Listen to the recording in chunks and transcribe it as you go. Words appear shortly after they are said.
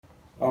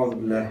أعوذ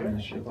بالله من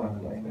الشيطان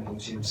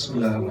الرجيم. بسم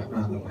الله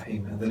الرحمن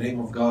الرحيم. In the name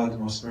of God,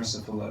 most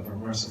merciful, ever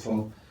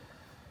merciful,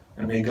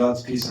 and may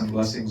God's peace and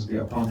blessings be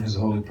upon His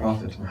holy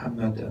Prophet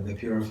Muhammad and the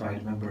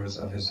purified members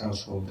of his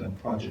household and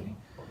progeny.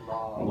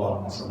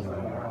 Allahumma salli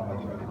ala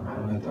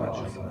Muhammad wa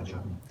ajil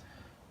farajahum.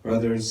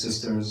 Brothers,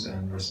 sisters,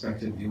 and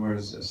respected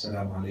viewers,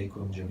 Assalamu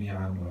alaikum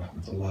jami'an wa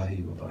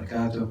rahmatullahi wa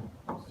barakatuh.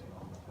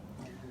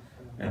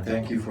 And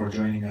thank you for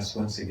joining us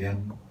once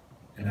again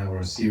in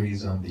our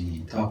series on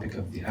the topic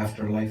of the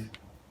afterlife,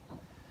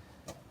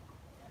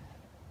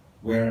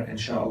 where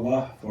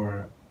inshallah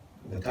for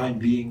the time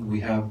being we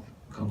have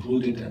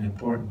concluded an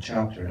important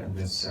chapter in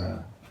this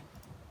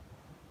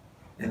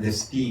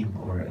theme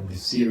or in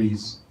this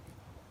series.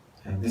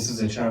 And this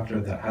is a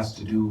chapter that has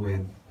to do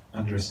with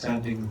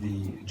understanding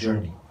the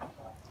journey.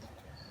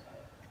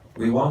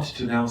 We want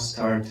to now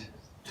start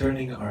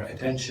turning our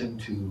attention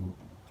to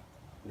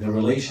the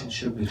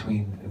relationship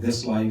between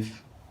this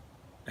life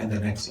and the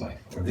next life,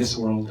 or this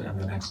world and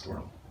the next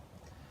world.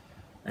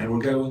 And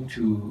we're going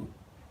to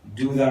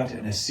do that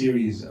in a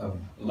series of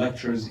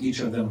lectures,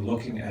 each of them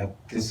looking at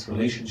this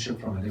relationship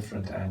from a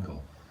different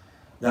angle.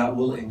 That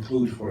will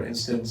include, for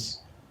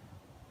instance,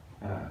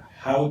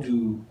 how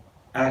do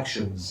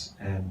actions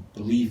and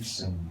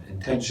beliefs and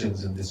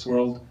intentions in this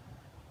world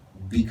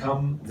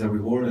become the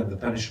reward and the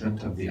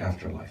punishment of the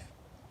afterlife?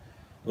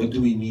 What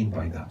do we mean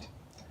by that?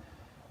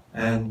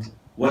 And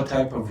what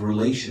type of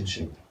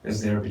relationship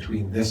is there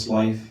between this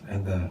life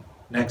and the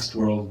next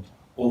world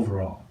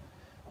overall?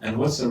 And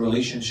what's the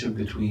relationship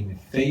between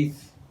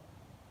faith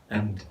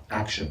and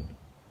action?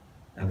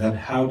 And then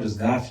how does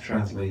that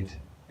translate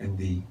in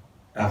the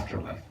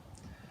afterlife?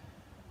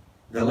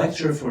 The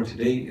lecture for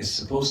today is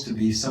supposed to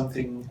be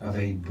something of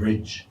a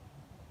bridge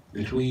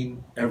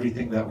between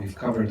everything that we've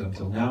covered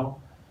until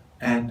now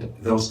and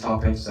those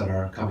topics that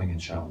are coming,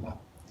 inshallah.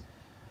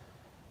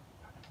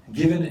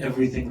 Given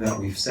everything that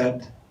we've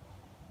said,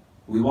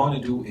 we want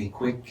to do a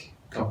quick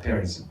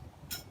comparison.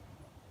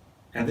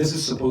 And this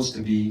is supposed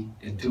to be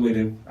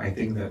intuitive. I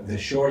think that the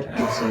short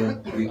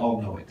answer, we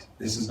all know it.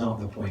 This is not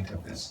the point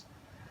of this.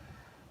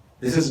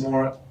 This is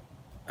more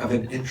of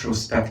an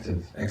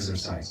introspective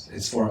exercise.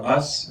 It's for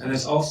us, and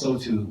it's also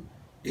to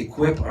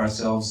equip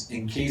ourselves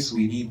in case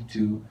we need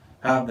to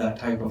have that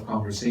type of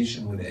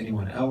conversation with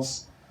anyone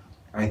else.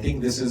 I think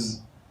this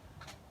is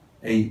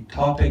a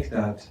topic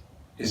that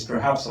is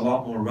perhaps a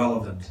lot more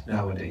relevant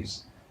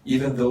nowadays,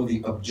 even though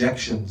the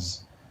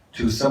objections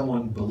to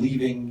someone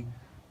believing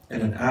in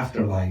an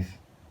afterlife,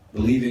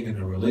 believing in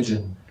a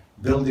religion,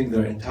 building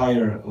their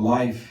entire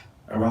life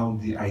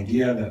around the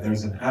idea that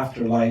there's an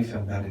afterlife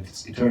and that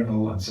it's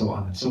eternal and so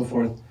on and so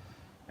forth,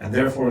 and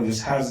therefore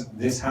this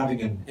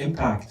having an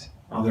impact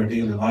on their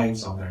daily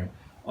lives, on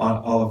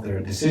all of their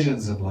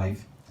decisions in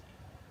life,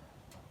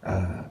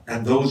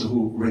 and those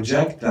who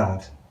reject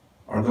that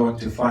are going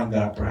to find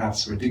that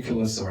perhaps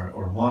ridiculous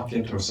or mock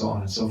it or so on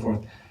and so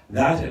forth.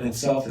 That in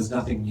itself is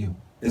nothing new.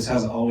 This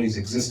has always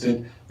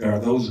existed. There are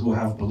those who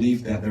have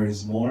believed that there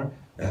is more,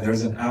 that there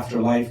is an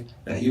afterlife,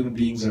 that human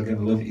beings are going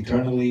to live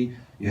eternally.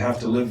 You have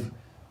to live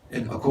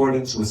in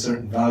accordance with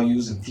certain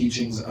values and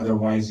teachings,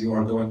 otherwise you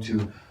are going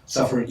to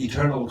suffer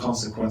eternal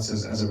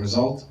consequences as a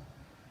result.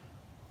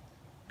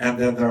 And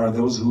then there are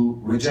those who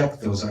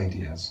reject those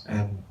ideas,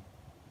 and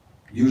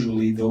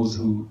usually those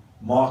who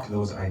mock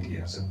those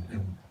ideas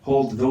and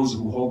hold those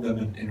who hold them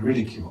in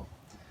ridicule.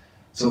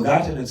 So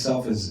that in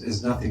itself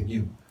is nothing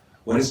new.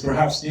 What is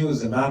perhaps new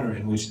is the manner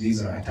in which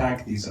these are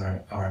attacked, these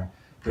are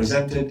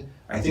presented.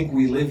 I think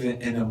we live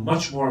in a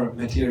much more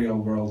material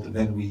world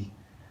than we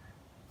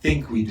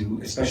think we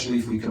do, especially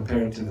if we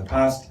compare it to the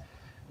past.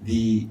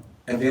 The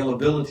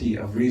availability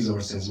of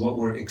resources, what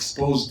we're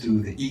exposed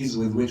to, the ease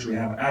with which we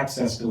have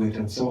access to it,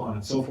 and so on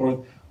and so forth,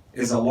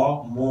 is a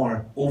lot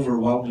more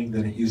overwhelming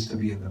than it used to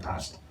be in the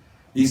past.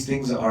 These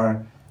things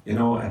are,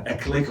 a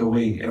click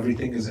away.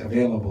 Everything is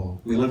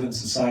available. We live in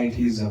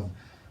societies of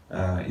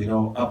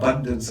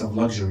abundance of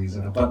luxuries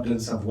and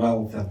abundance of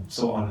wealth and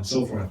so on and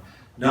so forth.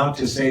 Not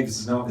to say this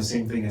is not the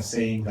same thing as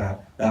saying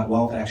that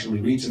wealth actually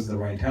reaches the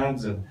right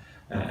hands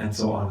and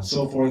so on and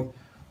so forth.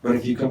 But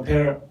if you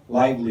compare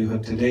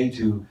livelihood today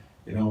to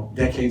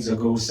decades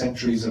ago,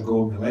 centuries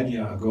ago,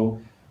 millennia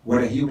ago,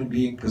 what a human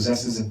being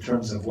possesses in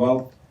terms of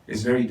wealth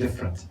is very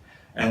different.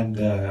 And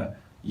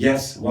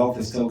yes, wealth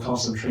is still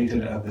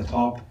concentrated at the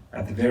top,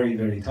 at the very,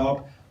 very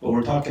top. But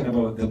we're talking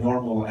about the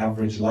normal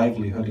average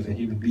livelihood of a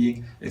human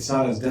being. It's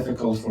not as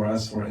difficult for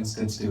us, for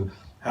instance, to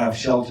have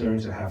shelter,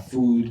 to have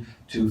food,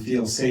 to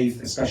feel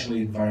safe, especially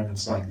in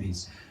environments like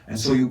these. And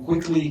so you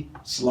quickly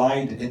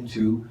slide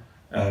into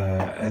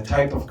a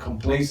type of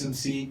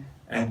complacency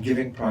and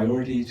giving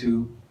priority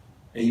to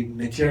a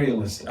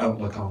materialist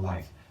outlook on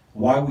life.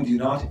 Why would you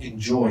not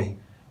enjoy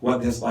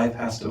what this life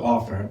has to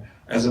offer,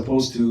 as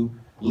opposed to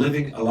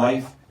living a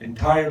life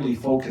entirely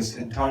focused,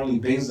 entirely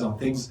based on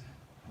things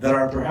that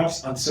are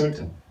perhaps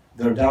uncertain,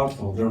 they're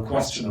doubtful, they're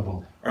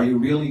questionable? Are you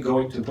really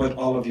going to put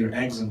all of your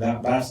eggs in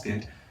that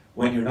basket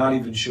when you're not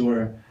even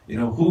sure,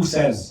 who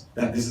says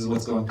that this is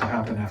what's going to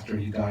happen after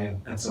you die,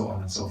 and so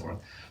on and so forth.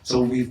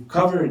 So we've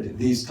covered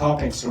these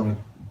topics from a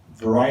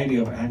variety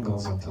of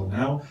angles until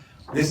now.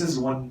 This is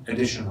one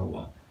additional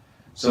one.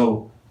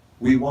 So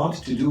we want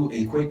to do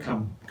a quick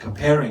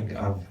comparing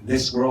of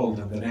this world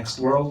and the next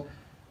world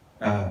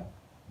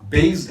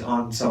based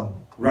on some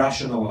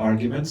rational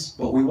arguments,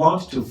 but we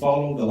want to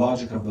follow the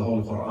logic of the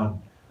Holy Quran,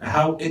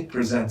 how it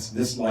presents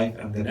this life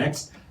and the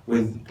next,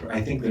 with,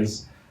 I think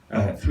there's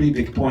 3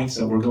 big points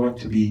that we're going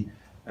to be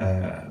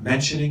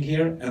mentioning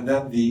here, and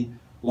then the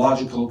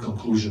logical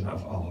conclusion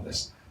of all of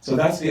this. So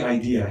that's the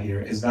idea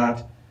here, is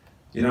that,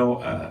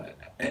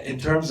 in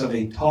terms of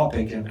a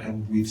topic,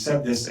 and we've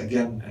said this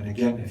again and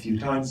again a few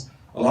times,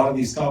 a lot of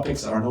these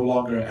topics are no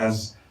longer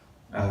as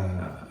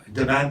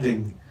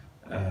demanding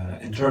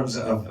in terms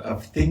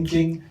of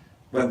thinking,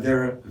 but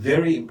they're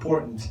very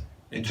important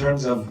in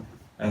terms of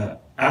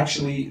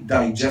actually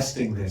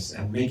digesting this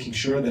and making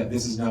sure that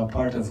this is now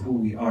part of who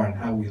we are and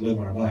how we live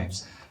our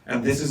lives.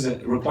 And this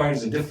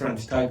requires a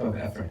different type of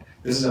effort.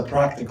 This is a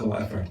practical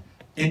effort.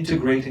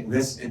 Integrating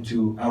this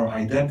into our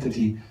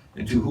identity,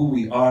 into who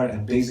we are,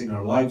 and basing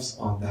our lives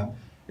on them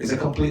is a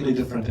completely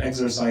different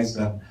exercise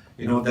than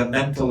the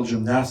mental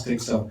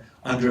gymnastics of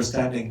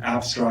understanding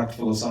abstract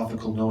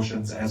philosophical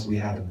notions as we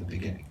had in the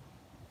beginning.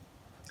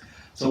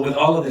 So with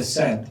all of this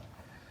said,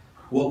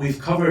 what we've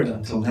covered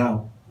until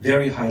now,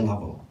 very high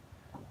level,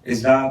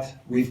 is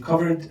that we've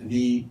covered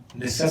the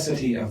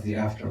necessity of the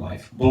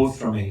afterlife, both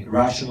from a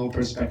rational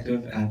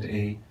perspective and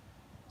a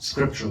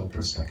scriptural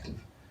perspective.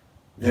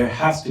 There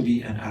has to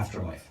be an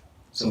afterlife.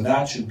 So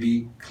that should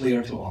be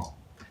clear to all.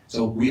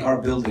 So we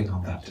are building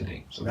on that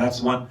today. So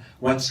that's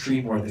one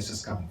stream where this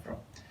is coming from.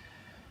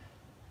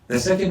 The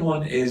second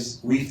one is,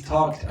 we've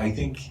talked, I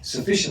think,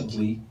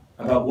 sufficiently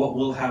about what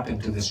will happen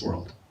to this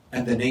world,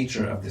 and the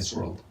nature of this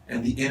world,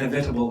 and the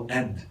inevitable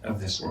end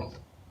of this world.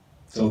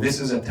 So this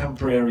is a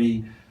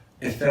temporary,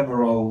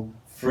 ephemeral,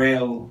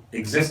 frail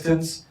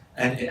existence,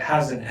 and it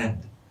has an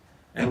end.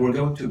 And we're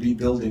going to be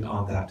building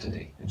on that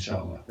today,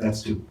 inshallah.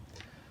 That's 2.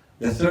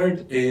 The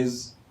third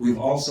is, we've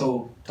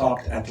also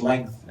talked at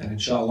length, and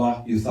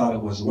inshallah you thought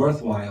it was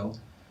worthwhile,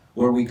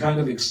 where we kind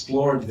of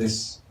explored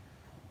this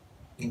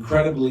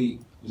incredibly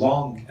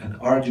long and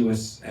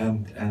arduous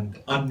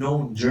and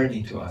unknown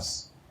journey to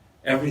us.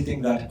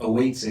 Everything that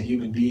awaits a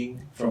human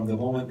being from the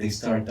moment they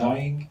start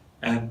dying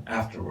and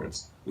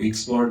afterwards. We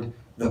explored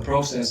the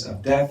process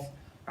of death,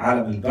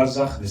 alam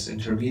al-barzakh, this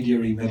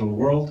intermediary middle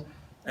world,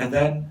 and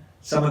then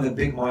some of the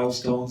big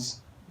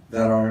milestones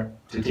that are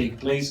to take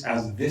place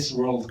as this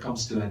world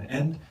comes to an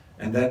end,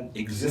 and then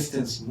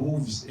existence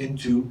moves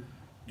into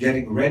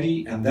getting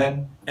ready and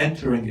then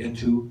entering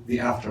into the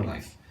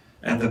afterlife,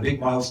 and the big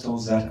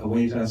milestones that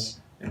await us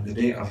in the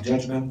day of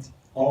judgment,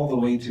 all the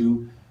way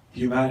to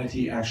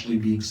humanity actually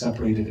being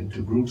separated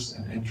into groups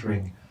and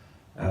entering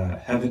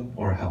heaven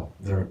or hell,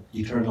 their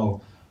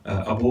eternal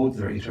abode,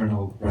 their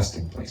eternal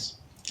resting place.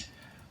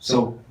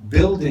 So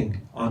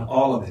building on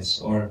all of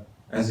this, or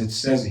as it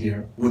says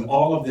here, with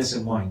all of this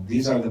in mind,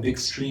 these are the big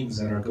streams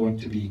that are going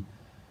to be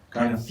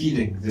kind of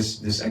feeding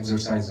this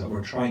exercise that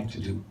we're trying to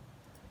do.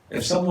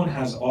 If someone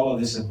has all of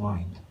this in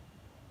mind,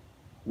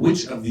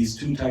 which of these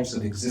 2 types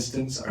of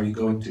existence are you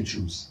going to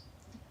choose?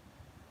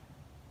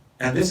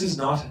 And this is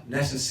not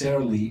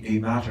necessarily a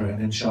matter,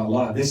 and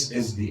inshallah, this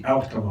is the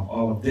outcome of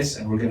all of this,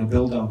 and we're going to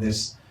build on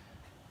this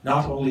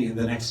not only in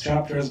the next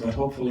chapters, but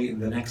hopefully in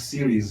the next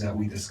series that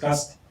we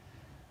discussed,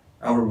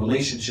 our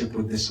relationship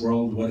with this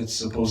world, what it's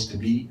supposed to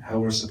be, how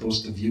we're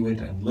supposed to view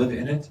it and live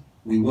in it.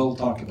 We will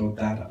talk about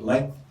that at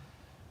length.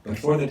 But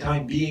for the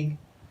time being,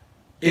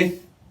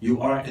 if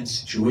you are in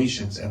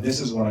situations, and this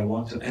is what I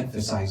want to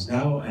emphasize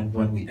now and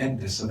when we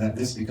end this, so that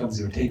this becomes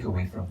your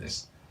takeaway from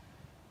this,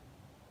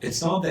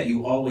 it's not that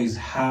you always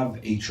have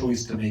a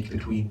choice to make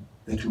between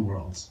the 2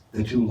 worlds,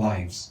 the 2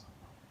 lives.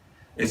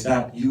 It's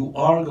that you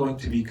are going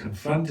to be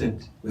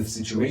confronted with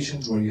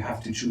situations where you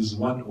have to choose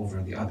one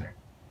over the other.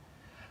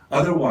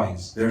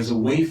 Otherwise, there's a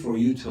way for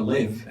you to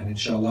live, and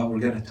inshallah we're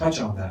going to touch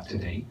on that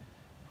today,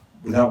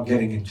 without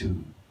getting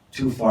into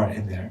too far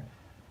in there.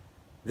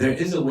 There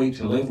is a way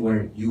to live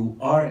where you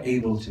are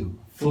able to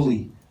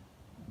fully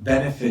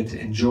benefit,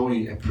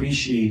 enjoy,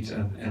 appreciate,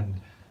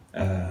 and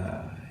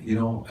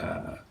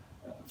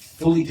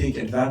fully take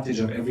advantage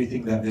of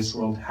everything that this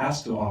world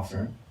has to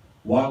offer,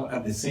 while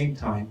at the same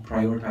time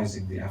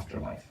prioritizing the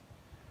afterlife.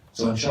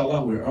 So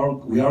inshallah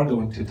we are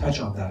going to touch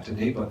on that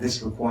today, but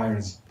this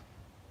requires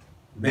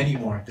many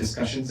more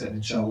discussions, and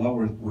inshallah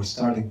we're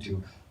starting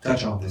to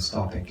touch on this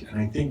topic. And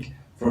I think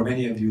for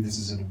many of you this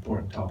is an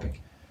important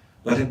topic.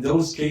 But in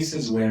those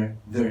cases where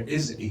there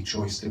is a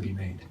choice to be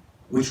made,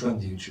 which one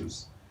do you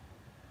choose?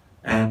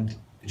 And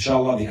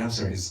inshallah the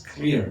answer is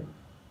clear,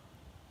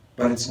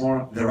 but it's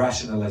more the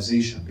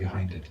rationalization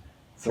behind it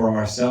for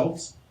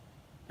ourselves,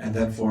 and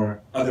then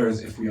for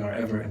others if we are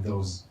ever in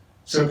those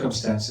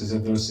circumstances,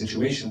 in those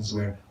situations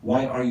where,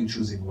 why are you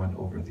choosing one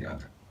over the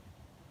other?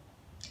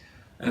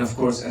 And of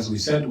course, as we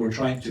said, we're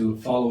trying to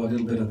follow a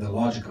little bit of the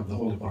logic of the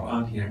Holy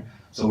Quran here.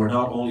 So we're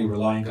not only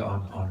relying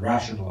on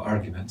rational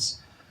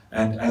arguments.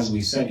 And as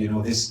we said,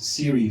 this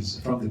series,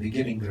 from the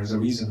beginning, there's a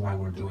reason why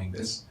we're doing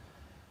this.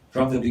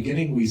 From the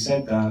beginning, we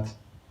said that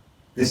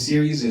this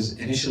series is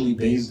initially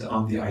based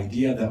on the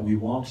idea that we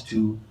want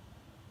to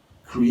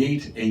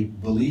create a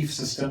belief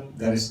system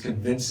that is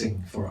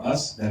convincing for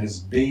us, that is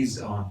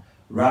based on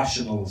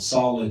rational,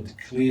 solid,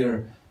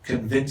 clear,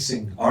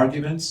 convincing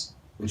arguments,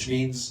 which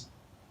means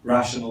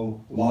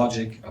rational,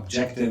 logic,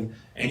 objective.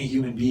 Any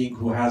human being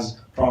who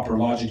has proper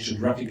logic should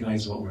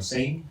recognize what we're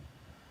saying.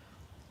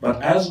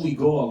 But as we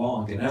go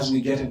along and as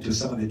we get into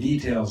some of the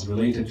details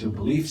related to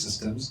belief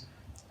systems,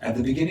 at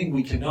the beginning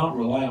we cannot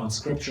rely on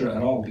Scripture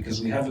at all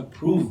because we haven't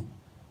proved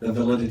the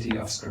validity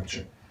of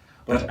Scripture.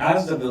 But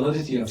as the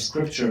validity of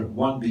Scripture,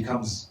 one,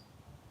 becomes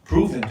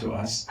proven to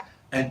us,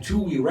 and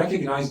two, we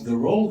recognize the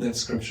role that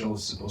Scripture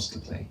is supposed to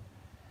play,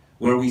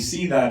 where we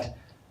see that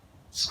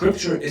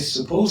Scripture is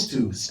supposed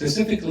to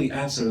specifically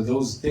answer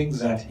those things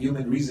that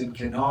human reason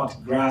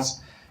cannot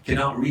grasp,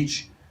 cannot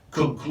reach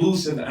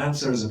conclusive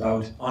answers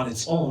about on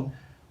its own.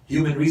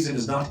 Human reason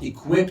is not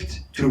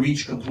equipped to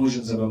reach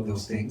conclusions about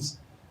those things.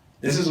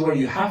 This is where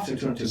you have to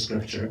turn to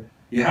Scripture.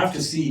 You have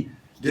to see,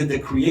 did the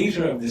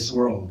creator of this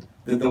world,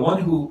 did the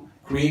one who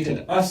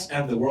created us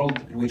and the world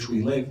in which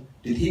we live,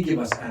 did he give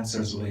us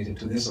answers related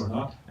to this or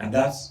not? And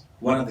that's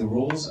one of the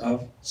roles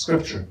of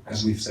Scripture,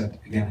 as we've said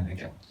again and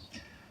again.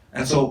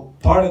 And so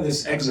part of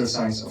this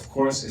exercise, of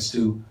course, is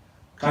to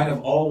kind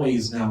of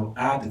always now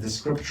add the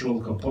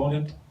scriptural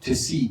component to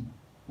see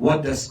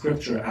what does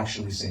Scripture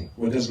actually say?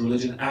 What does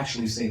religion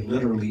actually say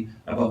literally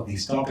about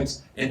these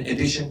topics, in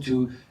addition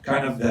to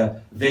kind of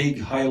the vague,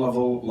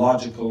 high-level,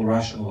 logical,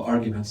 rational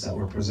arguments that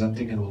we're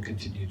presenting and will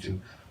continue to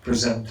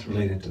present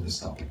related to this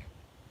topic.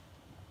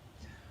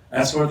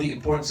 As for the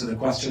importance of the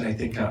question, I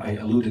think I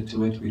alluded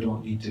to it. We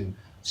don't need to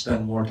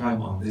spend more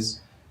time on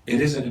this. It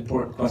is an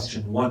important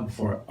question, one,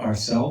 for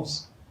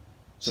ourselves,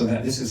 so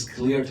that this is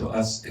clear to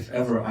us if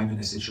ever I'm in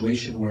a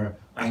situation where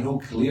I know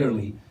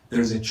clearly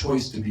there's a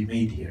choice to be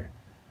made here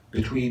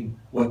between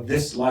what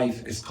this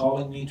life is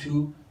calling me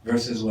to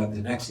versus what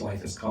the next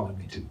life is calling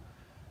me to.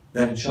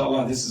 That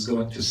inshallah this is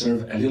going to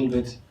serve a little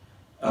bit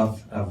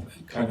of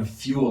kind of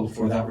fuel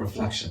for that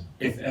reflection,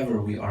 if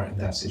ever we are in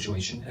that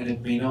situation. And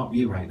it may not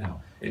be right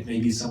now. It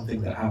may be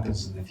something that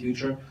happens in the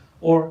future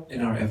or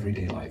in our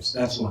everyday lives.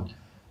 That's one.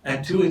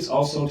 And two, it's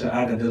also to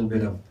add a little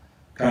bit of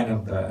kind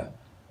of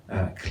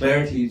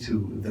clarity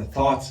to the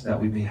thoughts that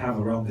we may have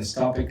around this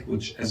topic,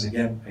 which, as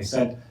again I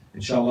said,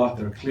 inshallah,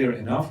 they're clear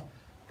enough,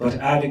 but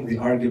adding the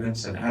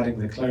arguments and adding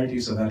the clarity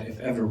so that if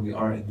ever we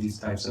are in these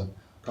types of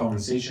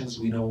conversations,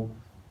 we know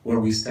where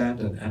we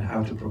stand and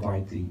how to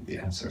provide the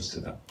answers to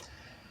them.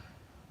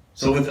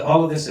 So with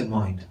all of this in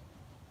mind,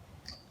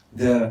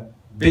 the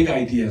big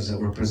ideas that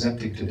we're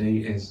presenting today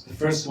is, the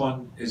first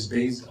one is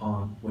based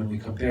on, when we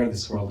compare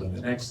this world and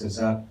the next, is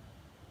that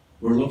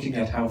we're looking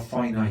at how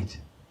finite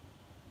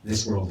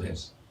this world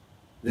is.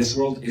 This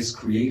world is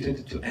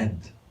created to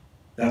end.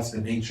 That's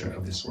the nature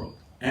of this world,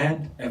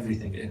 and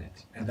everything in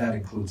it, and that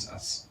includes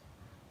us.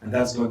 And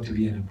that's going to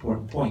be an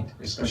important point,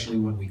 especially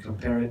when we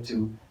compare it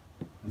to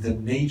the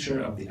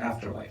nature of the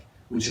afterlife,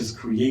 which is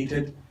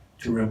created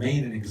to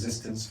remain in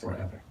existence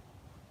forever.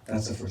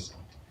 That's the first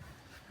point.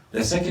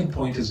 The second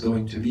point is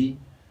going to be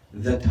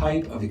the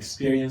type of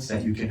experience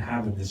that you can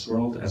have in this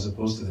world as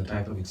opposed to the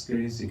type of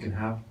experience you can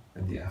have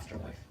in the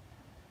afterlife.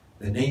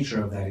 The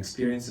nature of that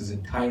experience is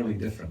entirely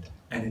different,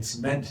 and it's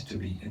meant to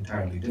be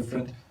entirely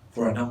different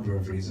for a number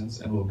of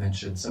reasons, and we'll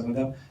mention some of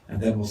them, and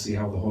then we'll see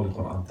how the Holy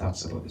Quran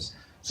talks about this.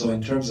 So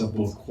in terms of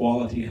both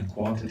quality and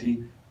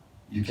quantity,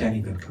 you can't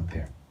even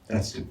compare.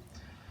 That's two.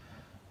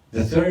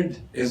 The third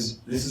is,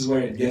 this is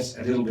where it gets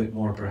a little bit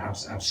more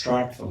perhaps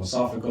abstract,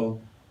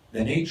 philosophical.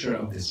 The nature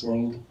of this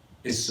world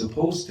is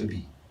supposed to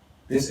be,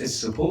 this is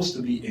supposed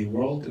to be a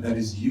world that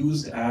is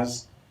used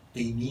as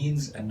a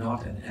means and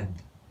not an end.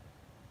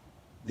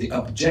 The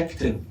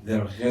objective,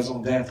 the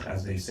raison d'être,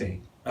 as they say,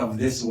 of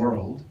this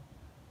world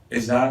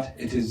is that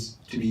it is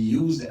to be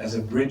used as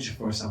a bridge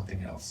for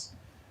something else.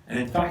 And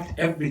in fact,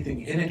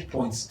 everything in it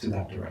points to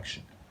that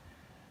direction,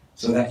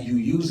 so that you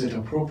use it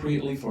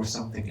appropriately for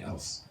something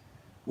else.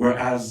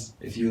 Whereas,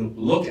 if you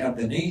look at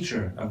the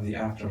nature of the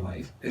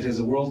afterlife, it is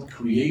a world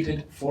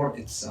created for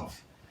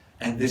itself.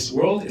 And this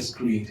world is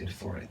created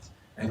for it.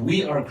 And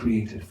we are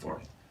created for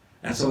it.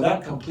 And so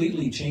that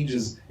completely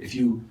changes, if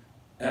you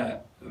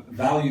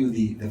value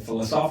the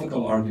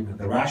philosophical argument,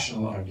 the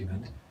rational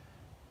argument,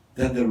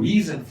 then the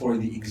reason for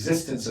the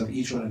existence of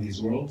each one of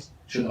these worlds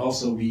should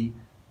also be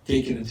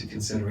taken into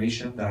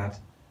consideration, that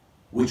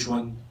which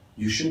one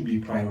you should be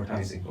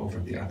prioritizing over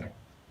the other.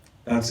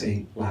 That's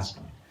a last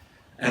point.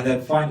 And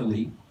then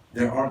finally,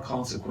 there are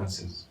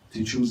consequences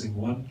to choosing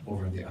one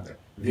over the other.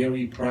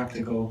 Very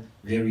practical,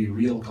 very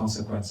real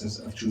consequences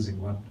of choosing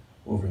one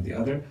over the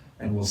other.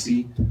 And we'll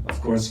see,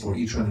 of course, for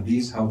each one of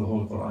these, how the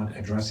Holy Quran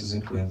addresses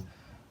it with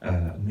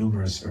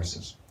numerous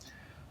verses.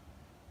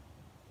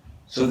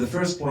 So the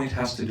first point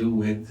has to do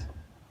with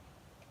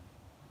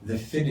the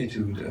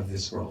finitude of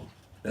this world,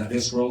 that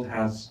this world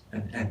has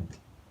an end,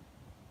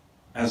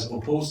 as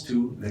opposed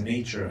to the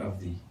nature of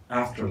the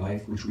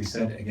afterlife, which we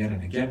said again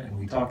and again, and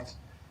we talked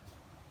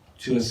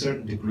to a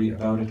certain degree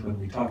about it when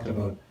we talked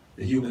about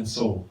the human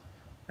soul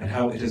and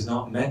how it is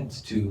not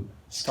meant to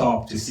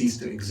stop, to cease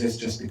to exist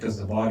just because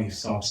the body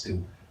stops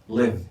to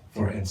live,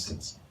 for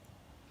instance.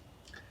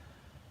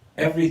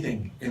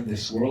 Everything in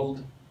this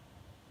world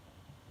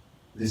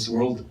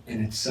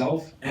in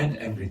itself and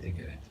everything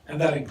in it,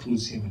 and that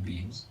includes human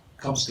beings,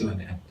 comes to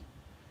an end.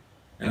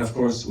 And of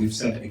course, we've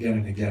said again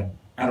and again,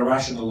 at a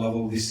rational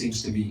level, this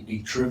seems to be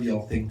a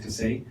trivial thing to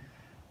say.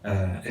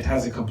 It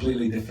has a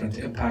completely different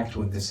impact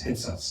when this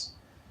hits us.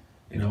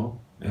 May Allah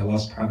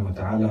subhanahu wa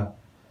ta'ala,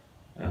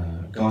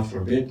 God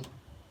forbid,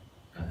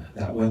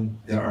 that when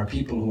there are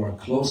people who are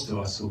close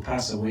to us who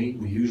pass away,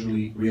 we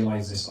usually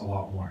realize this a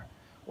lot more.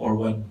 Or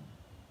when,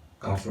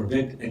 God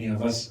forbid, any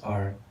of us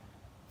are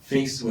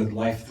faced with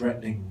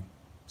life-threatening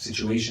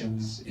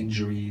situations,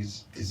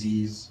 injuries,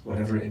 disease,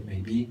 whatever it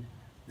may be,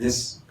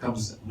 this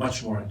comes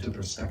much more into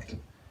perspective.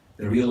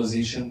 The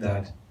realization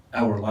that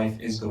our life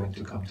is going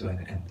to come to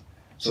an end.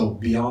 So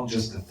beyond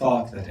just the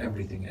thought that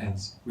everything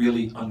ends,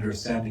 really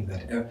understanding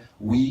that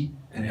we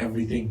and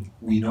everything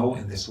we know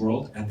in this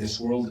world, and this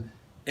world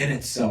in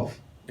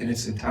itself, in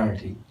its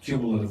entirety,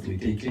 cumulatively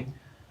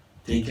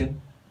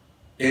taken,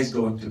 is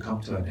going to come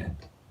to an end.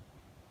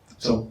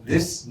 So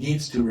this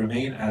needs to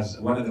remain as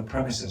one of the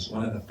premises,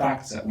 one of the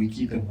facts that we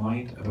keep in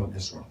mind about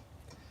this world.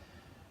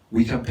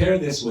 We compare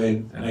this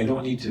with, and I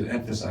don't need to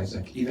emphasize,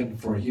 like even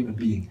for a human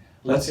being,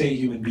 let's say a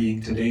human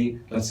being today,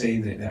 let's say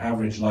the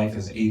average life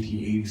is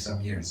 80 some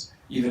years,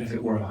 even if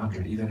it were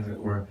 100, even if it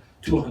were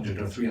 200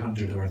 or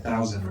 300 or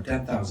 1,000 or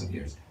 10,000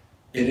 years,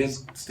 it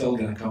is still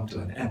going to come to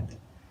an end.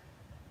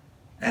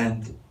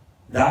 And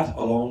that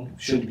alone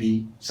should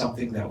be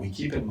something that we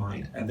keep in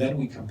mind, and then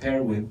we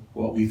compare with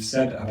what we've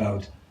said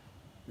about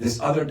this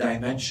other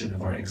dimension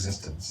of our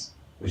existence,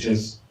 which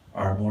is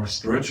our more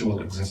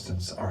spiritual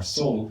existence, our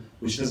soul,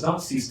 which does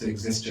not cease to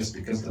exist just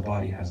because the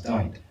body has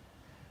died.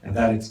 And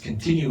that it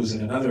continues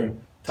in another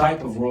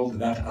type of world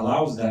that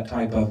allows that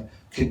type of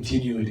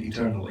continued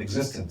eternal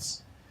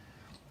existence.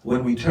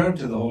 When we turn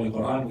to the Holy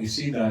Quran, we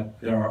see that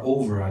there are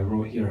I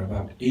wrote here,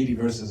 about 80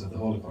 verses of the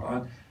Holy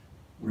Quran,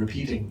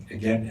 repeating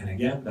again and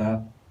again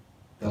that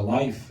the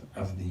life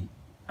of the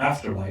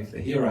afterlife,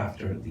 the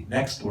hereafter, the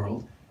next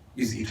world,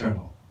 is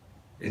eternal.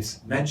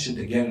 It's mentioned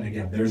again and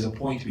again. There's a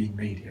point being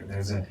made here.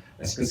 There's a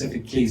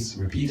specific case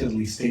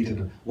repeatedly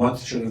stated.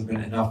 Once should have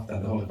been enough,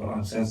 that the Holy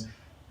Quran says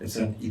it's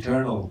an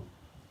eternal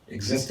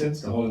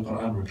existence. The Holy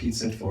Quran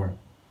repeats it for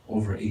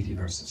over 80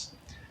 verses.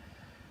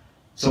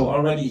 So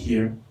already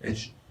here,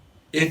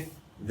 if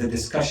the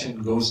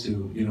discussion goes to,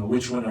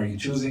 which one are you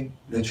choosing,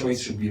 the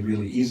choice should be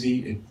really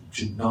easy. It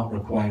should not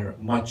require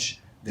much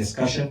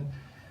discussion.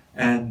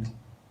 And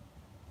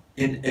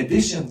in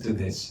addition to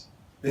this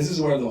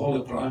is where the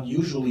Holy Quran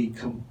usually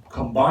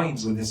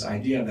combines with this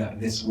idea that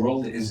this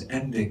world is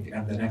ending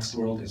and the next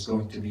world is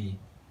going to be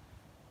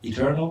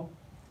eternal.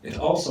 It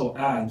also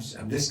adds,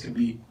 and this can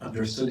be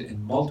understood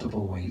in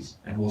multiple ways,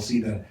 and we'll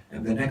see that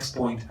in the next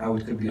point how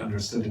it could be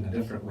understood in a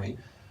different way.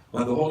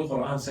 When the Holy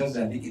Quran says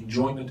that the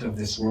enjoyment of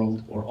this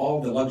world, or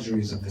all the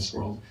luxuries of this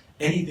world,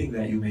 anything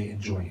that you may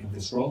enjoy in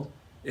this world,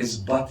 is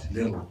but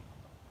little.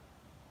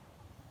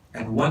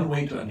 And one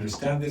way to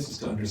understand this is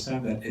to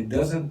understand that it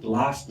doesn't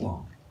last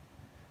long.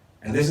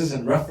 And this is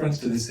in reference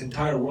to this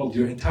entire world.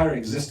 Your entire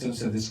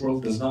existence in this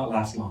world does not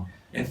last long.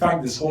 In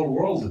fact, this whole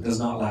world does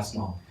not last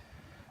long.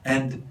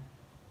 And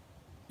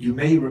you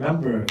may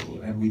remember,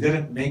 and we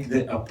didn't make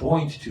a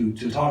point to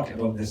talk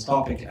about this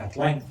topic at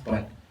length,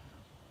 but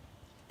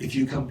if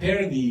you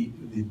compare the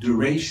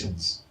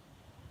durations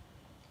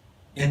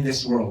in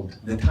this world,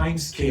 the time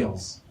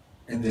scales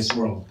in this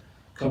world,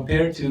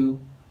 compared to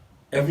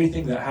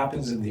everything that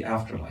happens in the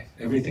afterlife,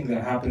 everything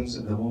that happens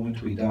in the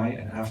moment we die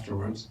and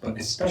afterwards, but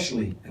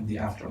especially in the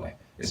afterlife,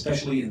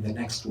 especially in the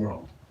next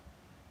world,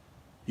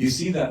 you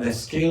see that the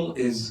scale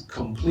is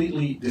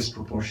completely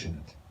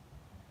disproportionate.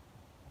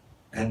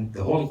 And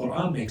the Holy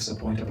Quran makes a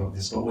point about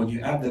this, but when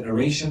you add the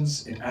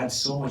narrations, it adds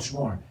so much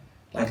more.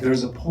 Like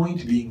there's a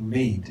point being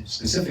made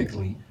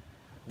specifically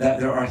that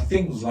there are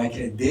things like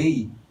a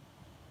day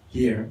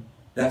here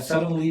that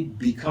suddenly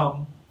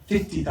become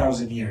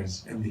 50,000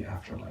 years in the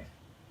afterlife.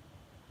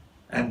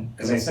 And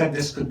as I said,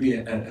 this could be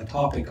a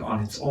topic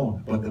on its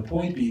own, but the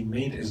point being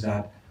made is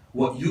that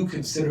what you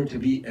consider to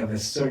be of a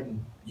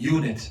certain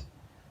unit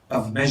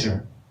of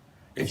measure,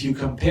 if you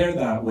compare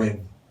that with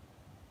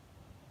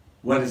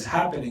what is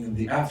happening in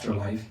the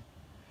afterlife,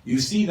 you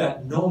see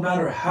that no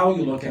matter how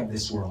you look at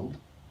this world,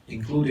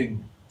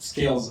 including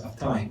scales of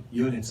time,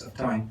 units of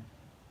time,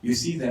 you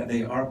see that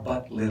they are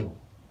but little.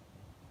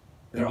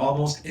 They're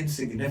almost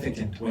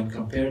insignificant when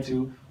compared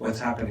to what's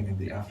happening in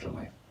the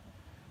afterlife.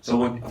 So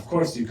when, of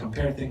course, you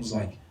compare things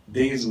like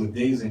days with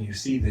days and you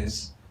see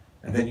this,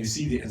 and then you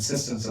see the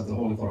insistence of the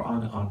Holy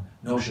Quran on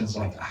notions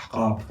like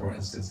ahqab, for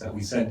instance, that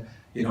we said,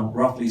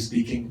 roughly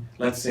speaking,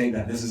 let's say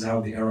that this is how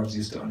the Arabs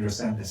used to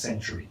understand the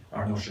century,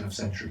 our notion of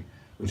century,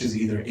 which is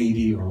either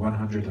 80 or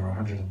 100 or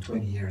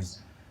 120 years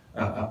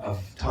of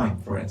time,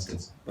 for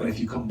instance. But if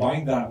you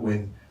combine that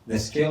with the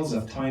scales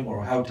of time,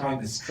 or how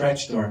time is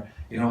stretched, or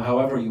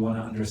however you want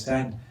to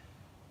understand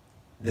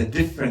the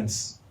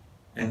difference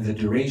in the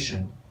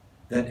duration,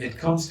 then it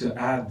comes to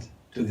add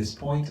to this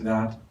point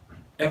that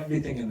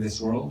everything in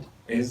this world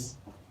is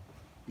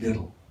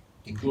little,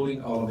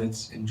 including all of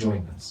its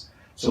enjoyments.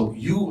 So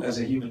you as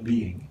a human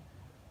being,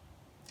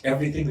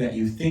 everything that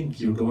you think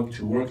you're going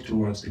to work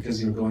towards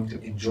because you're going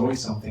to enjoy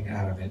something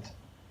out of it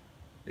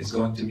is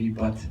going to be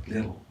but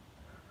little.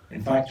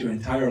 In fact, your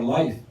entire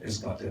life is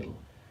but little.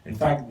 In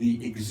fact,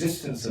 the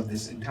existence of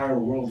this entire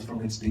world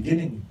from its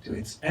beginning to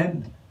its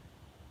end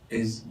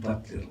is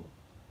but little.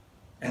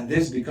 And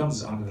this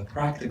becomes, on the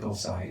practical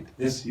side,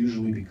 this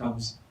usually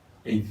becomes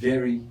a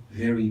very,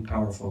 very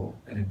powerful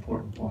and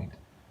important point.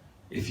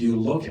 If you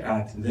look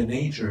at the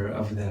nature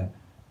of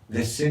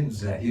the sins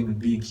that human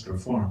beings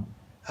perform,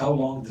 how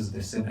long does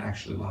the sin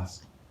actually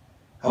last?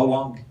 How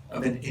long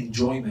of an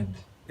enjoyment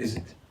is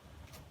it?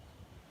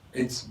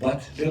 It's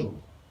but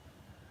little.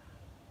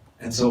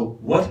 And so,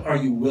 what are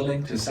you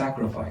willing to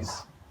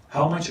sacrifice?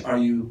 How much are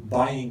you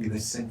buying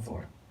this sin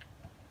for?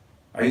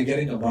 Are you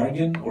getting a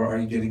bargain, or are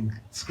you getting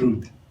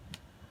screwed?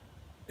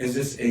 Is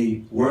this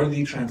a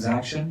worthy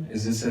transaction?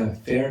 Is this a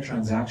fair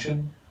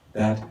transaction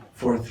that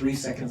for 3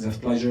 seconds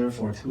of pleasure,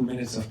 for 2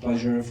 minutes of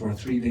pleasure, for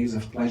 3 days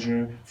of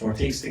pleasure, for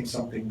tasting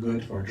something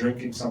good, for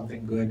drinking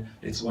something good,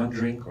 it's one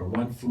drink or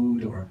one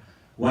food or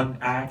one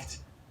act,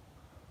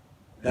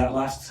 that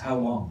lasts how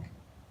long?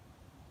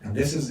 And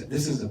this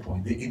is the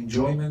point. The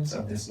enjoyments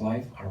of this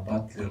life are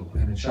but little.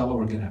 And inshallah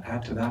we're going to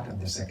add to that in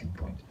the second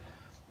point.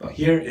 But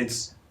here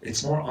it's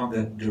more on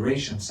the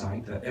duration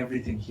side, that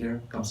everything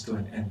here comes to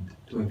an end,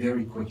 to a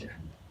very quick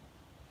end.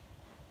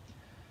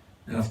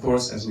 And of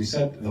course, as we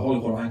said, the Holy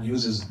Quran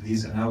uses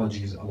these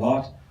analogies a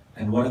lot.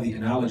 And one of the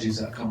analogies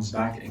that comes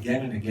back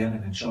again and again,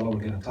 and inshallah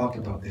we're going to talk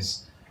about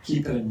this,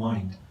 keep it in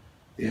mind,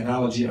 the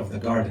analogy of the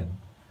garden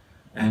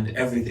and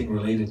everything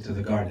related to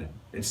the garden.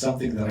 It's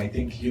something that I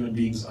think human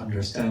beings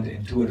understand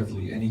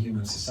intuitively. Any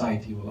human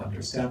society will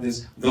understand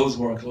this. Those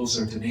who are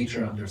closer to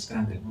nature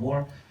understand it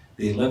more.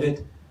 They live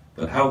it.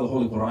 But how the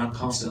Holy Quran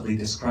constantly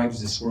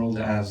describes this world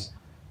as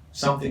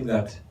something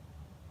that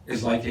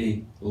is like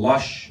a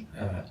lush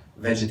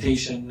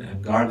vegetation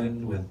and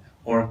garden with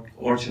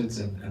orchards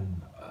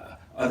and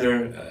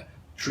other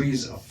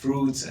trees of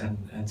fruits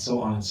and so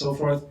on and so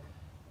forth.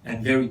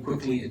 And very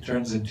quickly it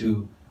turns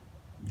into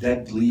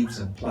dead leaves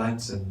and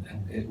plants, and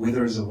it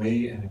withers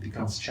away and it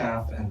becomes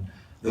chaff, and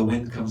the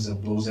wind comes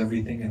and blows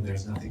everything and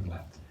there's nothing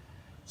left.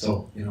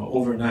 So,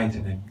 overnight,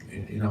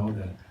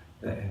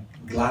 the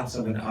glance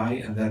of an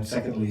eye, and then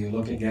secondly you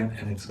look again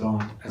and it's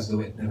gone as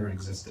though it never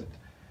existed.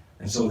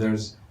 And so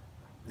this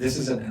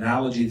is an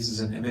analogy, this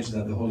is an image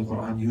that the Holy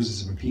Quran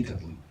uses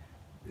repeatedly.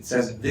 It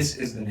says this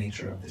is the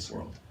nature of this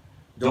world.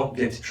 Don't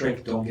get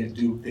tricked, don't get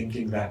duped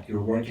thinking that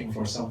you're working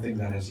for something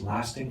that is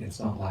lasting. It's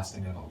not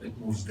lasting at all. It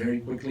moves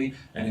very quickly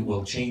and it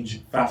will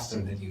change faster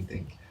than you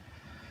think.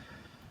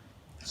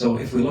 So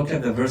if we look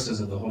at the verses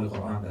of the Holy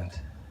Quran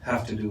that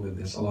have to do with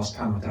this, Allah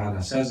subhanahu wa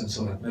ta'ala says in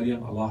Surah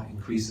Maryam, Allah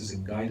increases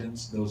in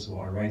guidance those who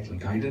are rightly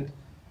guided,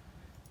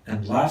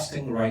 and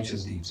lasting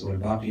righteous deeds, or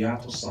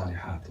al-baqiyat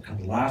al-salihat,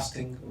 and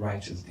lasting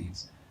righteous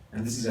deeds.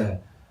 And this is a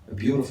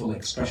beautiful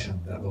expression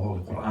that the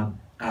Holy Quran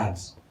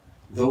adds.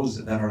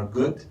 Those that are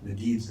good, the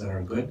deeds that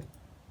are good,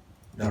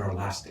 that are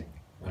lasting.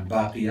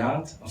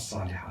 Wal-baqiyat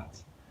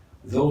al-salihat.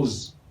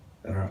 Those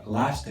that are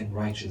lasting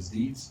righteous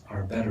deeds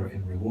are better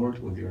in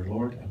reward with your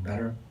Lord and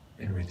better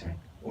in return,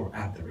 or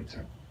at the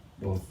return.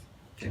 Both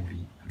can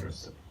be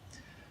understood.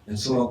 In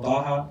Surah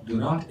Taha, do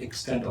not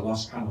extend, Allah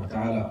subhanahu wa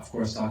ta'ala, of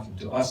course talking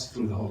to us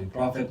through the Holy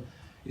Prophet,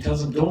 He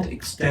tells them, don't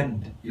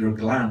extend your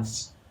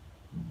glance,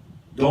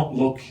 don't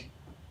look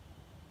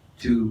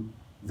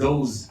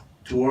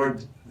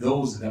toward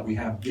those that we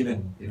have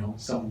given,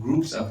 some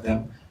groups of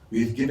them,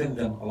 we've given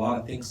them a lot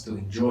of things to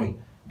enjoy,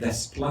 the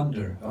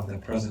splendor of the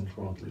present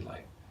worldly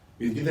life.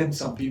 We've given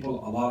some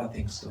people a lot of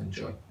things to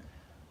enjoy.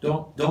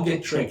 Don't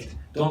get tricked.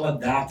 Don't let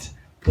that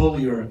pull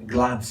your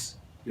glance,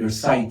 your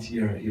sight,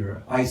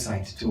 your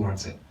eyesight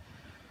towards it,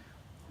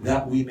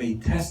 that we may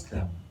test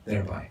them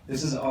thereby.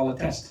 This is all a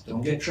test.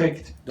 Don't get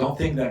tricked. Don't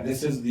think that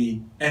this is the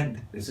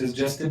end. This is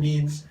just a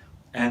means,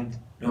 and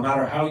no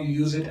matter how you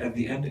use it, at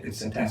the end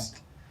it's a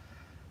test.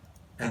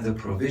 And the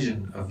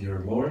provision of your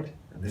Lord,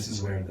 and this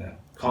is where the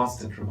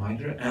constant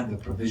reminder, and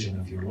the provision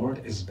of your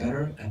Lord is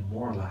better and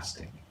more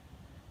lasting.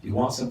 You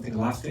want something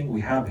lasting?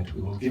 We have it.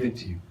 We will give it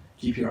to you.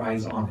 Keep your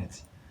eyes on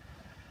it.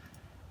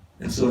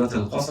 In Surah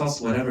Al-Qasas,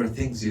 whatever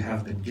things you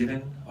have been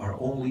given are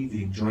only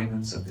the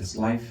enjoyments of this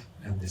life,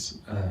 and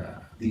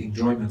the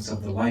enjoyments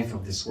of the life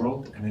of this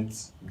world, and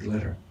it's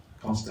glitter.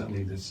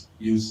 Constantly this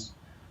use.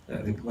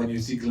 When you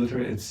see glitter,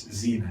 it's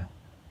zina,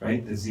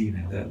 right? The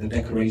zina, the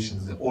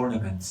decorations, the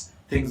ornaments,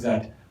 things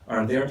that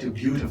are there to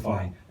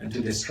beautify and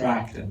to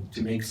distract and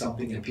to make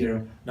something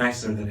appear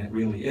nicer than it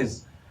really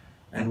is.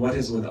 And what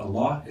is with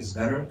Allah is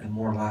better and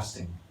more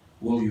lasting.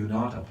 Will you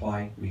not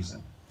apply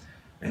reason?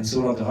 In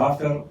Surah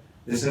Ghafir,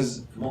 This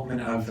is Mu'min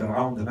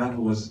al-Fir'aun, the man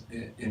who was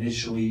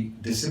initially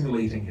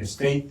dissimulating his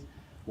faith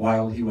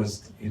while he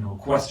was,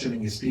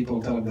 questioning his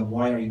people, telling them,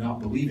 why are you not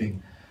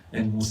believing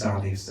in Musa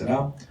alayhi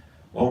salam?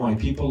 O my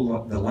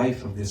people, the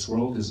life of this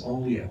world is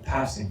only a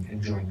passing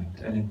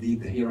enjoyment, and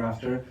indeed the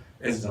hereafter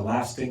is the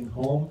lasting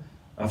home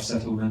of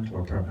settlement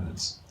or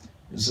permanence.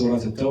 In Surah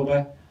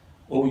At-Tawbah,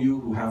 O you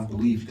who have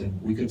believed, and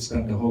we could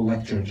spend a whole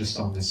lecture just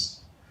on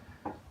this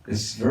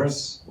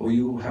verse, O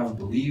you who have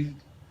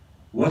believed,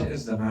 what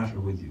is the matter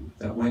with you,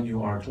 that when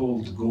you are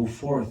told to go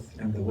forth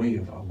in the way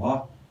of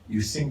Allah,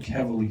 you sink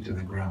heavily to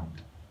the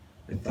ground?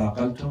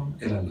 اتَّاقَلْتُمْ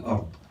إِلَى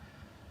الْأَرْضِ.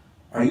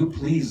 Are you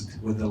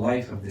pleased with the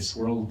life of this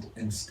world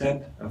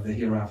instead of the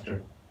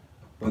hereafter?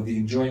 But the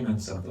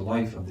enjoyments of the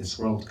life of this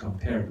world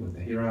compared with the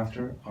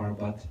hereafter are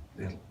but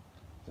little.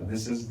 So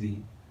this is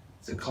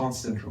it's a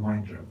constant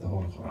reminder of the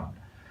Holy Quran.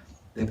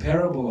 The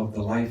parable of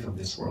the life of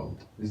this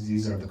world,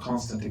 these are the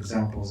constant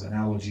examples,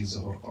 analogies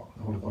the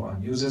Holy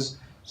Quran uses.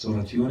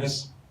 Surah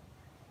Yunus,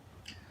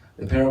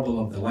 the parable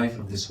of the life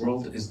of this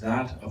world is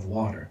that of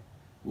water,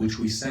 which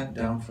we sent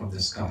down from the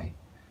sky.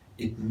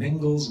 It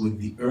mingles with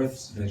the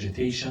earth's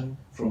vegetation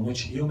from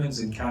which humans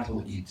and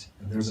cattle eat.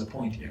 And there's a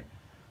point here.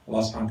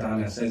 Allah subhanahu wa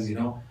ta'ala says,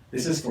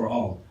 this is for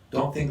all.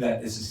 Don't think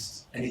that this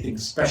is anything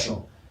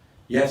special.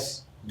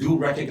 Yes, do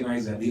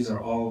recognize that these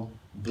are all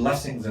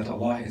blessings that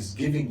Allah is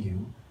giving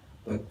you,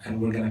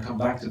 and we're going to come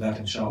back to that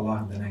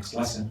inshallah in the next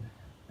lesson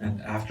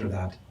and after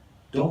that.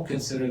 Don't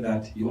consider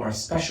that you are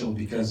special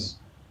because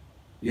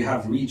you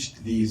have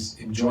reached these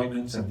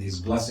enjoyments and these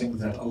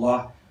blessings that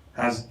Allah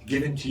has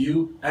given to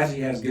you as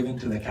He has given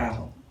to the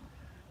cattle,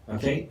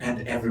 okay,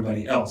 and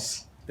everybody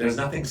else. There's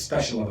nothing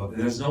special about it.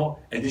 There's no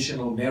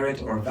additional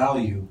merit or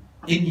value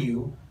in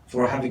you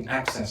for having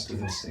access to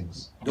those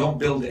things. Don't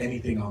build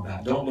anything on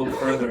that. Don't look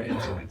further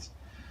into it.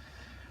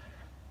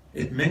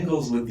 It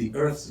mingles with the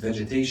earth's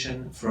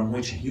vegetation from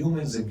which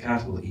humans and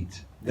cattle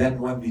eat. Then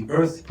when the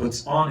earth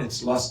puts on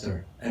its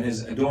luster and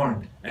is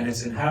adorned, and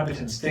its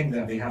inhabitants think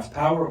that they have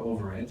power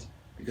over it,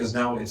 because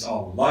now it's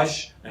all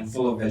lush and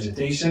full of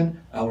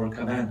vegetation, our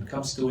command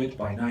comes to it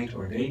by night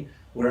or day,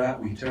 whereat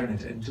we turn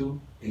it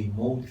into a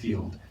mown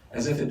field,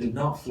 as if it did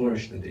not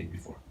flourish the day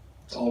before.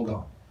 It's all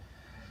gone.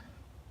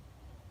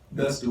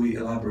 Thus do we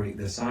elaborate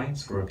the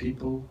signs for a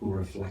people who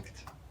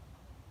reflect.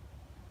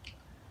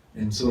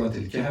 In Surah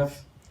Al-Kahf,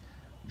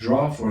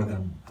 draw for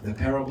them the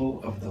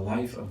parable of the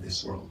life of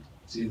this world.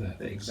 See the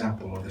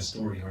example or the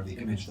story or the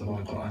image the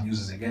Holy Quran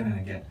uses again and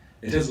again.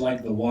 It is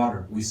like the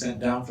water we sent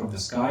down from the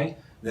sky,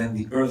 then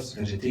the earth's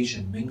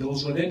vegetation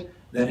mingles with it,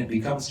 then it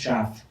becomes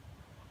chaff,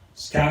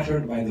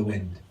 scattered by the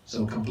wind.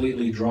 So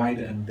completely dried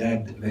and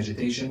dead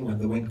vegetation, when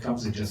the wind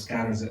comes it just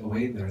scatters it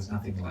away, there is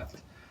nothing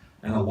left.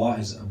 And Allah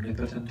is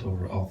omnipotent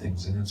over all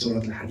things. And in Surah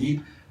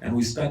Al-Hadid, and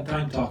we spent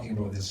time talking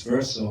about this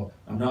verse, so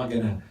I'm not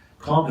going to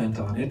comment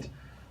on it.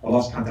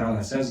 Allah subhanahu wa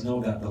ta'ala says, know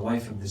that the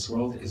life of this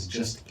world is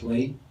just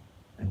play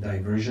and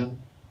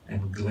diversion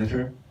and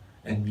glitter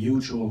and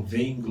mutual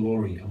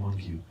vainglory among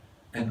you,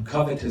 and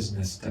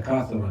covetousness,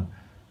 takathuran,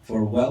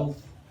 for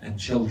wealth and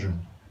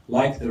children,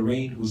 like the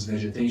rain whose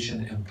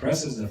vegetation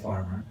impresses the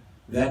farmer,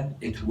 then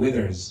it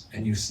withers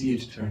and you see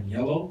it turn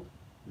yellow,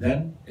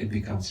 then it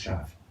becomes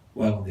chaff.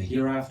 Well, in the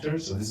hereafter,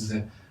 so this is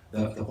the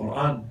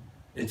Quran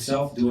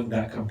itself doing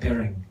that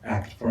comparing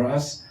act for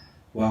us,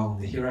 while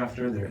in the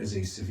hereafter there is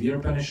a severe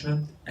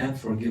punishment and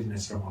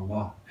forgiveness from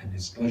Allah and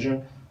His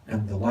pleasure,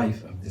 and the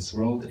life of this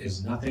world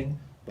is nothing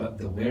but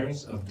the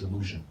wares of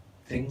delusion,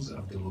 things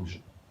of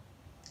delusion.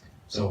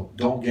 So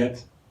don't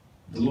get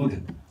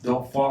deluded.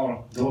 Don't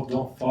fall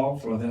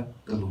for the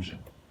delusion.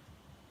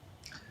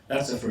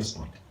 That's the first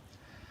point.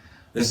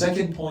 The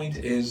second point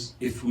is,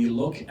 if we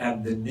look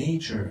at the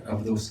nature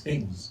of those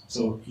things,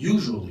 so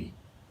usually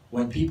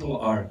when people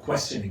are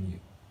questioning you,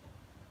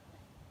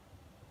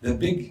 the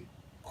big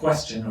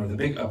question or the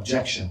big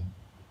objection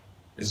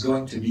is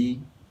going to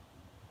be,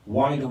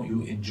 why don't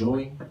you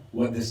enjoy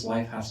what this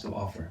life has to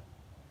offer?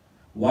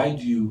 Why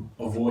do you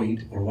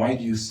avoid, or why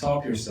do you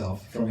stop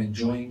yourself from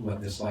enjoying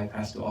what this life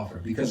has to offer?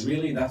 Because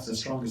really that's the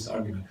strongest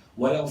argument.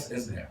 What else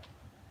is there?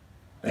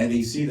 And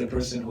they see the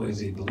person who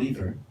is a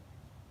believer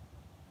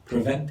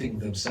preventing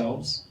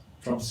themselves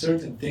from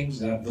certain things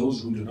that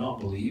those who do not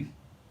believe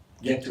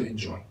get to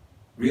enjoy.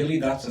 Really,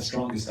 that's the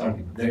strongest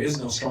argument. There is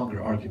no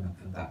stronger argument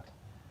than that.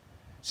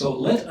 So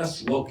let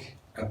us look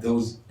at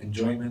those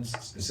enjoyments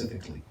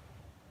specifically.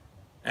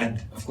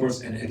 And of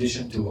course, in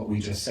addition to what we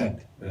just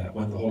said,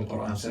 when the whole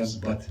Quran says,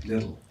 but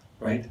little,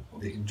 right?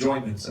 The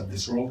enjoyments of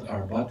this world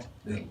are but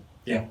little.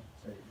 Yeah?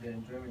 So the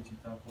enjoyments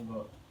you're talking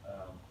about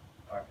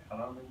are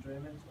haram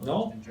enjoyments? Or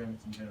No. just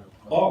enjoyments in general?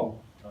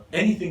 All. Okay.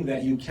 Anything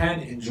that you can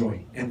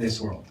enjoy in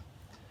this world.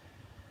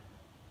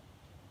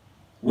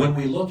 When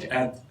we look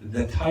at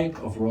the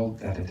type of world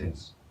that it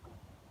is,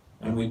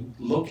 when we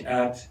look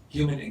at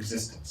human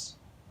existence,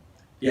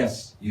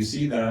 yes, you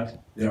see that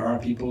there are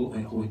people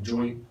who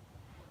enjoy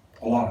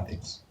a lot of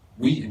things.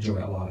 We enjoy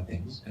a lot of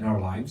things in our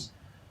lives,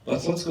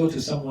 but let's go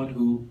to someone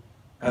who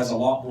has a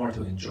lot more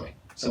to enjoy.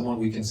 Someone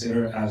we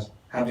consider as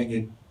having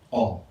it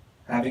all,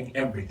 having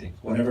everything,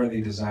 whatever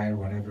they desire,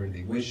 whatever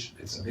they wish.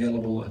 It's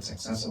available, it's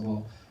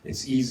accessible,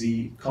 it's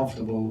easy,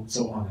 comfortable,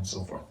 so on and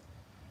so forth.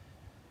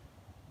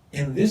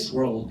 In this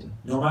world,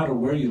 no matter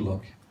where you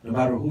look, no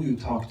matter who you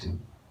talk to,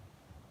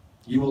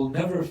 you will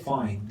never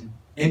find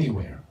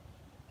anywhere,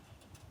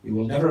 you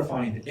will never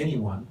find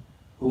anyone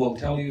who will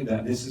tell you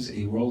that this is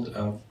a world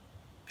of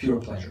pure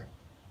pleasure.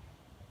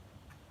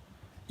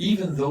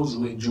 Even those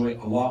who enjoy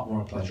a lot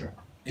more pleasure,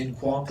 in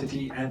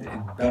quantity and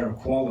in better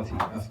quality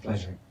of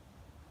pleasure,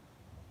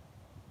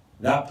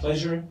 that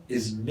pleasure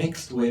is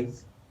mixed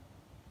with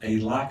a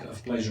lack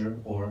of pleasure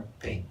or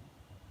pain.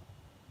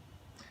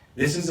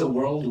 This is a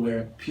world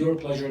where pure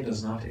pleasure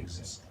does not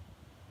exist.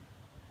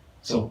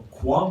 So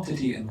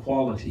quantity and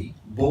quality,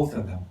 both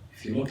of them,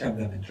 if you look at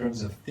them in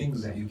terms of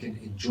things that you can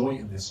enjoy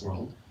in this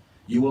world,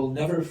 you will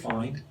never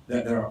find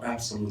that there are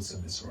absolutes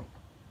in this world.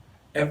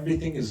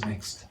 Everything is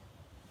mixed.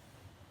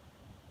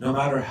 No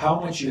matter how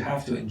much you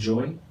have to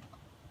enjoy,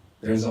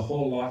 there's a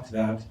whole lot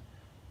that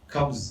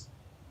comes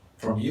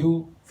from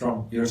you,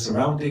 from your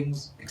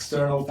surroundings,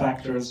 external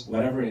factors,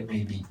 whatever it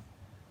may be.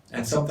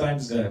 And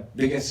sometimes the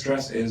biggest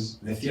stress is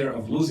the fear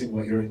of losing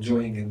what you're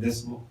enjoying in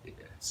this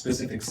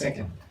specific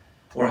second,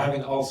 or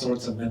having all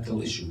sorts of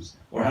mental issues,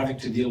 or having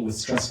to deal with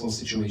stressful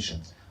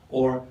situations,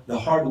 or the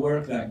hard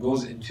work that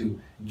goes into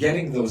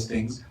getting those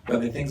things,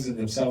 but the things in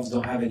themselves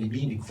don't have any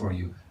meaning for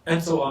you,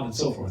 and so on and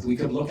so forth. We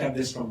could look at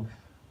this from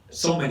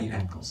so many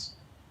angles.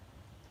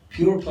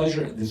 Pure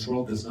pleasure in this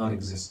world does not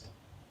exist.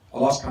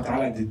 Allah subhanahu wa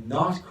ta'ala did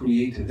not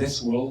create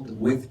this world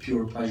with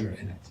pure pleasure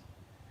in it.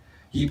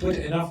 He put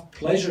enough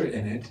pleasure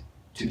in it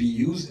to be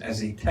used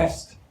as a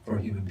test for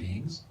human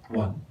beings,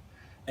 one,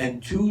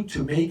 and two,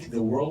 to make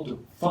the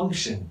world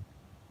function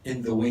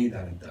in the way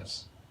that it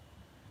does.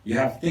 You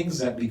have things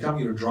that become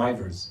your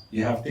drivers.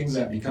 You have things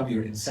that become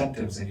your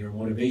incentives and your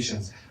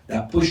motivations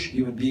that push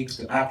human beings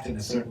to act in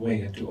a certain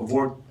way and to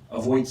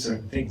avoid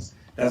certain things.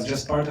 That's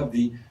just part of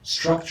the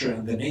structure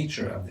and the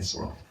nature of this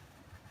world.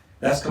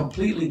 That's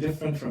completely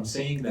different from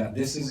saying that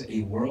this is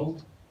a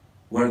world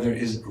where there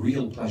is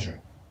real pleasure.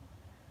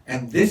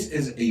 And this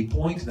is a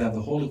point that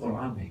the Holy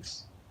Quran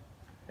makes.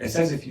 It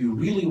says if you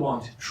really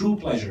want true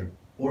pleasure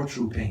or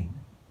true pain,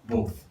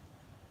 both,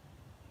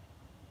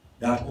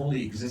 that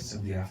only exists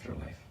in the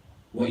afterlife.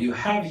 What you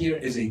have here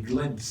is a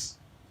glimpse,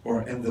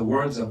 or in the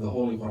words of the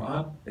Holy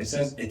Quran, it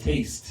says a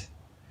taste.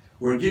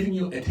 We're giving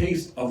you a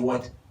taste of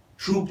what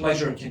true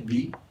pleasure can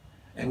be,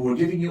 and we're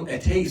giving you a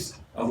taste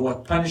of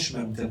what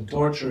punishment and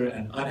torture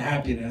and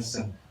unhappiness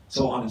and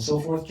so on and so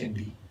forth can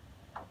be.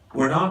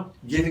 We're not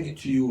giving it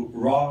to you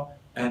raw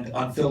and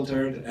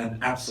unfiltered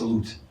and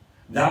absolute.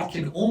 That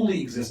can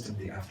only exist in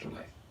the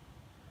afterlife.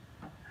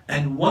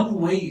 And one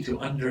way to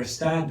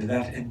understand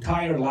that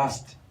entire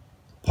last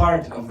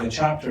part of the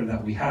chapter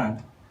that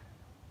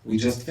we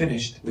just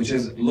finished, which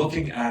is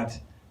looking at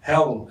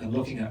hell and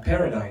looking at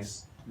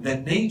paradise, the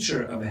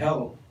nature of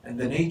hell and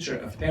the nature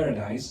of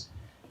paradise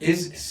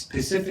is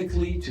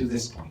specifically to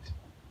this point,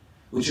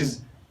 which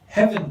is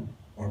heaven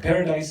or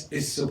paradise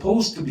is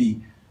supposed to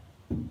be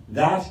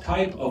that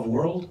type of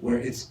world where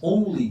it's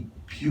only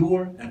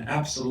pure and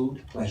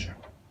absolute pleasure.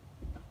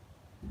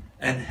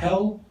 And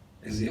hell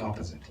is the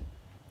opposite,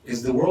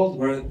 is the world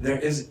where there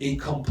is a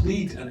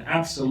complete and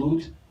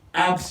absolute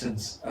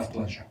absence of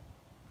pleasure.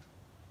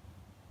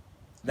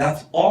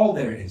 That's all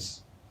there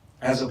is,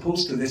 as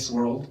opposed to this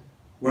world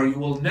where you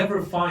will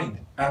never find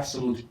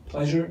absolute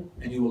pleasure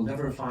and you will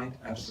never find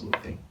absolute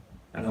pain.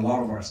 And a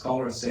lot of our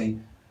scholars say,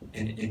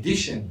 in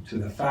addition to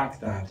the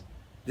fact that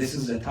this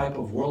is the type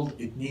of world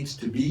it needs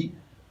to be,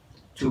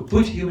 to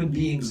put human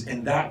beings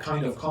in that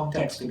kind of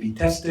context to be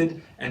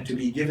tested and to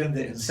be given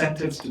the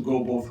incentives to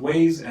go both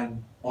ways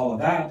and all of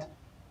that,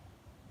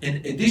 in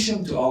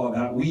addition to all of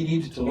that, we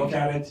need to look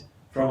at it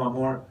from a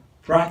more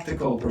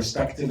practical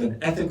perspective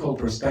and ethical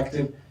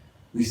perspective.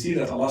 We see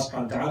that Allah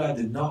subhanahu wa ta'ala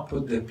did not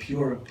put the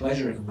pure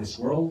pleasure in this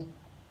world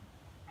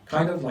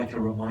kind of like a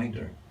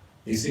reminder.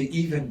 They say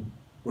even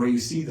where you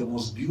see the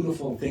most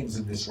beautiful things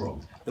in this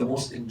world, the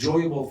most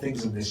enjoyable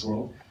things in this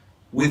world,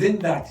 within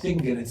that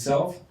thing in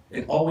itself,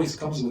 it always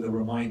comes with a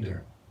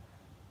reminder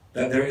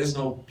that there is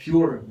no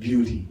pure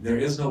beauty, there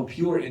is no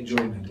pure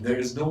enjoyment, there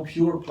is no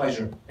pure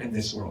pleasure in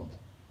this world.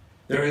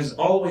 There is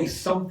always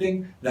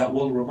something that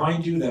will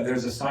remind you that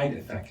there's a side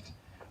effect,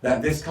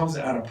 that this comes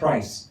at a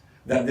price,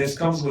 that this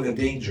comes with a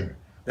danger,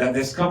 that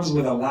this comes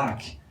with a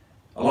lack.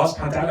 Allah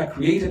subhanahu wa ta'ala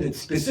created it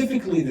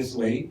specifically this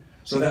way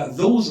so that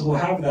those who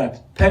have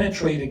that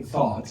penetrating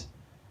thought,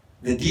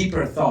 the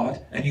deeper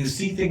thought, and you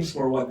see things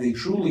for what they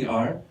truly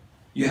are,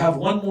 you have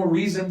one more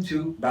reason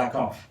to back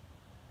off.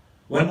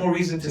 One more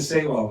reason to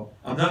say, well,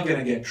 I'm not going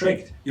to get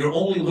tricked. You're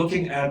only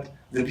looking at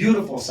the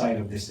beautiful side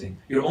of this thing.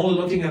 You're only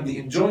looking at the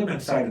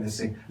enjoyment side of this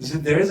thing.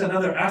 There is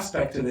another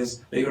aspect to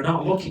this that you're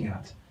not looking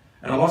at.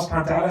 And Allah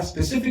subhanahu wa ta'ala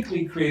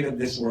specifically created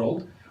this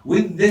world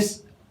with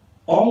this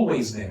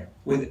always there.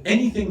 With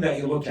anything that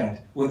you look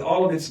at, with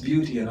all of its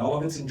beauty and all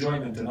of its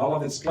enjoyment and all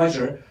of its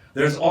pleasure,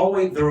 there's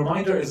always, the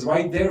reminder is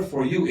right there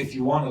for you if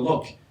you want to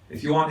look,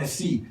 if you want to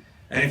see.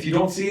 And if you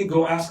don't see it,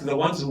 go ask the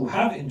ones who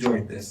have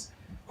enjoyed this,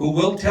 who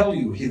will tell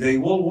you, they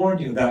will warn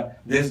you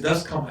that this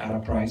does come at a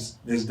price,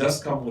 this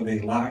does come with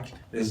a lack,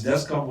 this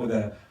does come with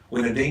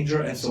a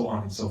danger, and so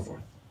on and so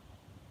forth.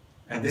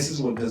 And this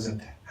is what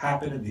doesn't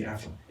happen in the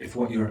afterlife. If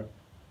what you're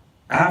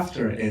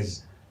after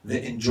is the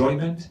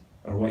enjoyment,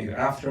 or what you're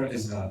after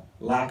is the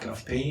lack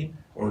of pain,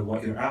 or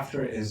what you're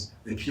after is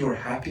the pure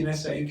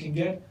happiness that you can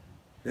get,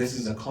 this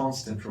is a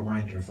constant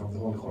reminder from the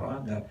Holy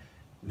Quran that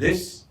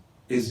this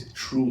is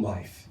true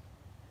life.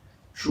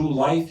 True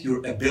life,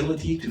 your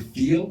ability to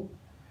feel,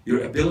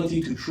 your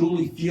ability to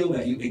truly feel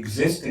that you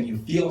exist and you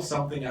feel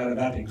something out of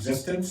that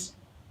existence,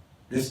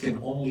 this can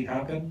only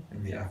happen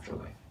in the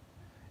afterlife.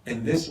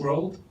 In this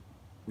world,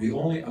 we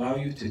only allow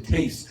you to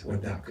taste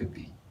what that could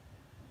be.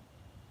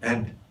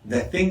 And the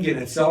thing in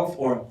itself,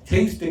 or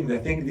tasting the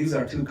thing, these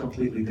are two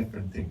completely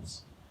different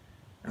things.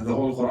 And the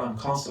Holy Quran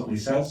constantly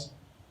says,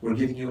 we're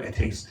giving you a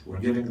taste. We're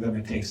giving them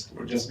a taste.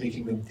 We're just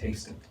making them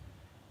taste it.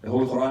 The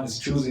Holy Quran is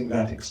choosing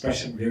that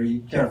expression very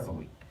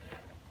carefully.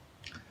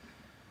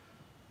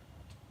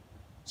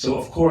 So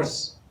of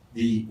course,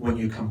 when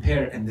you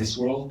compare in this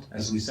world,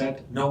 as we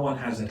said, no one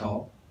has it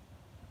all.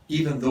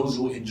 Even those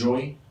who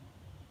enjoy,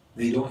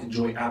 they don't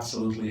enjoy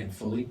absolutely and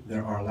fully.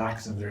 There are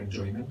lacks in their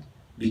enjoyment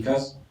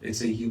because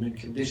it's a human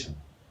condition.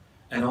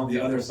 And on the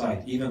other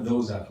side, even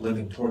those that live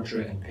in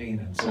torture and pain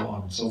and so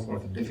on and so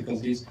forth and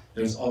difficulties,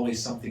 there's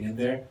always something in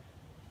there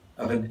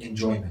of an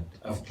enjoyment,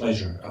 of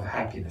pleasure, of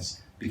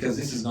happiness. Because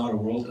this is not a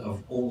world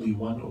of only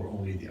one or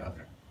only the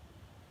other.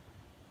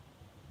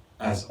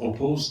 As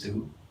opposed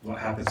to what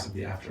happens in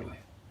the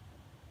afterlife,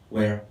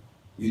 where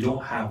you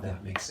don't have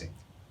that mixing.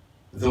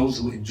 Those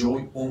who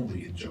enjoy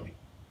only enjoy.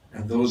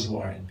 And those who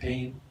are in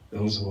pain,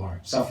 those who are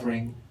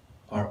suffering,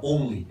 are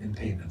only in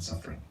pain and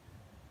suffering.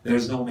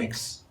 There's no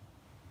mix.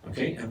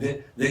 Okay? And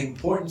the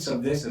importance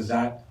of this is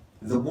that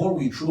the more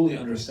we truly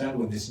understand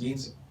what this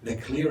means, the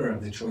clearer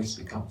the choice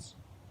becomes.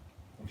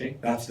 Okay?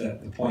 That's the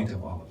point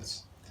of all of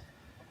this.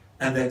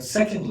 And then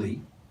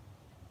secondly,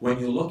 when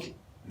you look,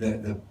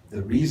 the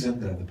reason,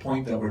 the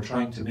point that we're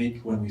trying to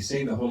make when we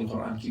say the Holy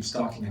Quran keeps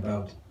talking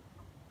about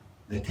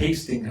the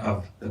tasting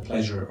of the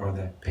pleasure or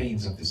the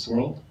pains of this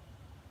world,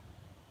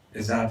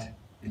 is that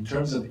in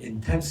terms of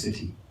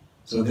intensity,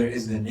 so there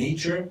is the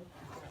nature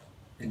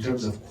in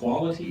terms of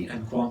quality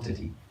and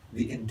quantity.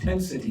 The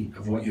intensity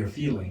of what you're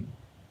feeling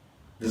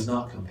does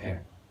not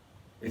compare.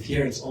 If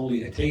here it's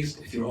only a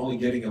taste, if you're only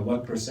getting a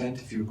 1%,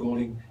 if you're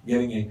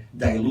getting a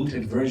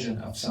diluted version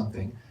of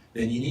something,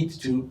 then you need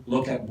to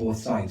look at both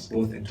sides,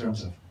 both in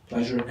terms of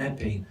pleasure and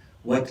pain.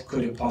 What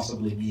could it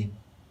possibly mean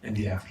in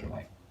the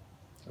afterlife?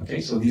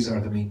 Okay, so these are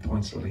the main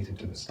points related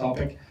to this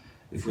topic.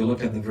 If we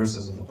look at the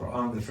verses of the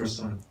Quran, the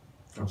first one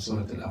from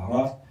Surah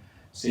Al-A'raf,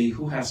 say,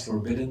 who has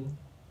forbidden,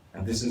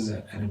 and this is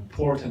an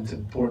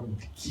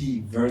important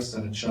key verse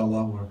that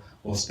inshallah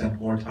we'll spend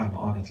more time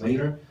on it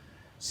later.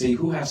 Say,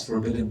 who has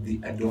forbidden the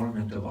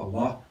adornment of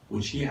Allah,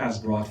 which He has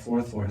brought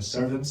forth for His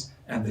servants,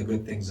 and the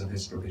good things of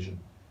His provision?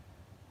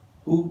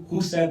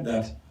 Who said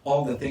that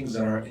all the things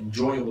that are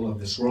enjoyable of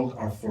this world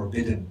are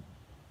forbidden?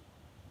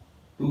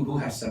 Who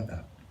has said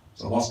that?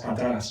 So Allah subhanahu wa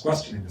ta'ala is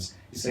questioning this.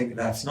 He's saying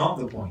that's not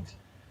the point.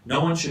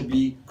 No one should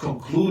be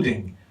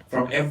concluding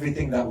from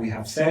everything that we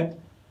have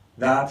said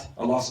that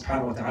Allah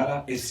subhanahu wa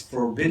ta'ala is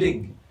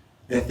forbidding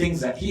the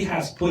things that He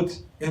has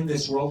put in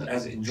this world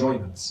as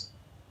enjoyments.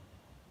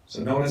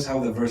 So notice how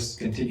the verse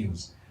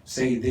continues.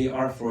 Say, they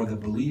are for the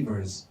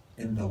believers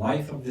in the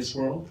life of this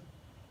world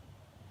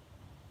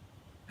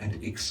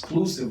and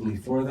exclusively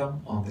for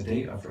them on the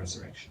day of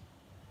resurrection.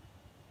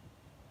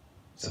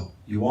 So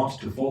you want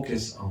to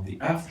focus on the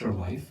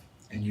afterlife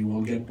and you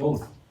will get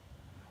both.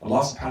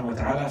 Allah subhanahu wa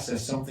ta'ala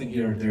says something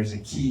here, there's a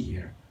key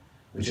here,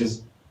 which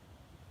is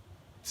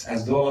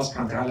as though Allah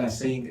subhanahu wa ta'ala is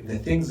saying the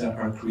things that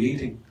are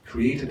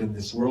created in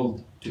this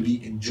world to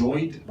be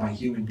enjoyed by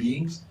human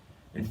beings,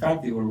 in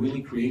fact they were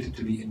really created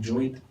to be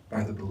enjoyed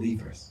by the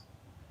believers.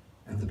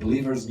 And the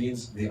believers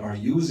means they are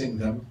using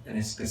them in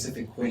a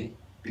specific way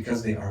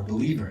because they are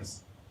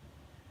believers.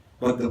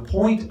 But the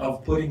point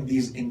of putting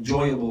these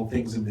enjoyable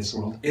things in this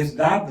world is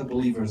that the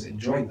believers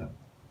enjoy them.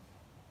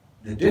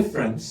 The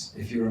difference,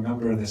 if you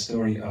remember the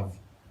story of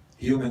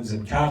humans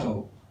and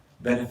cattle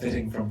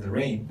benefiting from the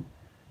rain,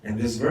 in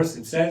this verse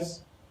it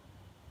says,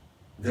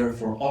 they're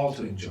for all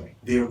to enjoy.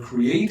 They are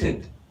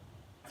created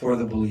for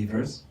the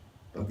believers,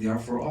 but they are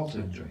for all to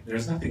enjoy.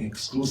 There's nothing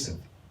exclusive.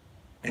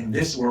 In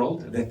this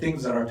world, the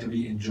things that are to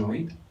be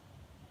enjoyed,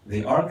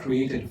 they are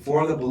created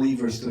for the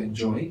believers to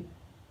enjoy,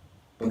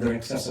 but they're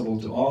accessible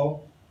to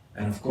all.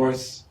 And of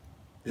course,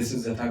 this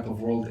is the type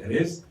of world it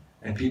is,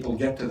 and people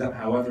get to them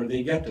however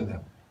they get to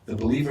them. The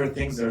believer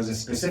thinks there's a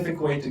specific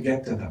way to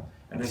get to them,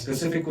 and a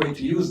specific way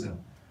to use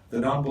them. The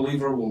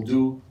non-believer will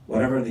do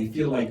whatever they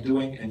feel like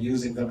doing and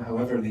using them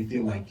however they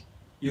feel like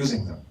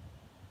using them.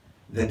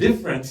 The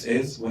difference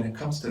is when it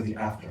comes to the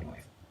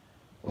afterlife.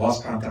 Allah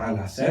subhanahu wa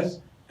ta'ala says,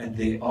 and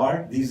they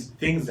are, these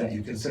things that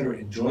you consider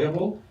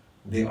enjoyable,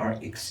 they are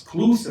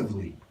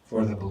exclusively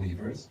for the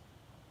believers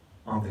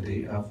on the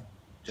day of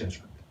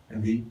judgment,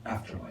 in the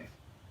afterlife.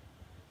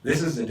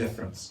 This is the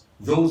difference.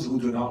 Those who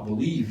do not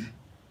believe,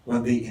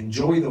 when they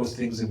enjoy those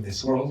things in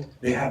this world,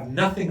 they have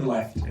nothing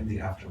left in the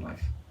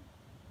afterlife.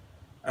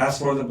 As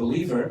for the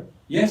believer,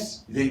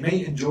 yes, they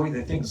may enjoy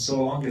the things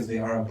so long as they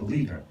are a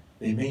believer.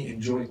 They may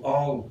enjoy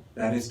all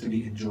that is to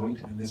be enjoyed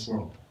in this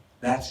world.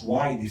 That's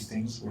why these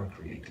things were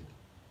created.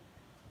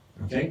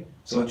 Okay?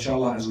 So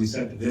inshallah, as we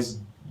said,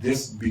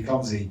 this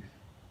becomes a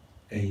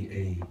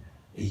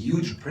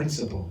huge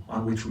principle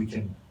on which we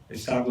can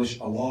establish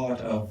a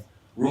lot of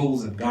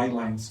rules and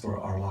guidelines for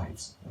our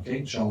lives. Okay?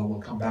 Inshallah, we'll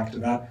come back to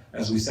that.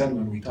 As we said,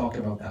 when we talk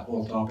about that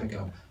whole topic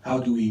of how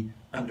do we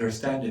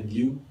understand and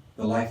view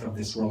the life of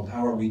this world,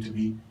 how are we to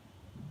be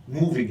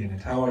moving in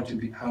it, how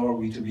are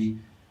we to be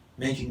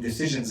making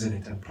decisions in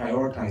it and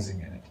prioritizing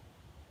in it.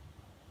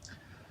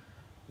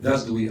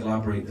 Thus do we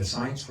elaborate the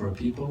signs for a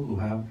people who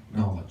have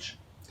knowledge.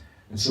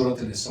 In Surah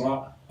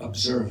Al-Isra,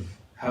 observe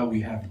how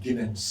we have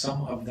given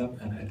some of them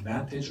an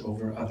advantage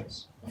over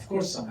others. Of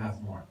course, some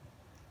have more.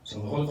 So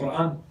the whole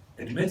Quran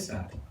admits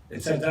that.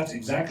 It says that's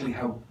exactly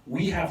how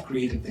we have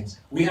created things.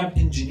 We have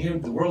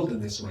engineered the world in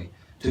this way,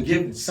 to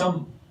give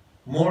some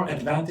more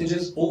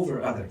advantages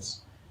over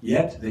others.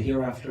 Yet the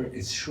hereafter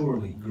is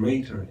surely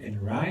greater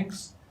in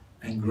ranks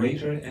and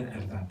greater in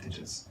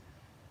advantages.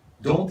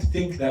 Don't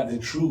think that the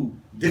true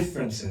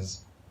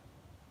differences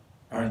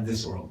are in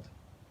this world.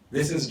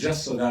 This is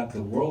just so that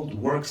the world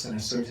works in a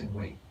certain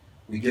way.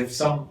 We give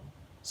some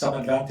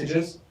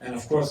advantages, and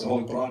of course the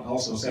Holy Quran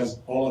also says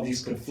all of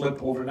these could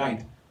flip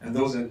overnight, and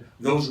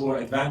those who are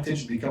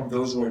advantaged become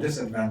those who are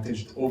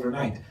disadvantaged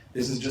overnight.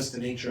 This is just the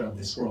nature of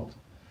this world.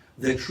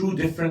 The true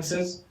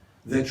differences,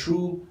 the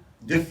true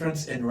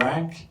difference in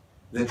rank,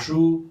 the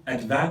true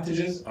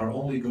advantages are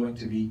only going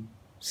to be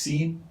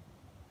seen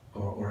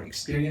or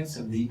experienced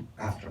in the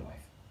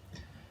afterlife.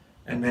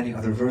 And many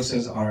other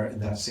verses are in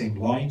that same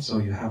line, so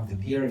you have them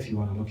here if you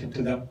want to look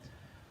into them.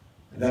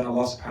 And then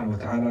Allah subhanahu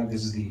wa ta'ala,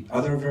 this is the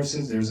other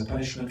verses, there's a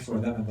punishment for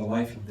them in the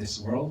life of this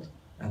world,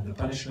 and the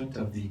punishment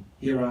of the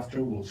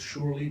hereafter will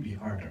surely be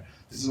harder.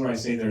 This is where I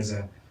say there's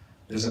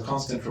a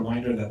constant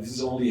reminder that this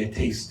is only a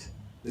taste.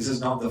 This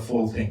is not the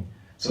full thing.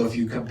 So if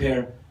you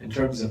compare in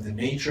terms of the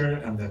nature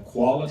and the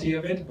quality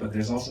of it, but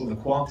there's also the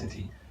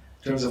quantity.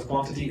 In terms of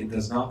quantity, it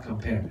does not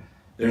compare.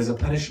 There's a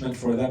punishment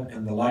for them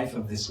in the life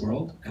of this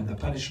world, and the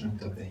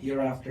punishment of the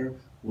hereafter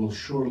will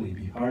surely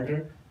be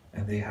harder,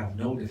 and they have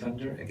no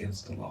defender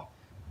against Allah.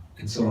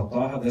 In Surah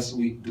Taha, thus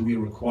do we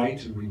requite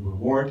to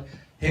reward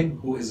him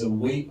who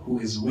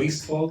is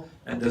wasteful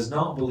and does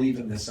not believe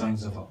in the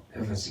signs of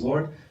his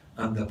Lord,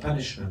 and the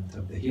punishment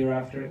of the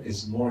hereafter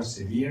is more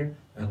severe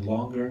and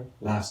longer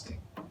lasting.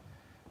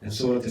 In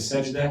Surah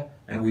As-Sajdah,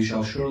 and we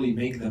shall surely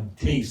make them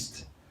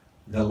taste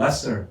the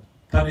lesser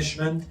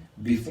punishment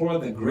before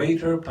the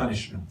greater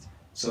punishment,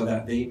 so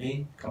that they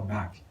may come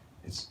back.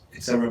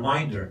 It's a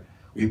reminder.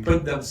 We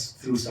put them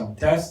through some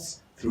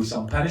tests, through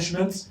some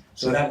punishments,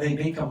 so that they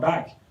may come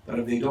back. But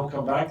if they don't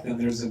come back, then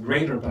there's a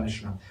greater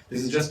punishment.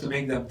 This is just to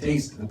make them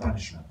taste the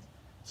punishment,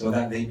 so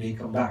that they may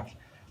come back.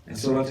 In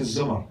Surah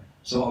Az-Zumar,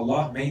 so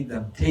Allah made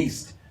them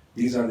taste.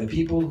 These are the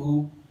people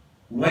who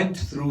went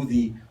through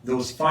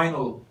those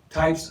final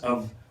types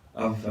of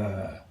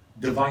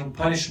divine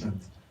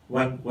punishment.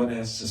 When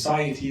a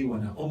society,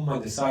 when an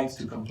ummah decides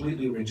to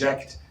completely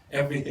reject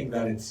everything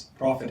that its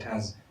prophet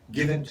has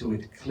given to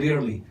it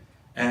clearly,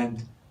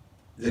 and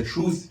the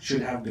truth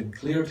should have been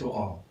clear to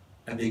all,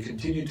 and they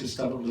continue to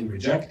stubbornly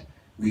reject,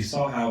 we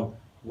saw how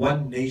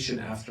one nation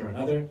after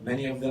another,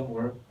 many of them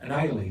were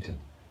annihilated.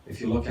 If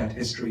you look at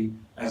history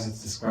as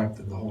it's described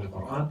in the Holy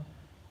Quran.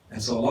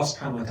 And so Allah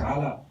subhanahu wa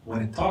ta'ala,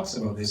 when it talks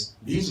about this,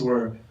 these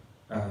were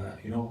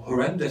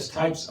horrendous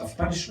types of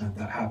punishment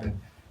that happened.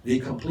 They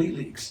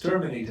completely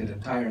exterminated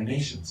entire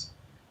nations.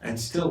 And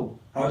still,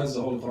 how does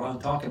the Holy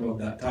Quran talk about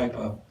that type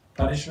of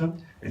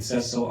punishment? It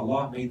says, so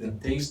Allah made them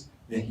taste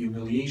the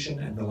humiliation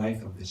and the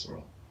life of this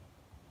world.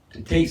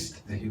 To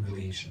taste the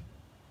humiliation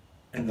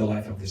and the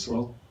life of this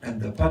world,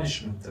 and the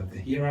punishment of the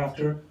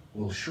hereafter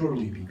will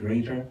surely be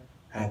greater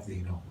had they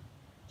known.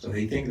 So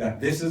they think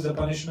that this is the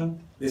punishment,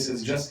 this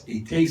is just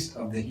a taste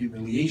of the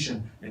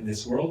humiliation in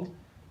this world,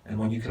 and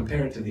when you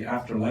compare it to the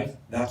afterlife,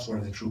 that's where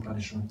the true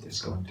punishment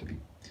is going to be.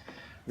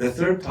 The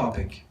third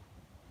topic,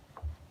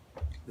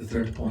 the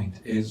third point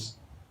is,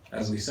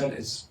 as we said,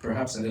 it's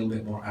perhaps a little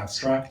bit more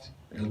abstract,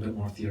 a little bit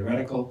more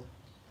theoretical.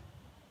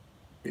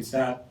 It's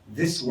that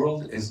this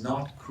world is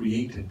not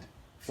created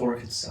for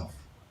itself.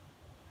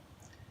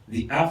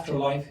 The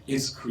afterlife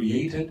is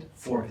created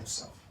for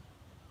itself.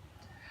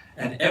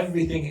 And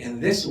everything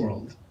in this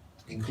world,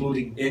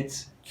 including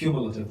it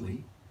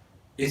cumulatively,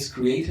 is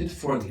created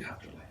for the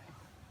afterlife.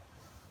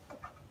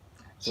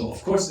 So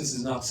of course this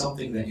is not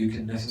something that you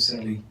can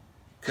necessarily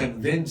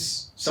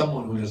convince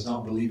someone who does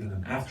not believe in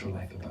an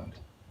afterlife about.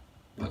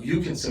 But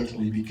you can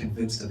certainly be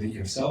convinced of it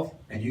yourself,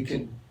 and you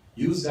can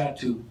use that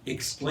to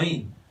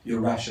explain your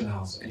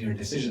rationales and your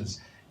decisions.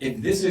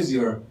 If this is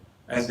your,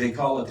 as they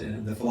call it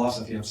in the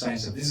philosophy of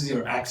science, if this is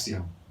your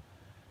axiom,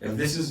 if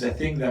this is the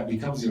thing that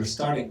becomes your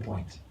starting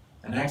point,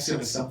 an axiom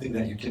is something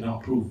that you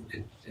cannot prove.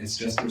 It's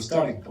just your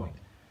starting point.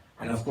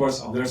 And of course,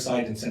 on their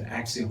side, it's an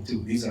axiom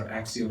too. These are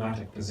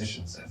axiomatic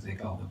positions, as they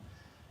call them.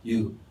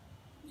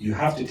 You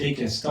have to take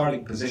a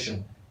starting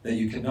position that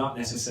you cannot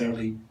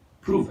necessarily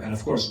prove. And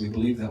of course, we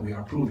believe that we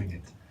are proving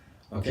it.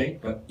 Okay?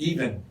 But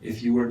even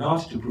if you were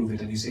not to prove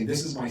it and you say,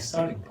 this is my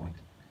starting point.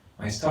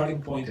 My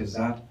starting point is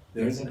that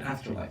there is an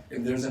afterlife.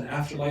 If there's an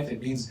afterlife,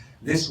 it means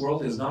this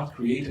world is not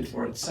created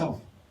for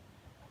itself.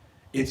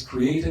 It's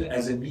created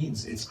as a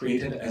means. It's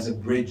created as a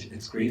bridge.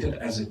 It's created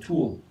as a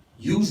tool.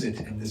 Use it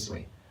in this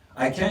way.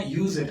 I can't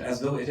use it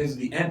as though it is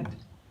the end.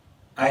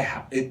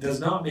 It does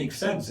not make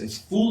sense. It's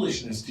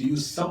foolishness to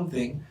use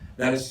something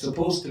that is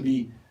supposed to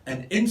be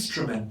an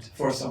instrument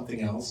for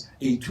something else,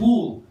 a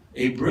tool,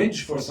 a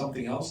bridge for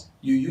something else.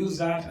 You use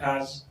that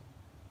as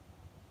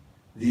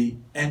the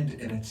end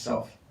in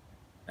itself.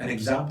 An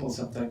example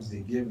sometimes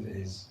they give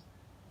is,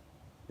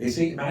 they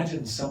say,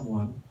 imagine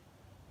someone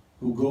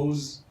who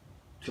goes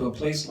to a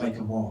place like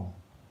a mall,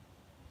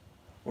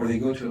 or they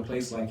go to a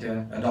place like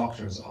a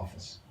doctor's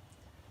office.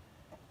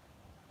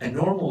 A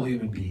normal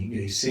human being,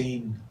 a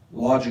sane,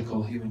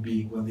 logical human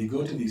being, when they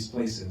go to these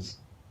places,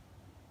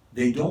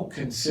 they don't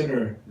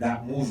consider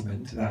that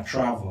movement, that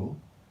travel,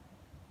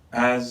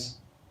 as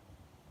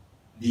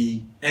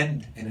the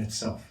end in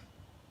itself.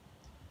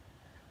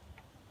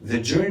 The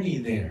journey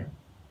there,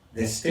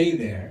 the stay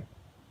there,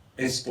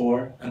 is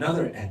for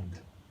another end.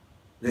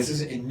 This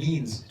is a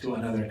means to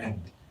another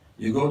end.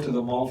 You go to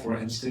the mall, for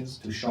instance,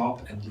 to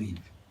shop and leave.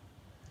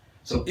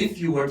 So if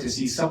you were to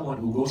see someone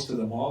who goes to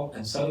the mall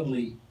and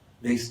suddenly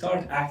they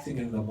start acting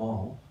in the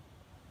mall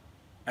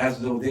as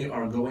though they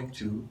are going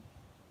to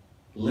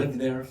live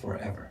there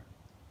forever.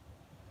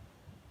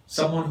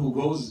 Someone who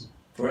goes,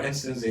 for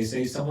instance, they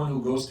say someone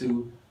who goes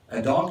to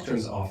a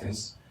doctor's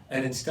office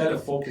and instead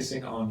of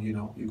focusing on,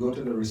 you go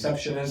to the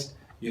receptionist,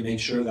 you make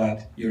sure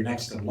that you're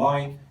next in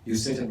line, you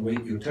sit and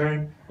wait your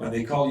turn. When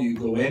they call you, you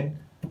go in,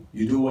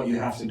 you do what you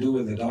have to do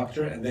with the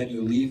doctor, and then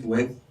you leave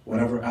with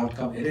whatever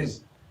outcome it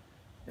is.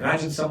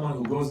 Imagine someone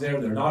who goes there,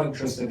 they're not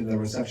interested in the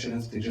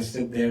receptionist, they just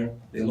sit there,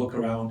 they look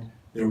around,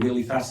 they're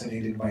really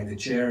fascinated by the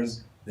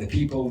chairs, the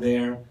people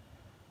there,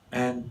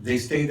 and they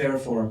stay there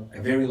for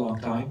a very long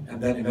time,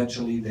 and then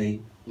eventually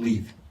they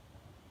leave.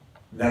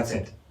 That's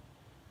it.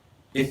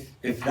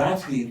 If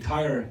that's the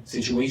entire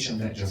situation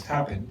that just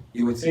happened,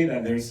 you would say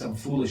that there's some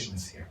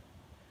foolishness here.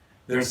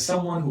 There's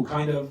someone who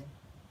kind of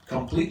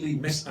completely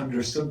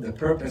misunderstood the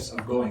purpose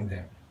of going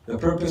there. The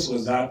purpose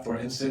was that, for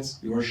instance,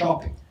 you were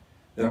shopping.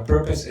 The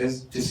purpose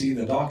is to see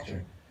the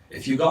doctor.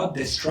 If you got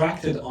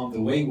distracted on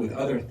the way with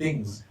other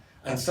things,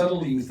 and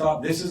suddenly you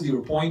thought this is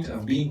your point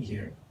of being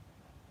here,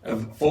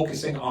 of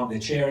focusing on the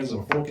chairs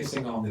or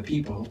focusing on the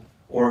people,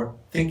 or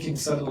thinking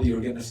suddenly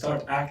you're going to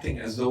start acting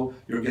as though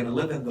you're going to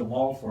live in the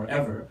mall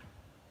forever,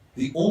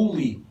 the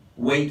only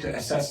way to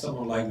assess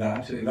someone like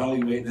that, to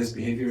evaluate this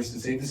behavior, is to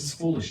say this is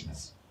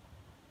foolishness.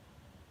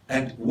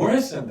 And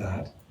worse than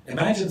that,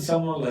 imagine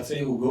someone, let's say,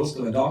 who goes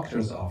to a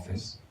doctor's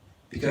office,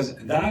 because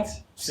that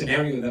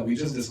scenario that we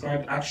just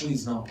described actually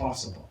is not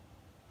possible.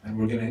 And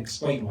we're going to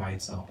explain why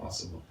it's not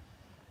possible.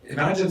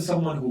 Imagine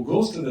someone who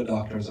goes to the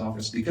doctor's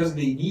office because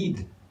they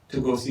need to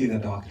go see the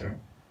doctor,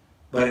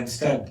 but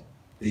instead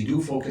they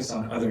do focus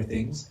on other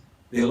things.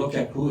 They look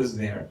at who is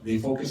there. They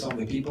focus on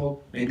the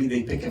people. Maybe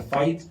they pick a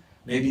fight.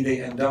 Maybe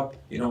they end up,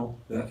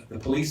 the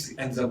police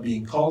ends up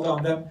being called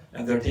on them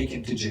and they're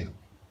taken to jail.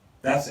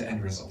 That's the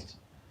end result.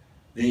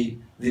 They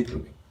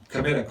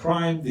commit a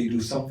crime. They do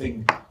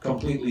something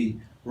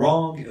completely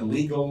wrong,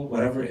 illegal,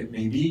 whatever it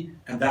may be,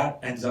 and that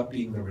ends up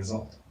being the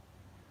result.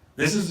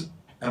 This is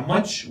a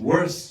much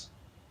worse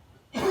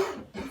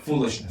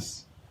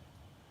foolishness.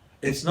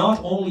 It's not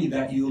only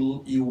that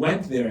you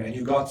went there and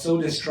you got so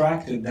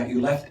distracted that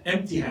you left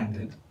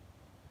empty-handed,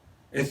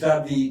 it's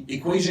that the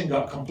equation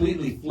got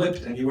completely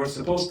flipped and you were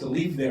supposed to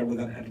leave there with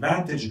an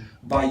advantage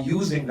by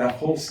using that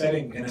whole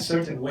setting in a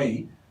certain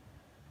way,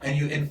 and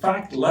you in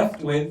fact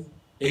left with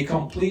a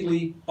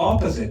completely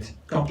opposite,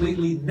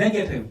 completely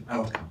negative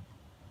outcome.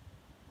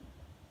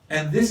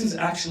 And this is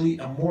actually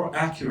a more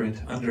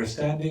accurate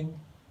understanding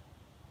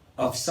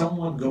of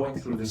someone going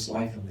through this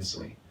life in this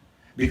way.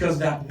 Because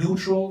that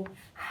neutral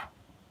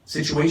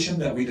situation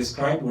that we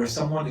described, where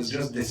someone is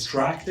just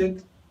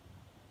distracted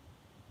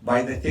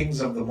by the things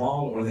of the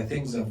mall or the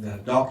things of the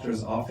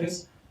doctor's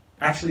office,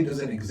 actually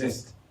doesn't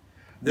exist.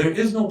 There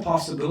is no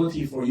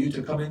possibility for you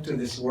to come into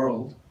this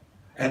world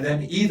and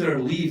then either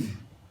leave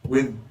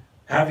with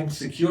having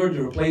secured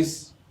your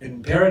place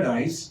in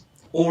paradise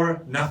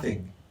or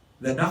nothing.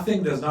 The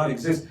nothing does not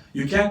exist.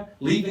 You can't,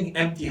 leaving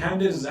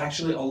empty-handed is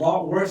actually a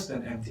lot worse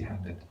than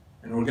empty-handed.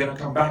 And we're going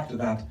to come back to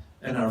that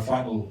in our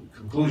final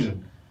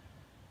conclusion.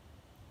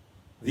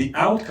 The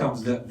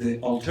outcomes, the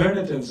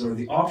alternatives or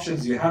the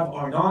options you have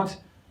are not,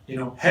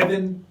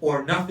 heaven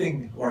or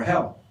nothing or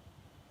hell.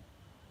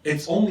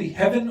 It's only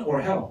heaven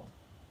or hell.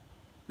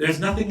 There's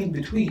nothing in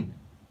between.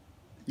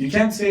 You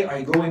can't say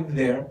I go in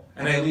there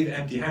and I leave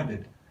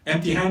empty-handed.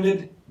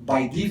 Empty-handed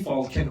by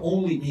default can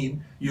only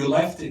mean you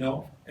left, in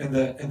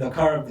the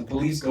car of the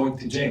police going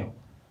to jail.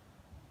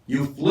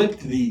 You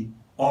flipped the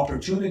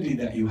opportunity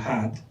that you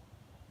had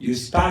You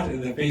spat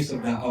in the face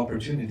of that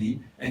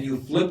opportunity and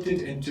you flipped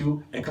it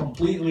into a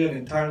completely and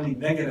entirely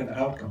negative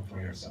outcome for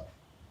yourself.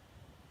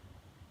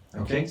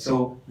 Okay,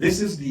 so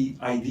this is the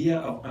idea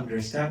of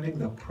understanding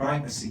the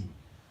primacy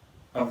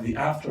of the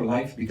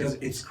afterlife, because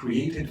it's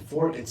created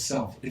for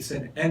itself. It's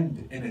an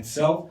end in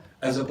itself,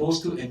 as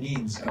opposed to a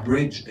means, a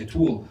bridge, a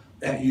tool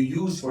that you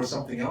use for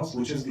something else,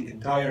 which is the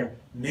entire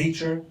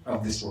nature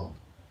of this world.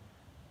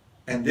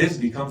 And this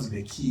becomes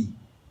the key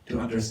to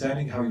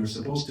understanding how you're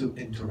supposed to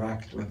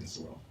interact with this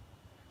world.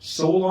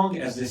 So long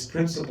as this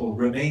principle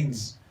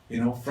remains,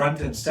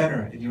 front and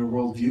center in your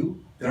worldview,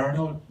 there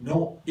are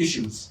no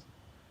issues.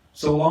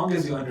 So long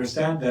as you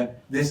understand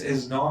that this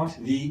is not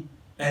the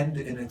end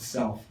in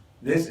itself.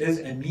 This is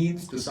a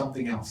means to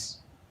something else.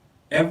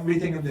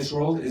 Everything in this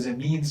world is a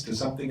means to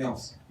something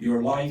else.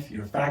 Your life,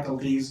 your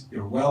faculties,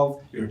 your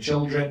wealth, your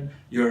children,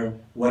 your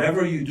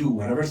whatever you do,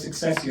 whatever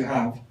success you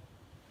have,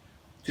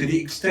 to the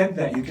extent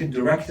that you can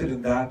direct it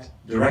in that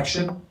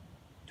direction,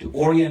 to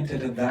orient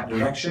it in that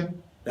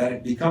direction, that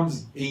it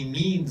becomes a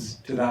means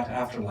to that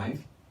afterlife,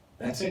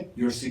 that's it.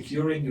 You're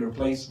securing your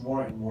place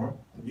more and more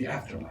in the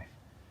afterlife.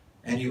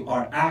 And you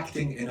are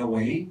acting in a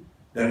way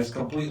that is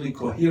completely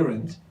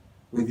coherent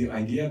with the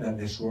idea that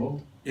this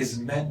world is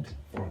meant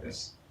for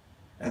this.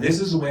 And this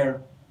is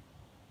where,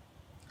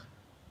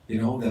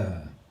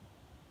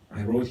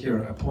 I wrote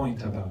here a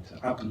point about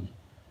aql.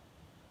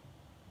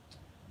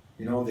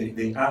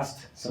 They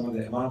asked some of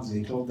the imams,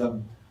 they told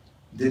them,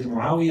 did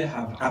Muawiyah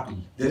have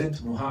aql? Didn't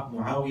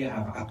Muawiyah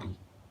have aql?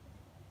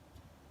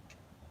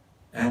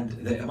 And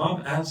the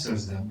imam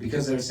answers them,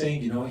 because they're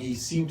saying, he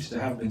seemed to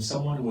have been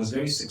someone who was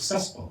very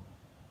successful.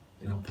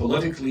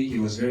 Politically, he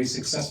was very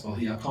successful.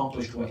 He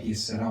accomplished what he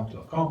set out to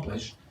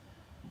accomplish.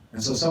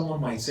 And so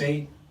someone might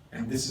say,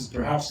 and this is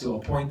perhaps to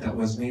a point that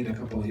was made a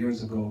couple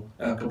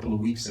of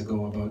weeks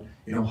ago about,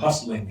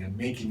 hustling and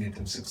making it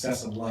and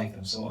success in life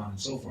and so on and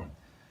so forth.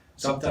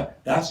 Sometimes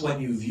that's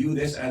when you view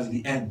this as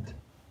the end.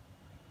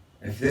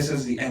 If this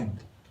is the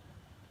end.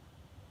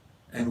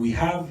 And we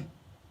have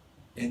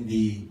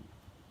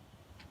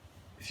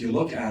if you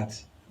look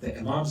at the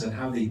imams and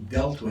how they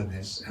dealt with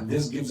this, and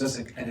this gives us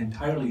an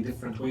entirely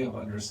different way of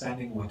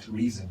understanding what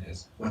reason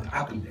is, what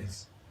aql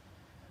is.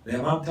 The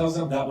imam tells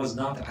them that was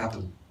not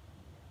aql.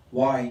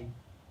 Why?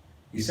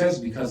 He says,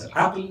 because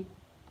aql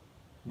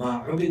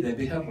ma ubida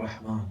biha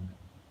ar-Rahman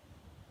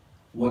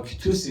wa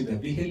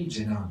iktusiba bihi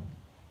al-jinan.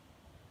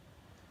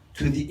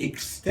 To the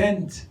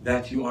extent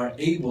that you are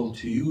able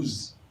to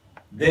use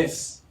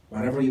this,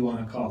 whatever you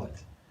want to call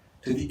it,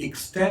 to the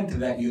extent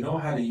that you know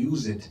how to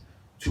use it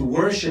to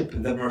worship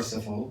the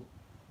merciful,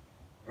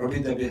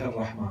 ubida biha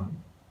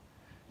ar-Rahman,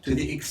 to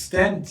the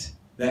extent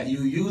that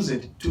you use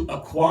it to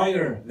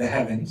acquire the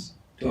heavens,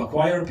 to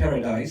acquire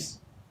paradise,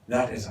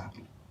 that is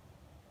aql.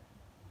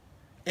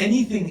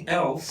 Anything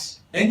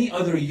else, any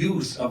other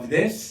use of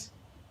this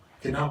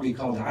cannot be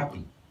called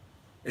aql.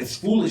 It's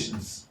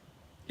foolishness.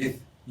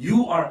 If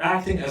you are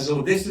acting as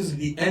though this is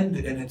the end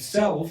in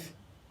itself,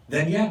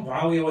 then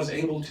Muawiyah was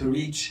able to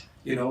reach,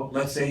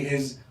 let's say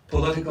his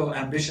political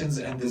ambitions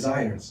and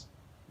desires.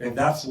 If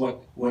that's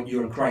what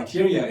your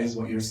criteria is,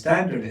 what your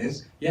standard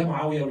is,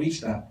 Muawiyah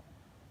reached that.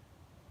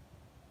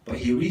 But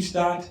he reached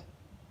that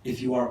if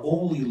you are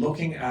only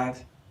looking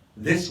at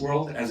this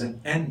world as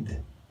an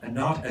end and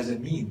not as a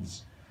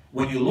means.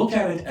 When you look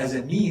at it as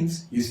a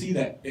means, you see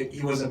that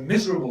he was a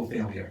miserable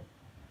failure.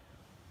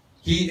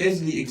 He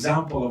is the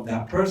example of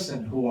that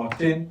person who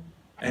walked in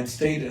and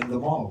stayed in the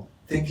mall,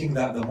 thinking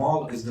that the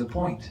mall is the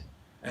point.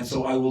 And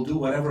so I will do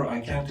whatever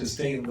I can to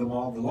stay in the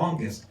mall the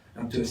longest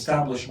and to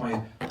establish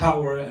my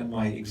power and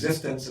my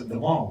existence in the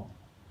mall.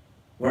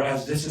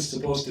 Whereas this is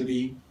supposed to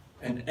be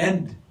an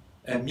end,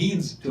 a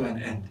means to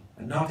an end,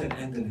 and not an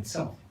end in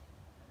itself.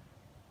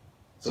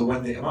 So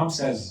when the Imam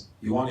says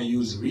you want to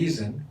use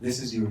reason,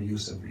 this is your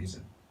use of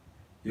reason.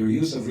 Your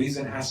use of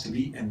reason has to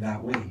be in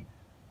that way.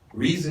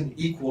 Reason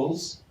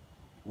equals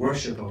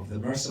worship of the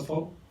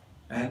merciful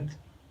and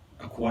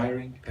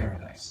acquiring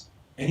paradise.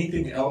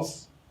 Anything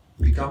else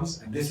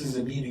becomes, and this is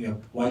the meaning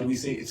of why do we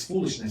say it's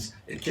foolishness.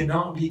 It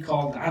cannot be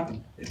called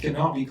aql. It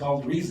cannot be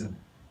called reason.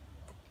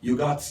 You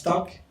got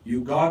stuck,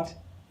 you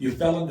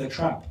fell in the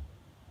trap.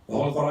 The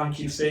whole Quran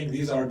keeps saying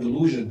these are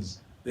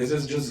delusions. This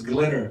is just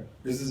glitter.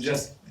 This is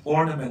just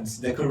ornaments,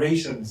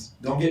 decorations.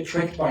 Don't get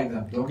tricked by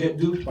them. Don't get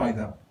duped by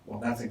them. Well,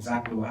 that's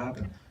exactly what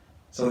happened.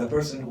 So the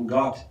person who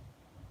got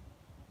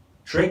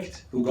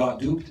tricked, who got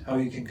duped,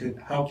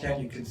 how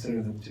can you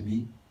consider them to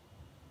be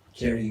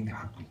carrying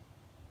aql?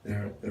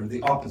 They're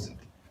the opposite.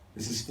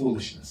 This is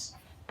foolishness.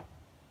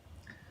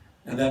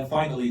 And then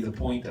finally, the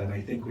point that I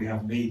think we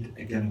have made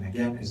again and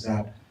again is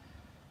that,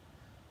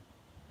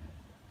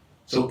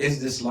 so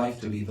is this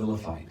life to be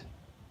vilified?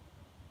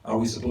 Are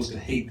we supposed to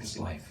hate this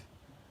life?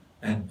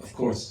 And of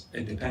course,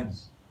 it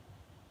depends.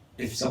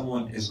 If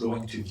someone is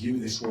going to view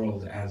this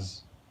world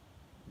as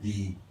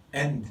the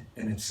end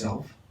in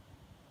itself,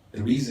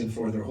 the reason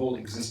for their whole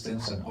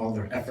existence and all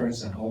their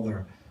efforts and all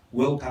their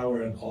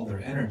willpower and all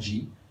their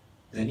energy,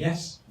 then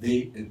yes,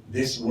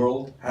 this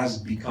world has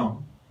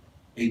become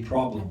a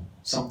problem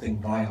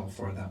something vile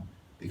for them,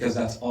 because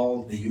that's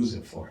all they use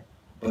it for.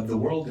 But the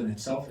world in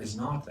itself is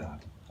not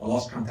that.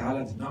 Allah subhanahu wa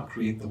ta'ala did not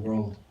create the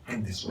world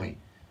in this way.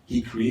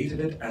 He created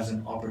it as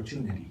an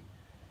opportunity.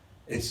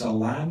 It's a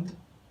land,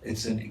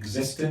 it's an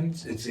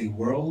existence, it's a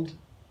world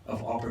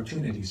of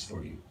opportunities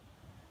for you.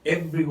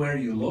 Everywhere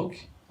you look,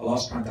 Allah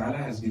subhanahu wa ta'ala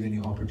has given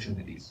you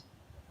opportunities.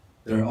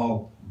 They're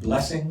all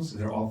blessings,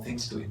 they're all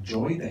things to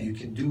enjoy that you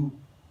can do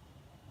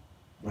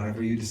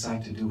whatever you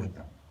decide to do with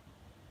them.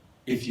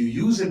 If you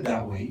use it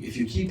that way, if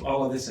you keep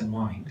all of this in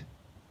mind,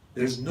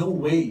 there's no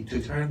way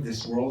to turn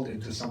this world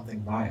into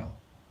something vile.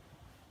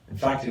 In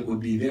fact, it would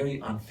be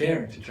very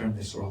unfair to turn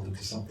this world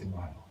into something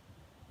vile.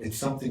 It's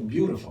something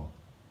beautiful.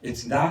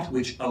 It's that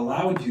which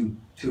allowed you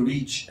to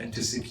reach and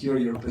to secure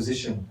your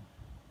position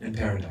in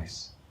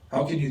paradise.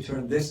 How can you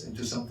turn this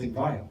into something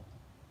vile?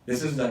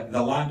 This is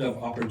the land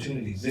of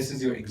opportunities. This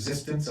is your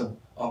existence of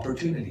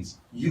opportunities.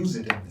 Use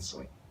it in this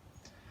way.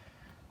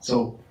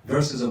 So,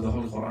 verses of the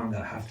Holy Quran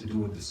that have to do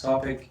with this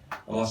topic,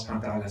 Allah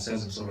subhanahu wa ta'ala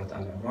says in Surah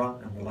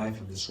Al-Imran, and the life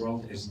of this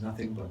world is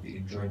nothing but the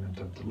enjoyment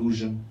of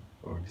delusion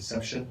or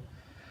deception.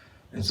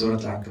 In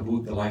Surah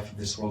Al-Ankabut, the life of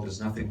this world is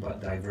nothing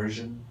but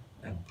diversion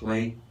and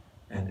play,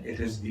 and it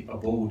is the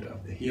abode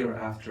of the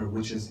hereafter,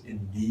 which is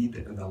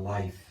indeed the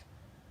life,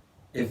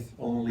 if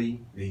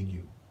only they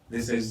knew.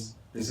 This is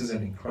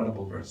an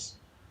incredible verse.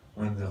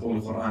 When the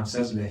Holy Quran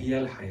says,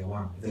 لَهِيَ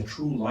الْحَيَوَانِ, the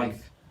true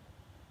life,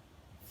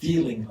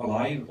 feeling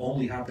alive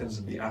only happens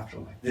in the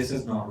afterlife. This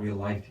is not real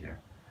life here.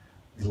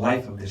 The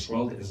life of this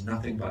world is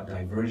nothing but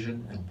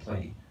diversion and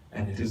play.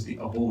 And it is the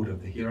abode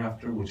of the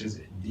hereafter, which is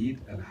indeed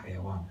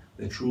al-hayawan,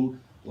 the true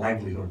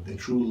livelihood, the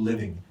true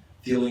living,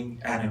 feeling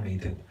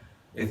animated,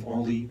 if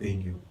only they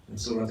knew. In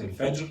Surah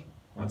Al-Fajr,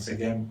 once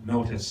again,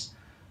 notice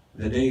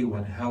the day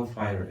when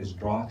hellfire is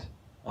brought.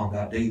 On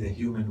that day, the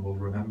human will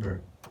remember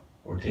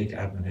or take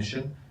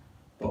admonition.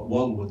 But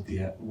what will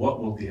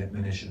the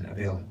admonition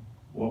avail him?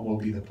 What will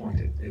be the point?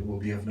 It will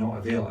be of no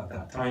avail at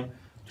that time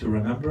to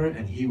remember,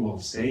 and he will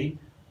say,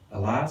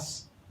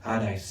 alas,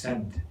 had I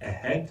sent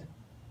ahead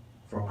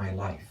for my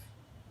life.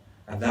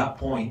 At that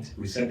point,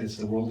 we said it's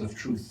the world of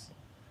truth.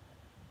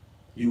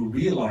 You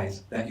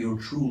realize that your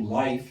true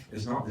life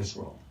is not this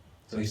world.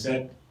 So he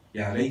said,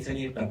 Ya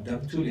laytani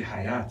qaddamtu li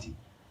hayati.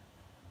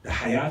 The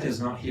hayat is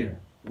not here.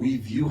 We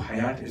view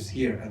hayat is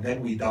here, and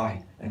then we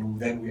die, and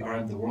then we are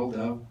in the world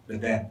of the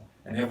dead.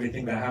 And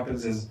everything that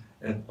happens is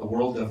a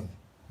world of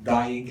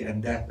dying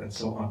and death and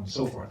so on and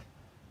so forth.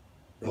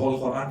 The Holy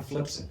Quran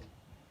flips it.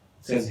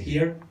 It says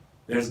here,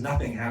 there's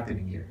nothing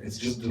happening here. It's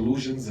just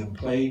delusions and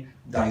play,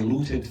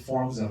 diluted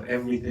forms of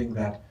everything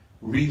that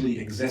really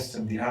exists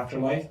in the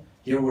afterlife.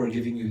 Here we're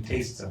giving you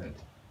tastes of it.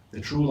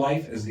 The true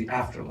life is the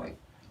afterlife.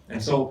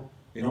 And so,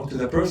 to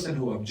the person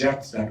who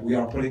objects that we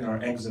are putting our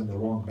eggs in the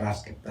wrong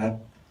basket,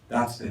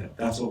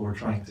 that's what we're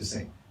trying to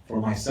say. For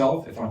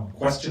myself, if I'm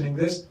questioning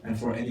this, and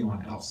for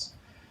anyone else.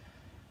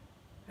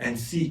 And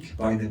seek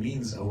by the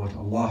means of what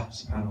Allah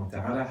subhanahu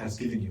wa ta'ala has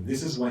given you.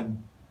 This is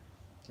when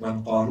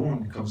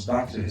Qarun comes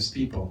back to his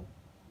people,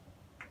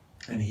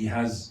 and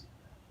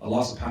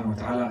Allah subhanahu wa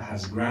ta'ala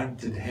has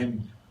granted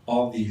him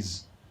all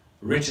these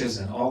riches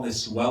and all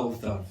this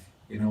wealth of,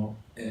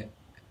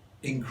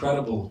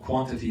 incredible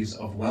quantities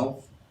of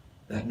wealth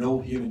that no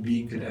human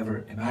being could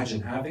ever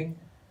imagine having.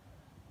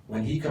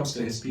 When he comes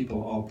to his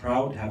people all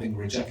proud, having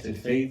rejected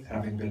faith,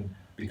 having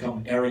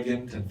become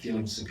arrogant and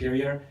feeling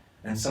superior,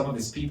 and some of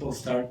his people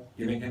start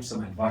giving him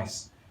some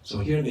advice. So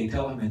here they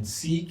tell him, and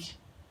seek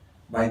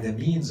by the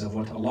means of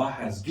what Allah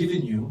has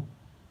given you.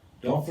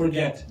 Don't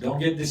forget, don't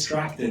get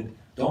distracted,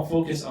 don't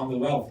focus on the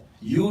wealth.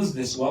 Use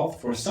this wealth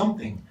for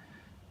something.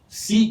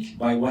 Seek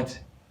by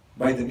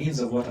the means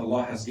of what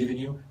Allah has given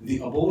you, the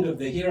abode of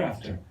the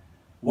hereafter,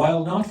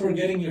 while not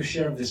forgetting your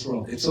share of this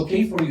world. It's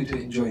okay for you to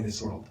enjoy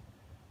this world.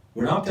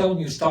 We're not telling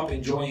you stop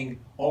enjoying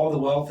all the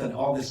wealth and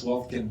all this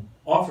wealth can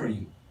offer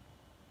you.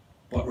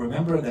 But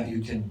remember that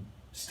you can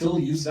still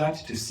use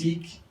that to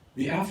seek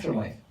the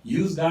afterlife.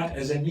 Use that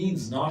as a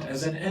means, not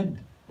as an end.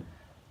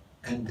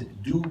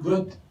 And do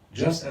good,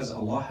 just as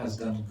Allah has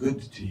done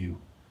good to you.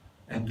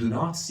 And do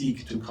not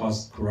seek to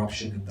cause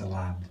corruption in the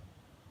land.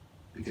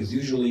 Because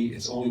usually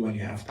it's only when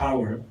you have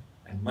power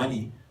and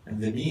money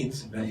and the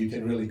means that you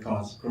can really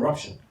cause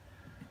corruption.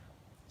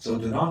 So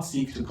do not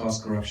seek to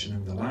cause corruption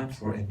in the land,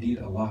 for indeed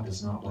Allah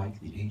does not like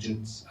the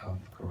agents of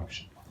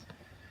corruption.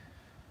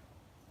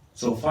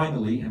 So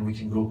finally, and we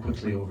can go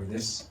quickly over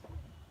this,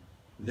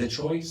 the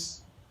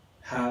choice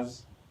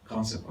has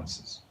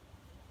consequences.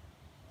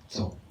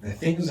 So the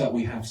things that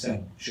we have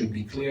said should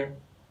be clear.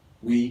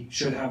 We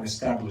should have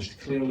established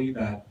clearly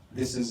that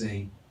this is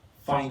a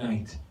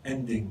finite,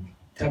 ending,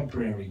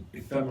 temporary,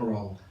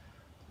 ephemeral,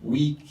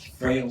 weak,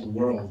 frail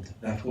world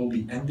that will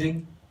be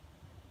ending,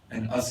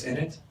 and us in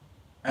it,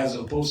 as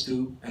opposed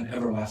to an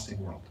everlasting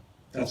world.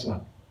 That's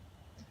one.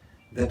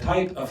 The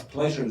type of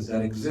pleasures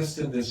that exist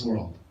in this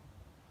world,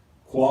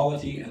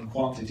 quality and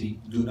quantity,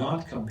 do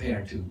not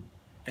compare to,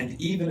 and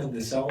even in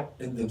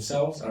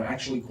themselves are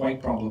actually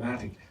quite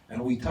problematic.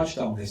 And we touched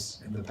on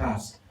this in the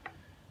past.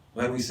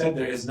 When we said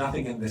there is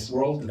nothing in this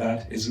world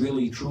that is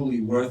really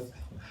truly worth,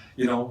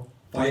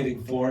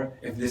 fighting for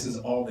if this is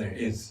all there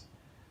is.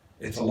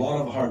 It's a lot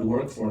of hard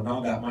work for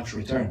not that much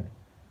return.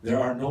 There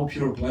are no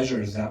pure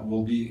pleasures that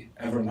will be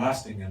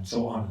everlasting, and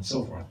so on and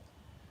so forth.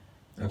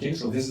 Okay,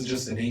 so this is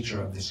just the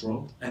nature of this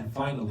world. And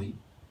finally,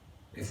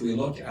 if we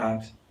look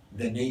at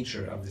the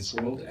nature of this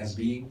world as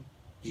being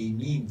a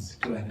means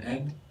to an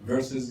end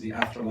versus the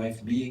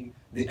afterlife being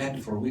the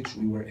end for which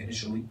we were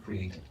initially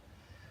created,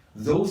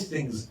 those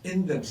things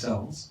in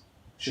themselves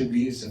should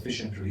be a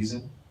sufficient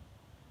reason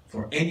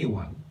for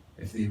anyone,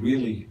 if they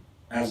really,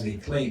 as they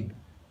claim,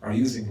 are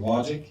using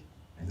logic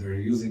and they're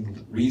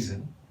using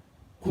reason,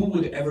 who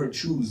would ever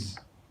choose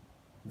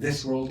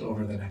this world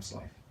over the next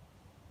life?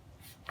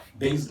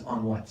 Based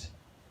on what?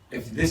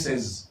 If this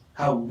is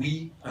how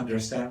we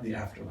understand the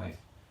afterlife,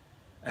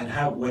 and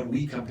how when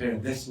we compare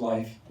this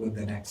life with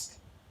the next,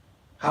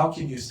 how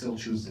can you still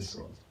choose this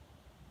world?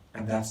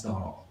 And that's not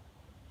all.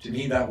 To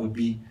me, that would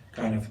be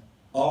kind of,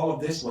 all of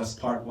this was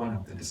part one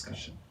of the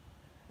discussion.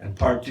 And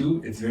part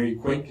two, it's very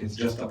quick, it's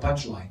just a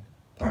punchline.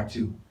 Part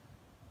two,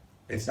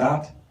 it's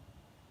that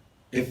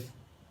if,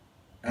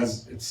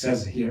 as it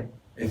says here,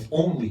 if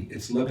only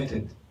it's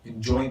limited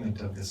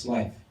enjoyment of this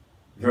life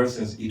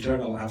versus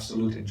eternal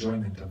absolute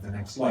enjoyment of the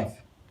next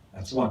life,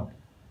 that's one,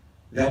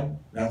 then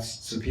that's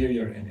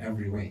superior in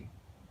every way.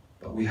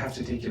 But we have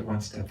to take it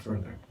one step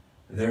further.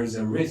 There's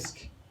a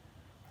risk.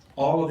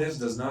 All of this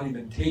does not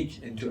even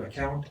take into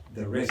account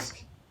the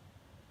risk.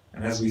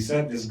 And as we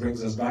said, this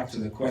brings us back to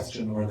the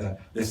question or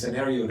the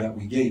scenario that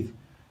we gave.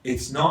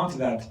 It's not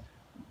that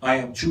I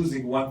am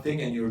choosing one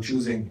thing and you're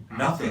choosing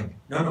nothing.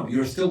 No,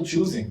 you're still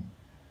choosing.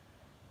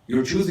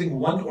 You're choosing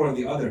one or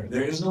the other.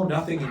 There is no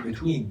nothing in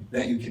between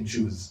that you can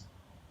choose.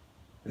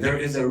 There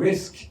is a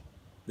risk.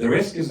 The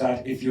risk is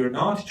that if you're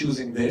not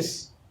choosing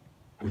this,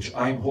 which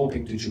I'm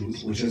hoping to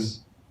choose, which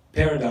is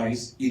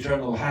paradise,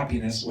 eternal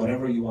happiness,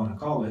 whatever you want to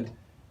call it,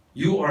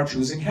 you are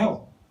choosing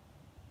hell.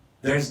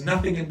 There's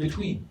nothing in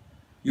between.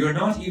 You're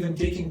not even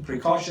taking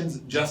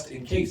precautions just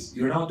in case.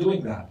 You're not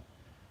doing that.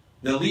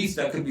 The least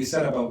that could be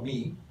said about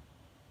me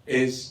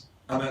is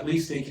I'm at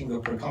least taking the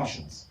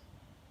precautions.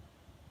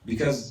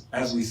 Because,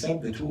 as we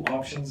said, the two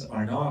options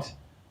are not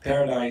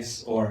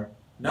paradise or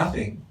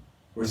nothing.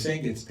 We're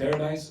saying it's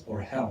paradise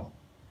or hell.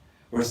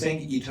 We're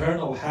saying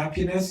eternal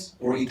happiness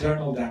or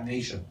eternal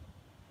damnation.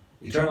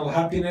 Eternal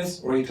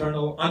happiness or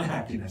eternal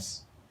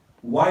unhappiness.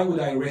 Why would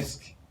I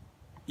risk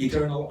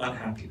eternal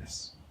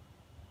unhappiness?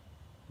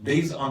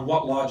 Based on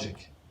what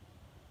logic?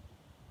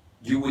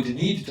 You would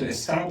need to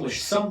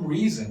establish some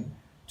reason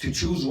to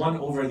choose one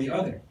over the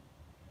other.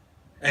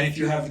 And if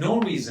you have no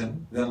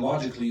reason, then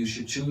logically you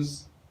should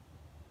choose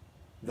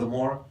the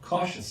more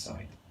cautious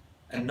side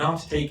and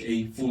not take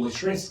a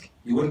foolish risk.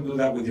 You wouldn't do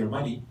that with your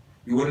money.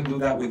 You wouldn't do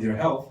that with your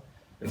health.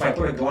 If I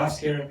put a glass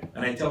here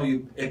and I tell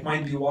you it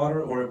might be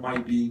water or it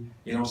might be,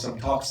 some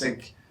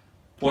toxic,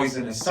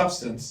 poisonous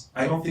substance,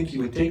 I don't think you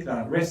would take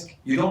that risk.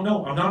 You don't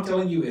know. I'm not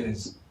telling you it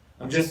is.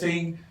 I'm just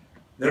saying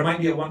there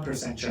might be a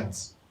 1%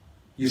 chance.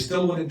 You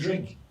still wouldn't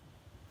drink.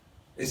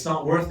 It's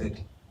not worth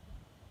it.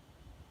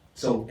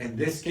 So in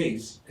this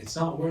case, it's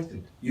not worth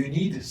it. You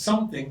need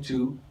something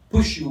to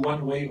push you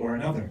one way or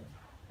another.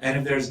 And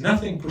if there's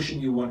nothing pushing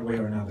you one way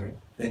or another,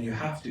 then you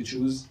have to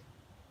choose,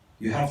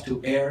 you have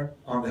to err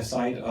on the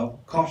side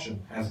of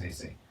caution, as they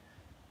say.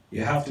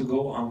 You have to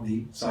go on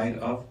the side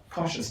of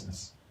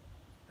cautiousness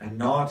and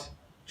not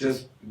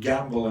just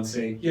gamble and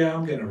say, yeah,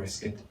 I'm going to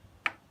risk it.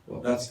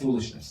 Well, that's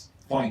foolishness.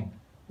 Fine.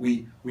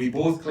 We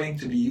both claim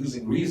to be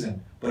using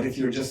reason, but if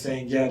you're just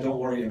saying, yeah, don't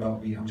worry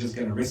about me, I'm just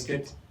going to risk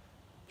it,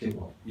 okay,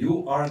 well,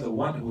 you are the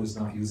one who is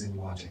not using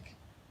logic.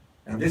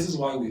 And this is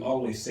why we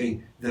always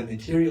say the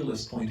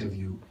materialist point of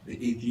view, the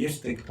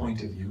atheistic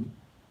point of view,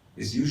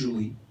 is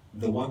usually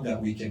the one that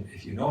we can,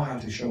 if you know how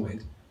to show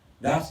it,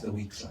 that's the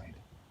weak side.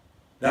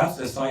 That's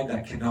the side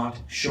that cannot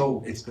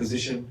show its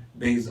position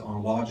based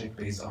on logic,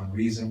 based on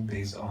reason,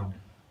 based on,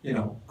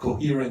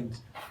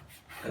 coherent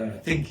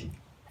thinking.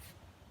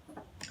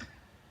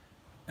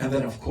 And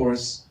then, of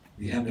course,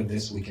 the end of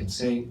this, we can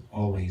say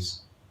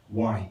always,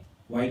 why?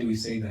 Why do we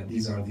say that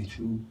these are the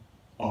two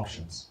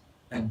options?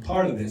 And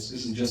part of this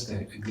is just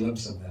a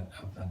glimpse of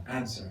an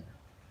answer,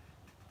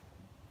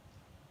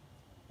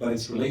 but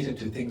it's related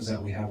to things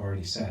that we have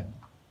already said.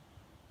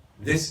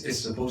 This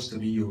is supposed to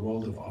be your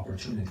world of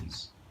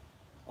opportunities.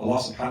 Allah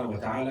subhanahu wa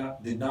ta'ala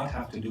did not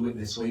have to do it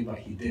this way, but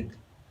He did.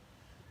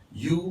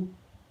 You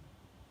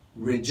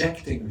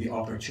rejecting the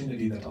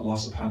opportunity that Allah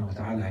subhanahu wa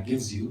ta'ala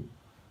gives you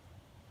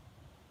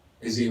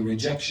is a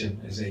rejection,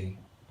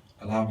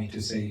 allow me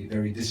to say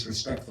very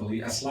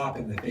disrespectfully, a slap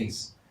in the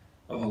face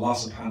of Allah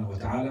subhanahu wa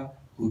ta'ala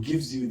who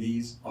gives you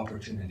these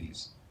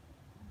opportunities.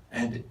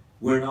 And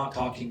we're not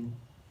talking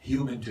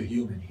human to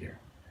human here.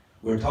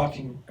 We're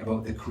talking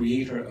about the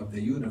creator of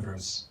the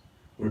universe.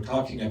 We're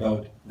talking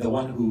about the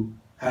one who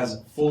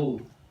has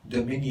full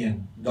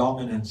dominion,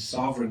 dominance,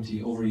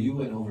 sovereignty over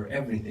you and over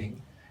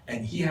everything.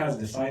 And He has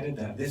decided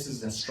that this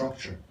is the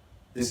structure,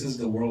 this is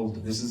the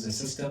world, this is the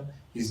system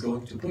He's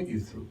going to put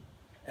you through.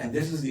 And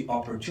this is the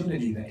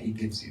opportunity that He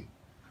gives you.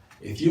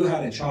 If you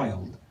had a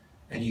child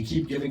and you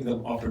keep giving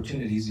them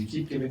opportunities, you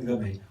keep giving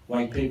them a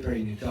white paper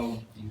and you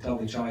tell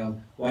the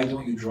child, why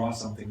don't you draw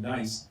something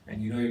nice?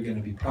 And you know you're going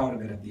to be proud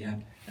of it at the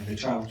end, and the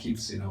child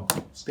keeps,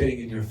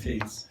 spitting in your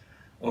face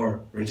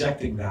or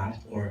rejecting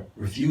that or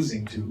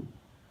refusing to,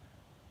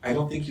 I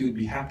don't think you would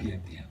be happy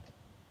at the end.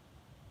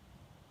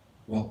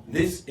 Well,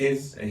 this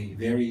is a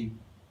very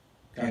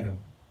kind of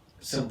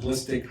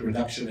simplistic,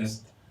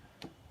 reductionist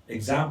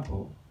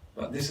example,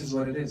 but this is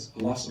what it is.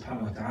 Allah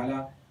subhanahu wa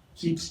ta'ala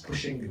keeps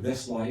pushing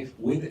this life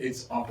with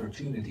its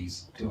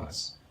opportunities to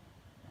us.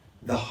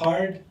 The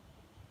hard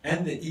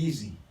and the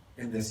easy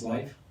in this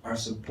life are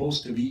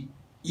supposed to be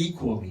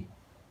equally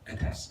a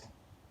test.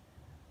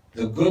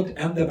 The good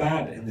and the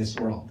bad in this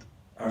world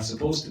are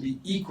supposed to be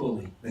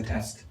equally the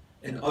test.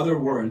 In other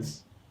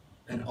words,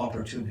 an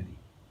opportunity.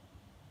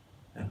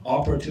 An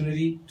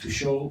opportunity to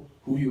show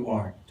who you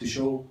are, to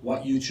show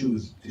what you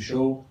choose, to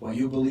show what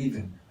you believe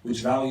in,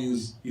 which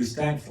values you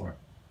stand for,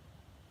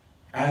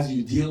 as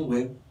you deal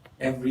with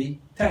every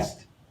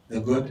test, the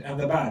good and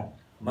the bad.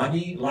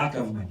 Money, lack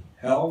of money.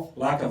 Health,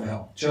 lack of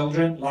health.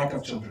 Children, lack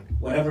of children.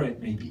 Whatever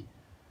it may be.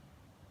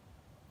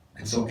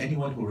 And so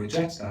anyone who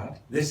rejects that,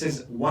 this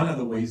is one of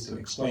the ways to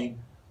explain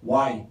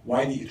why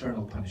the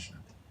eternal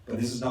punishment. But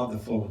this is not the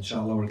full,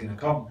 inshallah. We're going to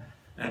come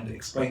and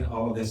explain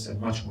all of this in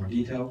much more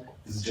detail.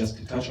 This is just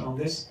to touch on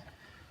this.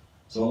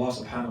 So Allah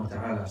subhanahu wa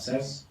ta'ala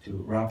says,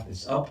 to wrap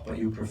this up, but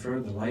you prefer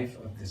the life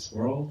of this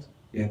world,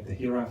 yet the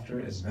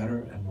hereafter is better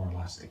and more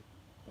lasting.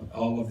 With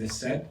all of this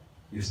said,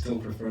 you still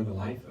prefer the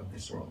life of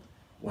this world,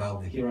 while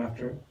the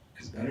hereafter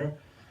is better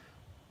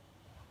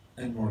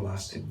and more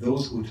lasting.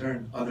 Those who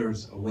turn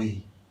others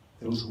away,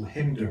 those who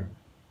hinder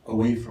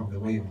away from the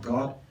way of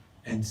God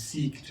and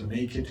seek to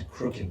make it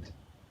crooked,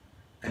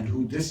 and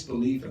who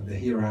disbelieve in the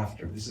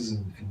hereafter. This is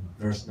in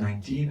verse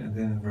 19 and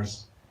then in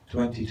verse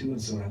 22 in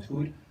Surah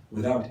Hud.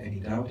 Without any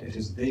doubt, it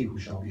is they who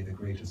shall be the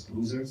greatest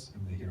losers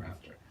in the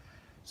hereafter.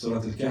 Surah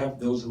Al-Kahf,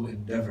 those who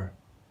endeavor,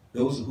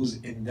 those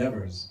whose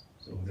endeavors,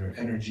 so their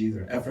energy,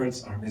 their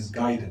efforts are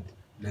misguided.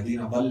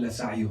 الَّذِينَ ضَلَّ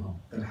سَعْيُهُمْ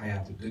فِي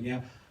الْحَيَاةِ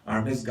الدُّنْيَا,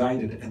 are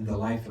misguided in the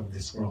life of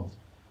this world,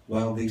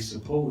 while they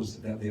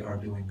suppose that they are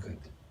doing good.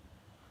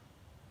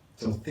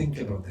 So think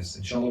about this.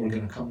 Inshallah, we're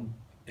going to come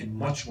in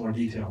much more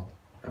detail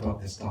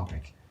about this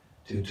topic,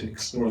 to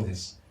explore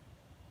this.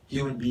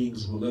 Human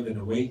beings who live in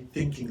a way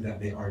thinking that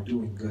they are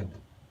doing good.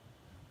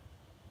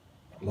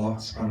 Allah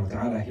subhanahu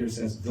wa ta'ala here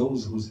says,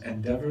 those whose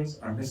endeavors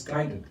are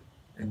misguided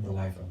in the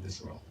life of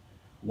this world,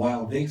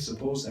 while they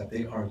suppose that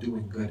they are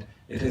doing good.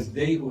 It is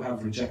they who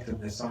have rejected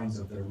the signs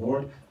of their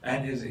Lord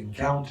and His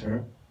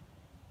encounter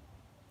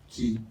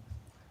key.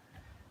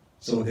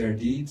 So their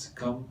deeds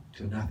come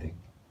to nothing.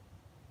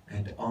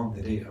 And on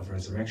the day of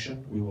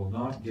resurrection, we will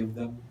not give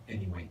them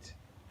any weight.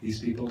 These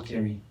people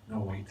carry no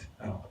weight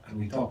at all. And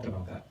we talked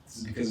about that. This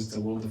is because it's a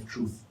world of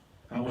truth.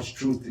 How much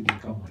truth did you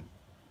come with?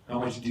 How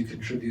much did you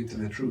contribute to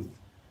the truth?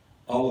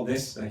 All of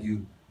this that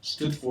you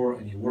stood for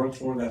and you worked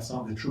for, that's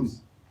not the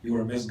truth. You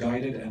are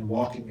misguided and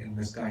walking in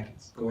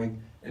misguidance,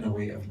 going in a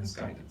way of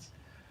misguidance.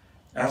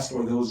 As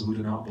for those who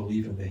do not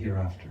believe in the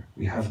hereafter,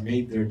 we have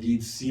made their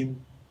deeds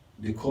seem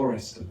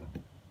decorous to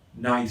them,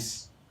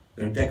 nice,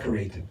 they're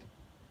decorated.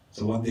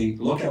 So when they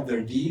look at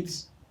their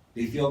deeds,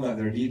 they feel that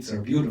their deeds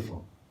are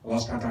beautiful. Allah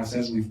subhanahu wa ta'ala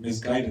says we've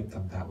misguided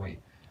them that way,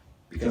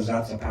 because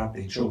that's the path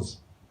they chose.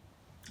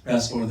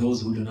 As for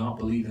those who do not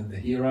believe in the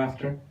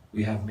hereafter,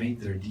 we have made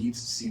their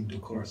deeds seem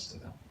decorous to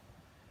them.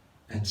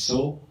 And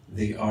so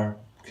they are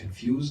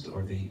confused,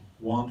 or they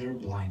wander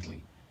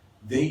blindly.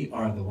 They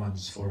are the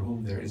ones for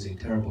whom there is a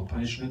terrible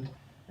punishment,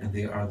 and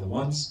they are the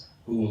ones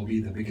who will be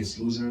the biggest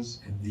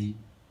losers in the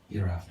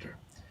hereafter.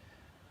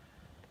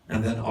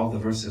 And then all the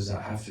verses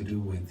that have to do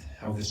with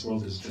how this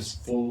world is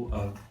just full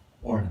of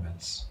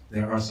ornaments.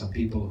 There are some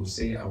people who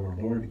say, our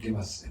Lord, give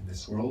us in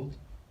this world,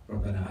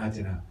 رَبَّنَا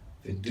آتِنَا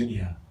فِي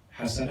الدُّنْيَا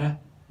حَسَنَةً,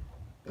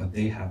 but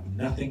they have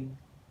nothing,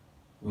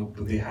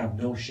 they have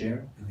no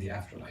share in the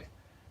afterlife.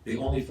 They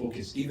only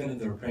focus, even in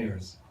their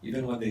prayers,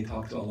 even when they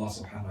talk to Allah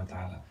subhanahu wa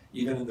ta'ala,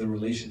 even in their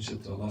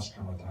relationship to Allah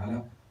subhanahu wa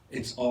ta'ala,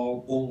 it's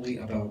all only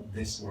about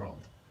this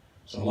world.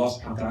 So Allah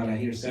subhanahu wa ta'ala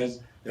here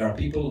says, there are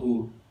people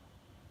who,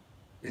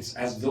 it's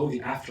as though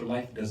the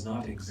afterlife does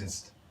not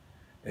exist.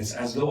 It's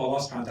as though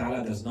Allah subhanahu wa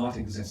ta'ala does not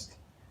exist.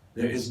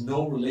 There is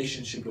no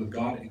relationship with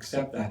God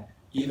except that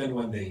even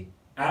when they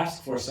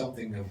ask for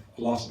something of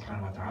Allah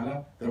subhanahu wa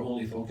ta'ala, they're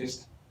only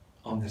focused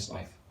on this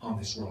life, on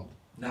this world,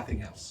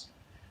 nothing else.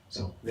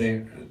 So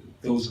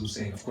those who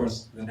say, of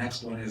course, the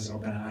next one is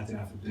رَبَّنَا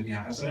آتِنَا فِي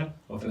الدُّنْيَا حَسَنَةً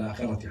وَفِي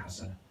الْآخِرَةِ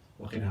حَسَنَةً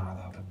وَقِنَا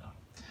عَذَابَ النَّارِ.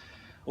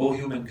 O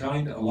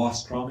humankind,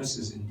 Allah's promise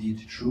is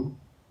indeed true.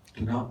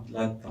 Do not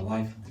let the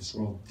life of this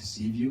world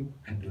deceive you,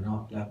 and do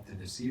not let the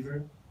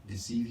deceiver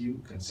deceive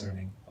you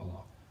concerning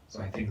Allah.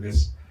 So I think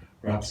this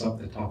wraps up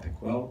the topic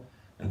well.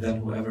 And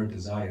then whoever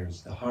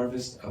desires the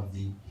harvest of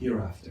the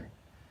hereafter,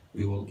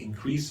 we will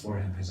increase for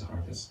him his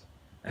harvest.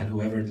 And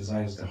whoever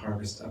desires the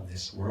harvest of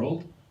this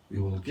world, we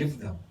will give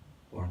them,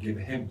 or give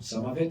him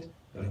some of it,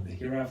 but in the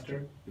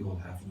hereafter, you will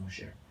have no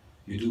share.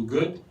 You do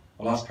good,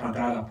 Allah subhanahu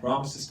wa ta'ala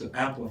promises to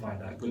amplify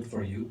that good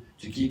for you,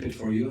 to keep it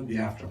for you in the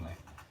afterlife.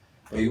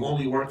 But you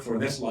only work for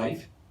this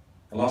life.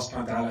 Allah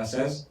subhanahu wa ta'ala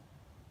says,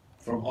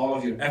 from all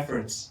of your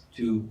efforts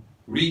to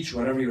reach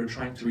whatever you're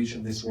trying to reach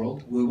in this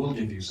world, we will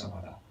give you some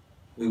of that.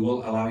 We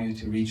will allow you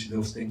to reach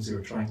those things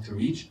you're trying to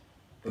reach,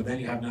 but then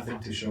you have nothing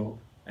to show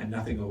and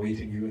nothing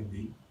awaiting you in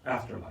the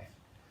afterlife.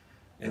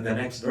 In the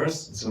next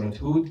verse, in Surah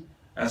Hud,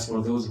 as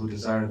for those who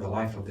desire the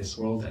life of this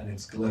world and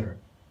its glitter,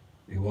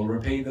 we will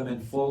repay them in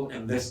full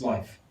in this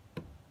life.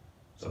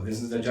 So this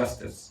is the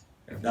justice.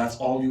 If that's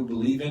all you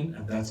believe in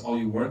and that's all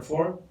you work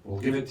for, we'll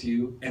give it to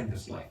you in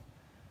this life.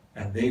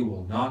 And they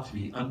will not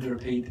be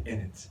underpaid in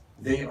it.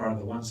 They are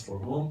the ones for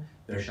whom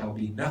there shall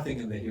be nothing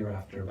in the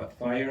hereafter but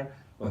fire.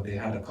 What they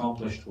had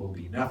accomplished will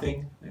be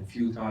nothing, and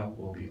futile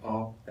will be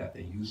all that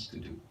they used to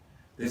do.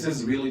 This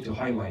is really to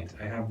highlight,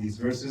 I have these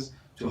verses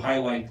to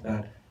highlight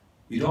that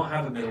you don't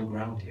have a middle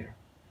ground here.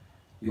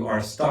 You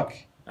are stuck,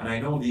 and I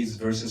know these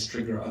verses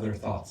trigger other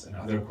thoughts and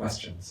other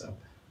questions of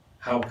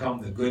how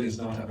come the good is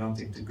not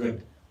amounting to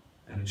good.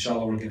 And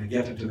inshallah we're going to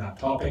get into that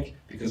topic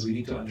because we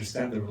need to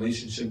understand the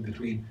relationship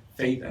between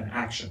faith and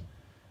action.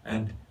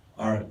 And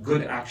are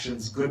good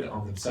actions good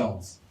on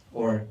themselves?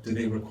 Or do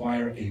they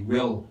require a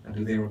will, and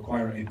do they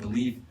require a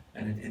belief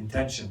and an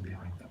intention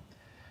behind them?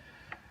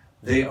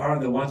 They are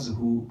the ones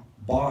who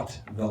bought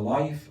the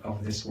life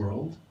of this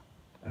world.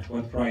 At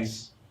what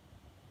price?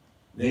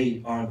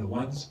 They are the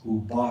ones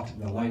who bought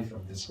the life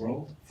of this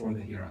world for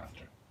the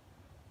hereafter.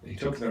 They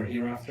took their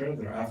hereafter,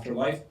 their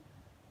afterlife,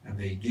 and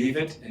they gave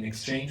it in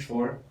exchange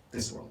for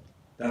this world.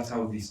 That's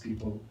how these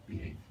people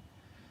behave.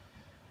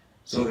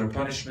 So their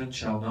punishment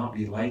shall not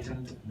be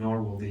lightened,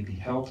 nor will they be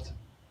helped.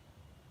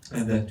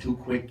 And then two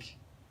quick,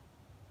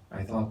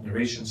 I thought,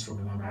 narrations from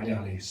Imam Ali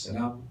alayhi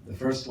salam. The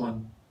first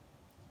one,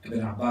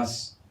 Ibn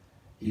Abbas,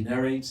 he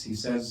narrates, he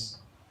says,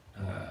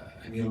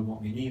 Amir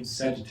al-Mu'mineen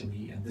said to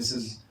me, and this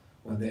is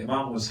when the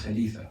Imam was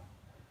Khalifa.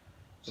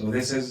 So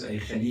this is a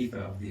Khalifa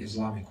of the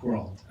Islamic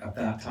world at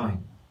that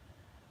time.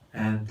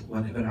 And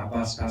when Ibn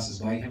Abbas passes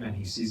by him and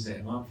he sees the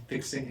Imam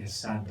fixing his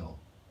sandal,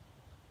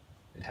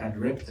 it had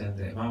ripped and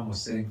the Imam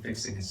was sitting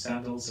fixing his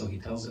sandal, so he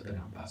tells Ibn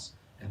Abbas.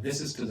 And this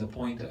is to the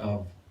point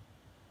of,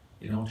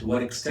 to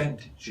what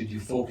extent should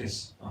you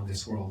focus on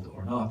this world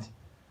or not?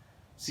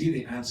 See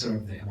the answer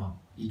of the Imam.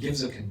 He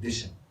gives a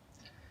condition.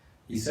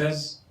 He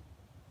tells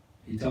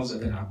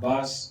Ibn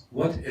Abbas,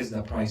 what is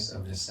the price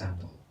of this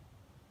sandal?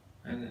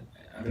 And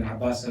Ibn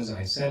Abbas says,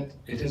 I said,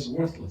 it is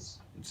worthless.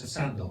 It's a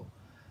sandal.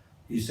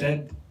 He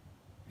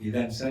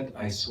then said,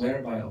 I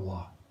swear by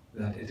Allah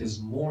that it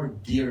is more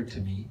dear to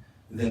me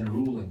than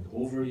ruling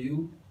over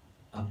you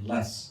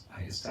unless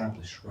I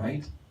establish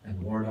right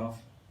and ward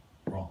off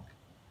wrong.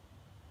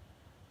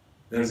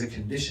 There's a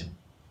condition.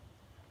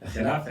 The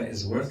Khilafah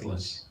is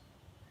worthless.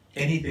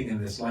 Anything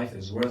in this life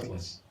is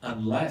worthless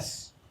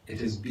unless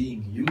it is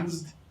being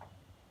used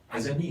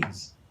as a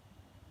means.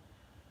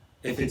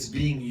 If it's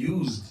being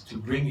used to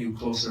bring you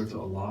closer to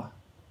Allah,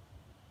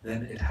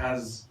 then it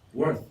has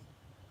worth.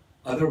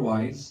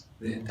 Otherwise,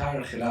 the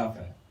entire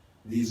Khilafah,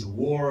 these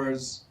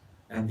wars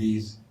and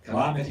these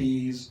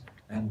calamities,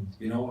 and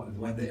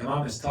when the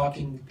Imam is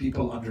talking,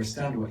 people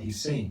understand what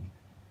he's saying.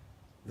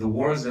 The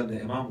wars that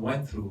the Imam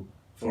went through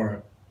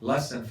for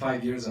less than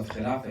 5 years of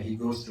Khilafah, he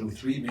goes through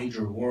 3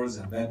 major wars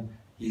and then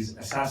he's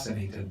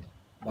assassinated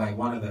by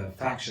one of the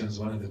factions,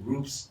 one of the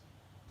groups.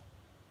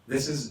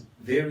 This is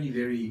very,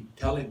 very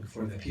telling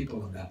for the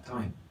people in that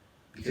time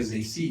because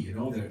they see,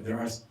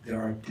 there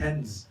are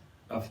tens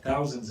of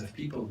thousands of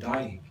people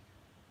dying.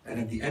 And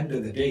at the end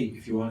of the day,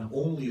 if you want to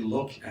only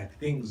look at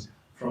things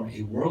from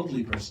a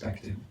worldly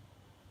perspective,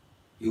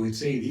 you would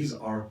say these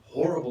are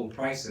horrible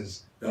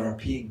prices that are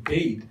being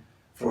paid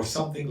for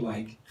something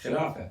like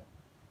Khilafah.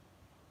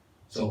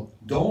 So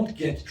don't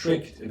get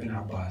tricked, Ibn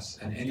Abbas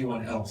and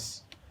anyone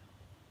else.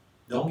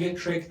 Don't get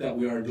tricked that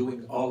we are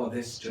doing all of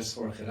this just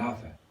for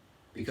Khilafah.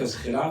 Because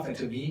Khilafah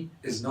to me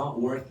is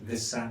not worth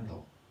this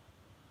sandal.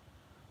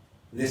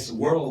 This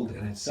world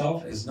in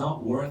itself is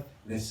not worth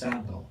this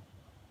sandal.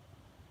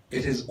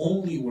 It is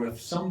only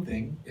worth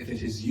something if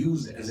it is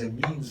used as a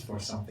means for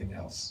something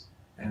else.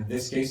 And in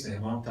this case, the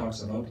Imam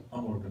talks about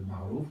Amr bil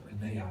Ma'ruf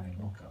and Nahy anil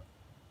Munkar.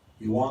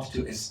 You want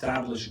to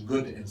establish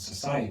good in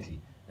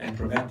society and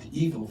prevent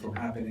evil from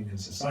happening in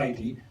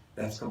society.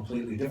 That's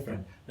completely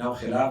different. Now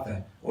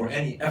Khilafah or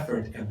any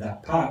effort in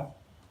that path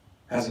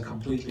has a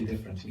completely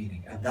different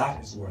meaning, and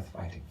that is worth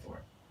fighting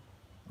for.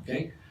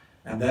 Okay?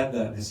 And then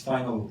this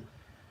final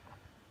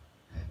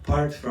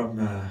part from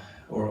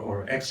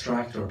or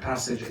extract or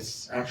passage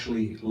is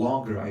actually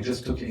longer. I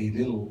just took a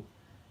little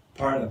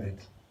part of it.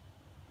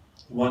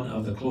 One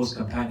of the close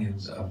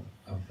companions of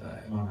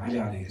Imam Ali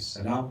alayhi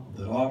salam,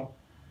 Dirar,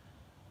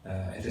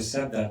 it is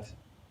said that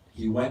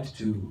he went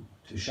to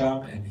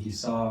Sham and he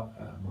saw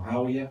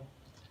Muawiyah.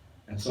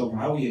 And so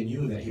Muawiyah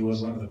knew that he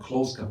was one of the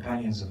close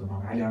companions of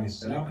Imam Ali alayhi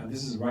salam, and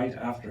this is right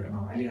after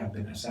Imam Ali had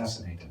been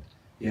assassinated.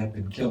 He had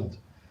been killed.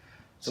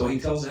 So he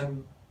tells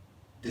him,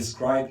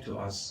 describe to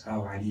us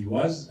how Ali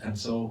was, and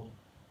so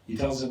He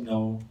tells him,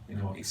 no,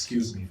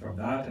 excuse me from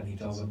that. And he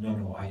tells him,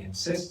 no, I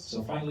insist.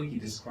 So finally he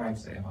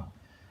describes the Imam.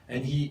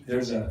 And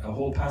there's a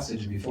whole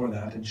passage before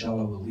that.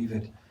 Inshallah, we'll leave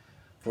it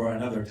for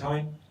another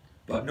time.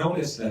 But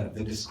notice the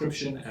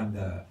description and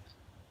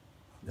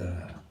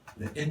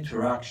the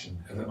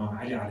interaction of Imam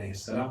Ali alayhi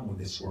salam with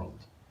this world.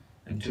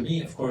 And to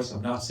me, of course,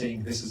 I'm not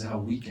saying this is how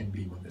we can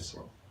be with this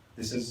world.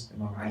 This is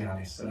Imam Ali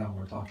alayhi salam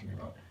we're talking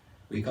about.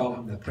 We call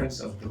him the Prince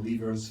of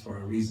Believers for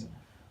a reason.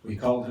 We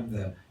call him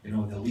the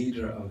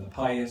leader of the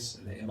pious,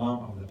 the Imam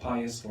of the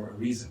pious for a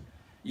reason.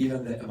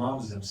 Even the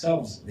Imams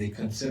themselves, they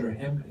consider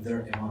him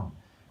their Imam.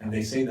 And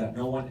they say that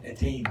no one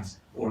attains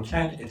or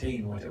can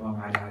attain what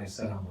Imam Ali alayhi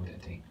salam would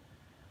attain.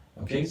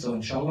 Okay, so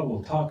inshallah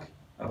we'll talk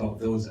about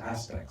those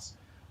aspects.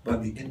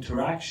 But the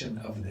interaction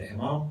of the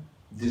Imam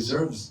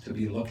deserves to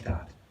be looked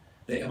at.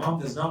 The Imam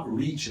does not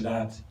reach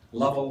that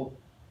level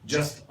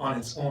just on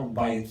its own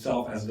by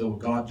itself, as though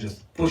God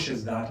just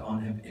pushes that on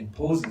him,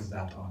 imposes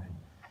that on him.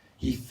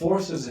 He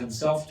forces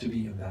himself to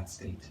be in that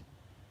state.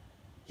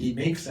 He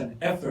makes an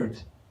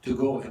effort to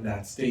go in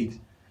that state,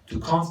 to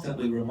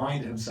constantly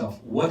remind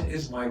himself, what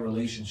is my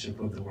relationship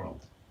with the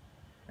world?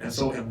 And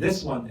so in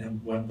this one,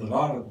 and when the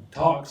Lord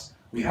talks,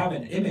 we have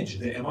an image.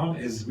 The Imam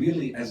is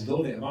really as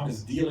though the Imam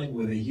is dealing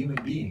with a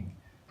human being,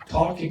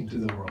 talking to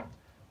the world.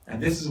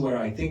 And this is where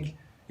I think,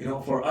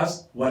 for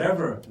us,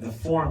 whatever the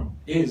form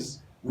is,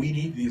 we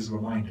need these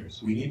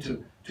reminders. We need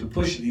to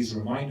push these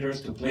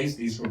reminders, to place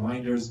these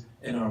reminders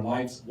in our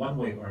lives one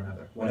way or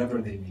another,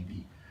 whatever they may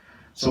be.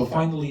 So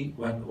finally,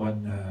 when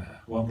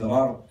the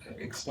Lord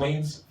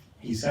explains,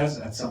 he says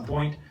at some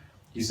point,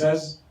 he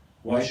says,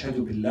 وَأَشْهَدُ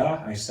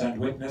بِاللَّهِ, I stand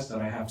witness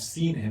that I have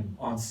seen him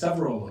on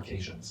several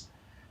occasions.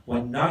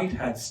 When night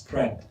had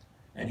spread,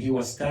 and he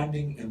was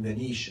standing in the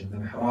niche in the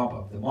mihrab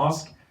of the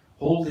mosque,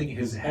 holding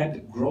his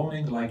head,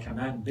 groaning like a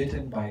man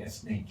bitten by a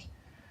snake,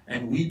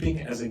 and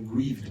weeping as a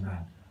grieved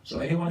man. So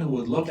anyone who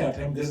would look at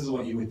him, this is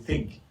what you would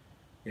think.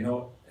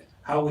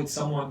 How would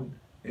someone,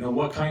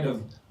 what kind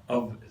of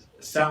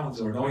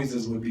sounds or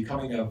noises would be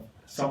coming of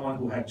someone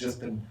who had just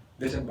been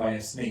bitten by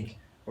a snake,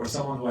 or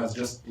someone who has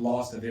just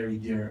lost a very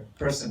dear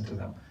person to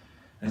them.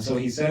 And so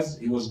he says,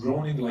 he was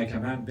groaning like a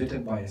man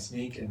bitten by a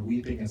snake and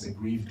weeping as a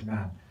grieved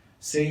man,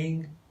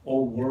 saying,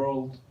 O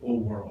world,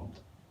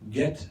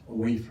 get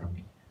away from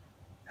me.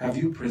 Have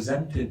you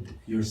presented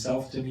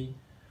yourself to me?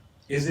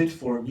 Is it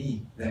for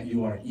me that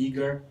you are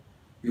eager?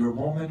 Your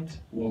moment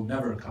will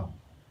never come.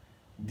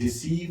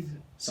 Deceive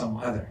some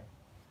other.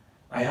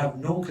 I have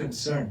no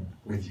concern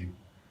with you.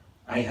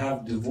 I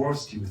have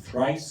divorced you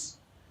thrice,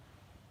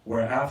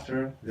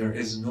 whereafter there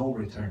is no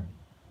return.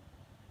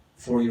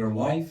 For your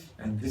life,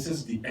 and this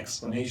is the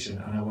explanation,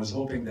 and I was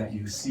hoping that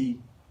you see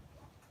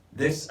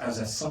this as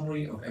a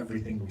summary of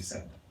everything we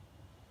said.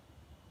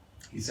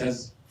 He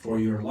says, for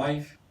your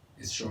life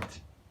is short.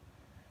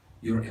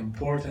 Your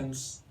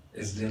importance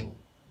is little.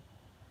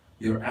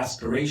 Your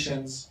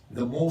aspirations,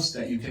 the most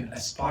that you can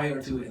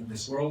aspire to in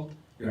this world,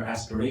 your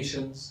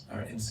aspirations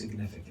are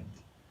insignificant.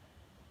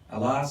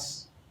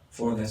 Alas,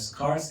 for the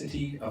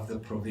scarcity of the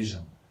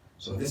provision.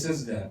 So this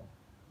is the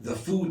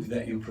food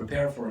that you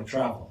prepare for a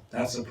travel.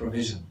 That's a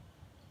provision,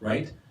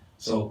 right?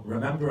 So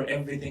remember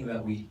everything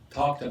that we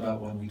talked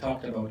about when we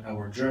talked about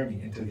our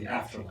journey into the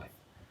afterlife.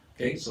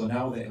 Okay, so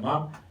now the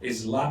Imam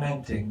is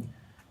lamenting.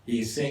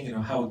 He is saying,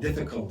 how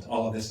difficult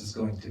all of this is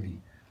going to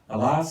be.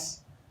 Alas,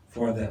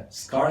 for the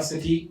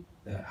scarcity,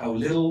 how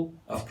little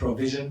of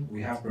provision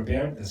we have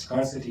prepared, the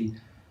scarcity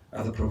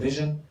of the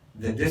provision,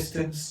 the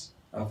distance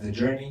of the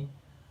journey,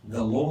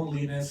 the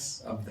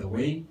loneliness of the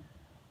way,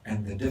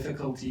 and the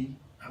difficulty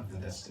of the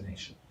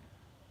destination.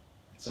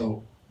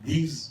 So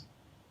these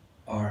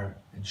are,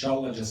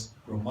 inshallah, just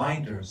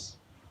reminders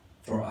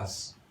for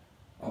us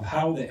of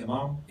how the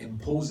Imam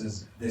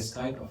imposes this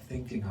type of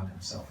thinking on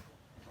himself,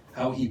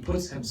 how he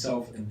puts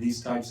himself in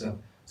these types of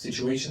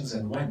situations,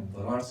 and when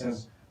the Lord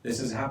says this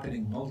is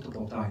happening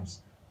multiple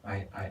times.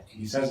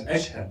 He says,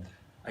 Ashhad,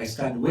 I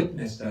stand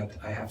witness that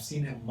I have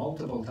seen him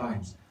multiple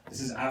times.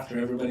 This is after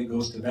everybody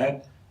goes to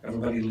bed,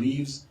 everybody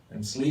leaves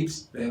and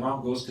sleeps. The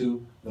Imam goes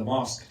to the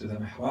mosque, to the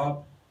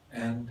mihrab,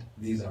 and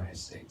these are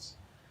his states.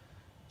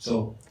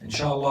 So,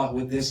 inshallah,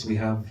 with this we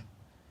have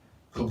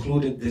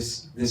concluded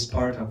this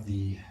part of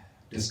the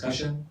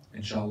discussion.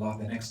 Inshallah,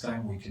 the next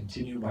time we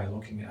continue by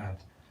looking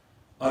at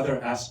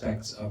other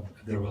aspects of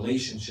the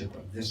relationship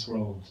of this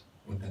world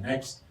with the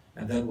next,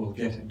 and then we'll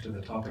get into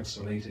the topics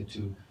related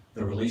to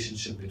the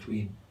relationship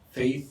between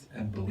faith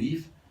and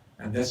belief,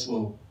 and this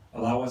will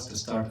allow us to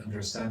start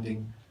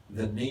understanding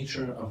the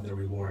nature of the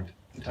reward,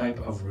 the type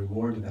of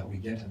reward that we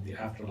get in the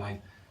afterlife,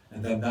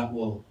 and then that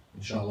will,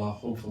 inshallah,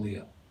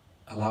 hopefully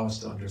allow us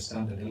to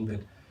understand a little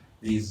bit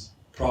these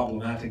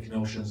problematic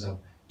notions of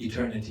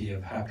eternity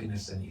of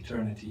happiness and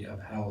eternity of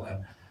hell,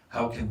 and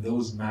how can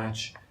those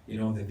match,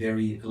 the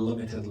very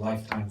limited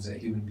lifetimes that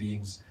human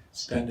beings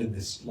spend in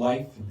this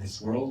life, in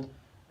this world,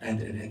 and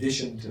in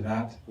addition to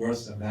that,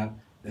 worse than that,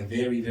 the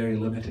very, very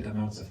limited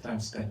amounts of time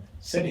spent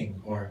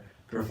sinning or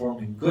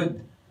performing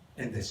good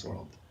in this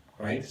world,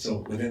 right? So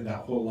within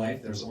that whole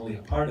life, there's only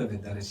a part of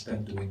it that is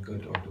spent doing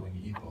good or doing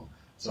evil.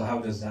 So how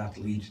does that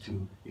lead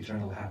to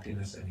eternal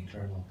happiness and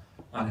eternal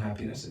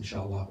unhappiness?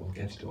 Inshallah, we'll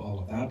get to all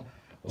of that.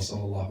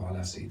 وصلى الله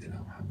على سيدنا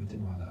محمد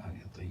وعلى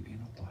آله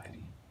الطيبين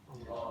الطاهرين.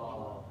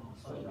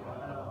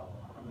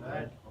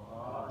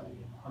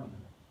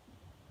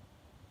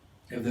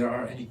 If there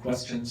are any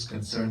questions,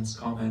 concerns,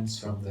 comments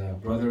from the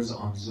brothers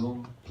on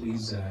Zoom,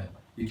 please,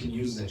 you can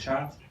use the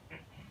chat,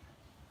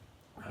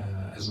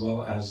 as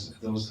well as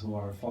those who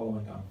are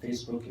following on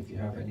Facebook. If you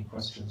have any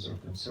questions or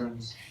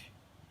concerns,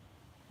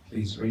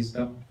 please raise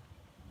them.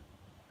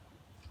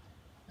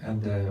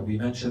 And we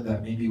mentioned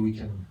that maybe we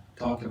can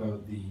talk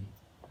about the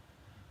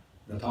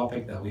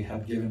topic that we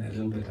had given a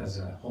little bit as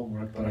a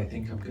homework, but I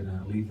think I'm going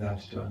to leave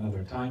that to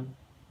another time.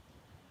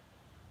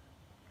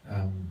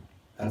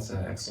 That's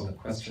an excellent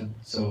question.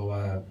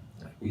 So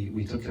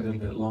we took a little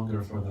bit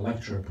longer for the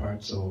lecture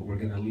part, so we're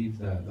going to leave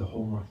the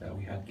homework that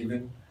we had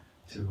given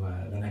to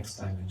the next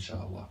time,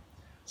 inshallah.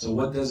 So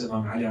what does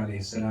Imam Ali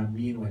alayhi salam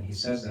mean when he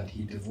says that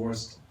he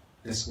divorced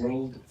this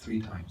world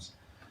 3 times?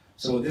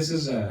 So this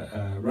is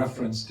a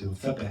reference to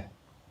fiqh.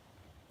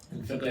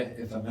 In fiqh,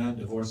 if a man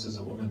divorces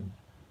a woman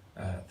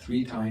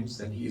 3 times,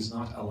 then he is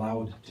not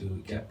allowed to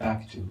get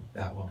back to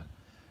that woman.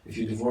 If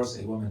you divorce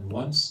a woman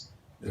once,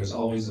 there's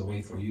always a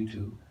way for you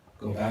to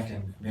go back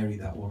and marry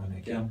that woman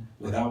again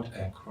without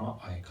a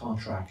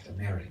contract, a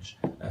marriage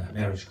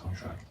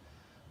contract.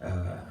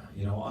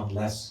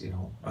 Unless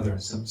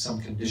some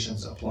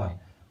conditions apply.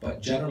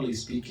 But generally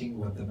speaking,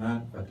 what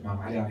Imam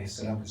Ali alayhi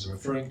salam is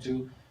referring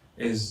to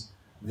is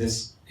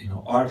this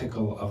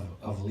article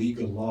of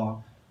legal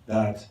law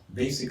that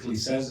basically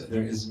says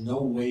there is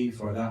no way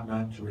for that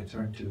man to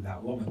return to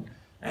that woman.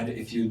 And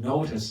if you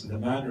notice the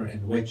manner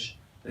in which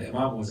the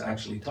Imam was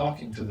actually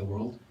talking to the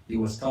world, he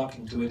was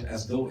talking to it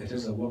as though it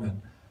is a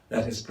woman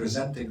that is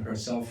presenting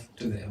herself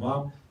to the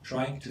Imam,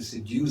 trying to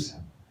seduce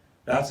him.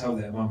 That's how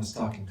the Imam is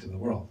talking to the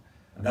world.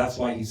 And that's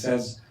why he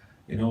says,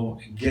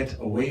 get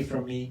away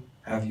from me.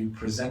 Have you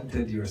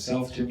presented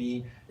yourself to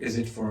me? Is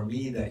it for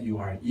me that you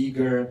are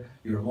eager?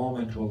 Your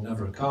moment will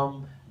never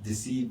come.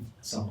 Deceive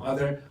some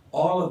other.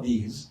 All of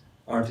these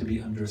are to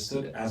be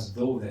understood as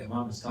though the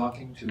Imam is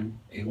talking to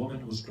a woman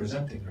who's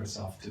presenting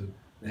herself to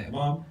the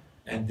Imam,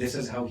 and this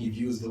is how he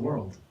views the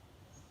world.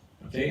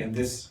 Okay, and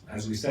this,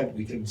 as we said,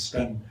 we can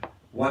spend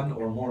 1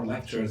 or more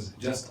lectures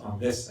just on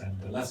this and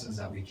the lessons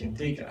that we can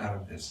take out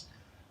of this.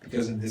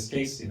 Because in this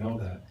case,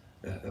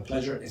 the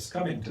pleasure is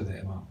coming to the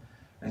Imam.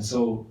 And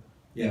so,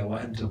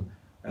 وَأَنْتُمْ.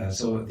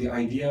 So the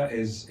idea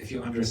is, if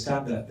you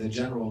understand the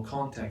general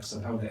context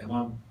of how the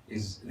Imam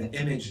is, the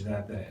image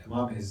that the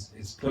Imam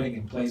is putting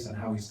in place and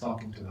how he's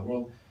talking to the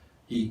world,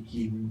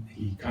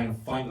 he kind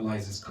of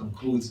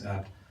concludes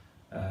that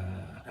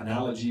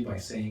analogy by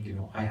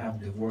saying, I have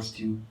divorced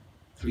you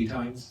 3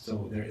 times,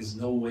 so there is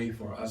no way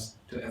for us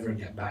to ever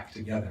get back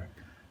together,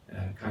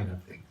 kind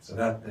of thing. So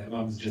that the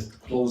Imam is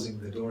just closing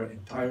the door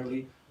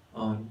entirely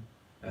on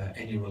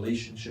any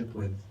relationship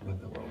with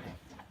the world.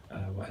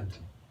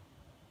 وأنتم.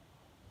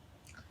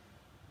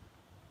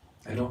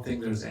 I don't think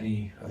there's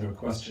any other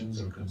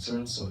questions or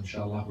concerns, so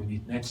inshallah we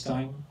meet next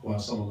time.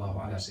 وصلى الله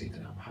على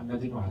سيدنا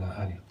محمد وعلى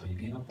آله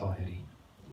الطيبين الطاهرين.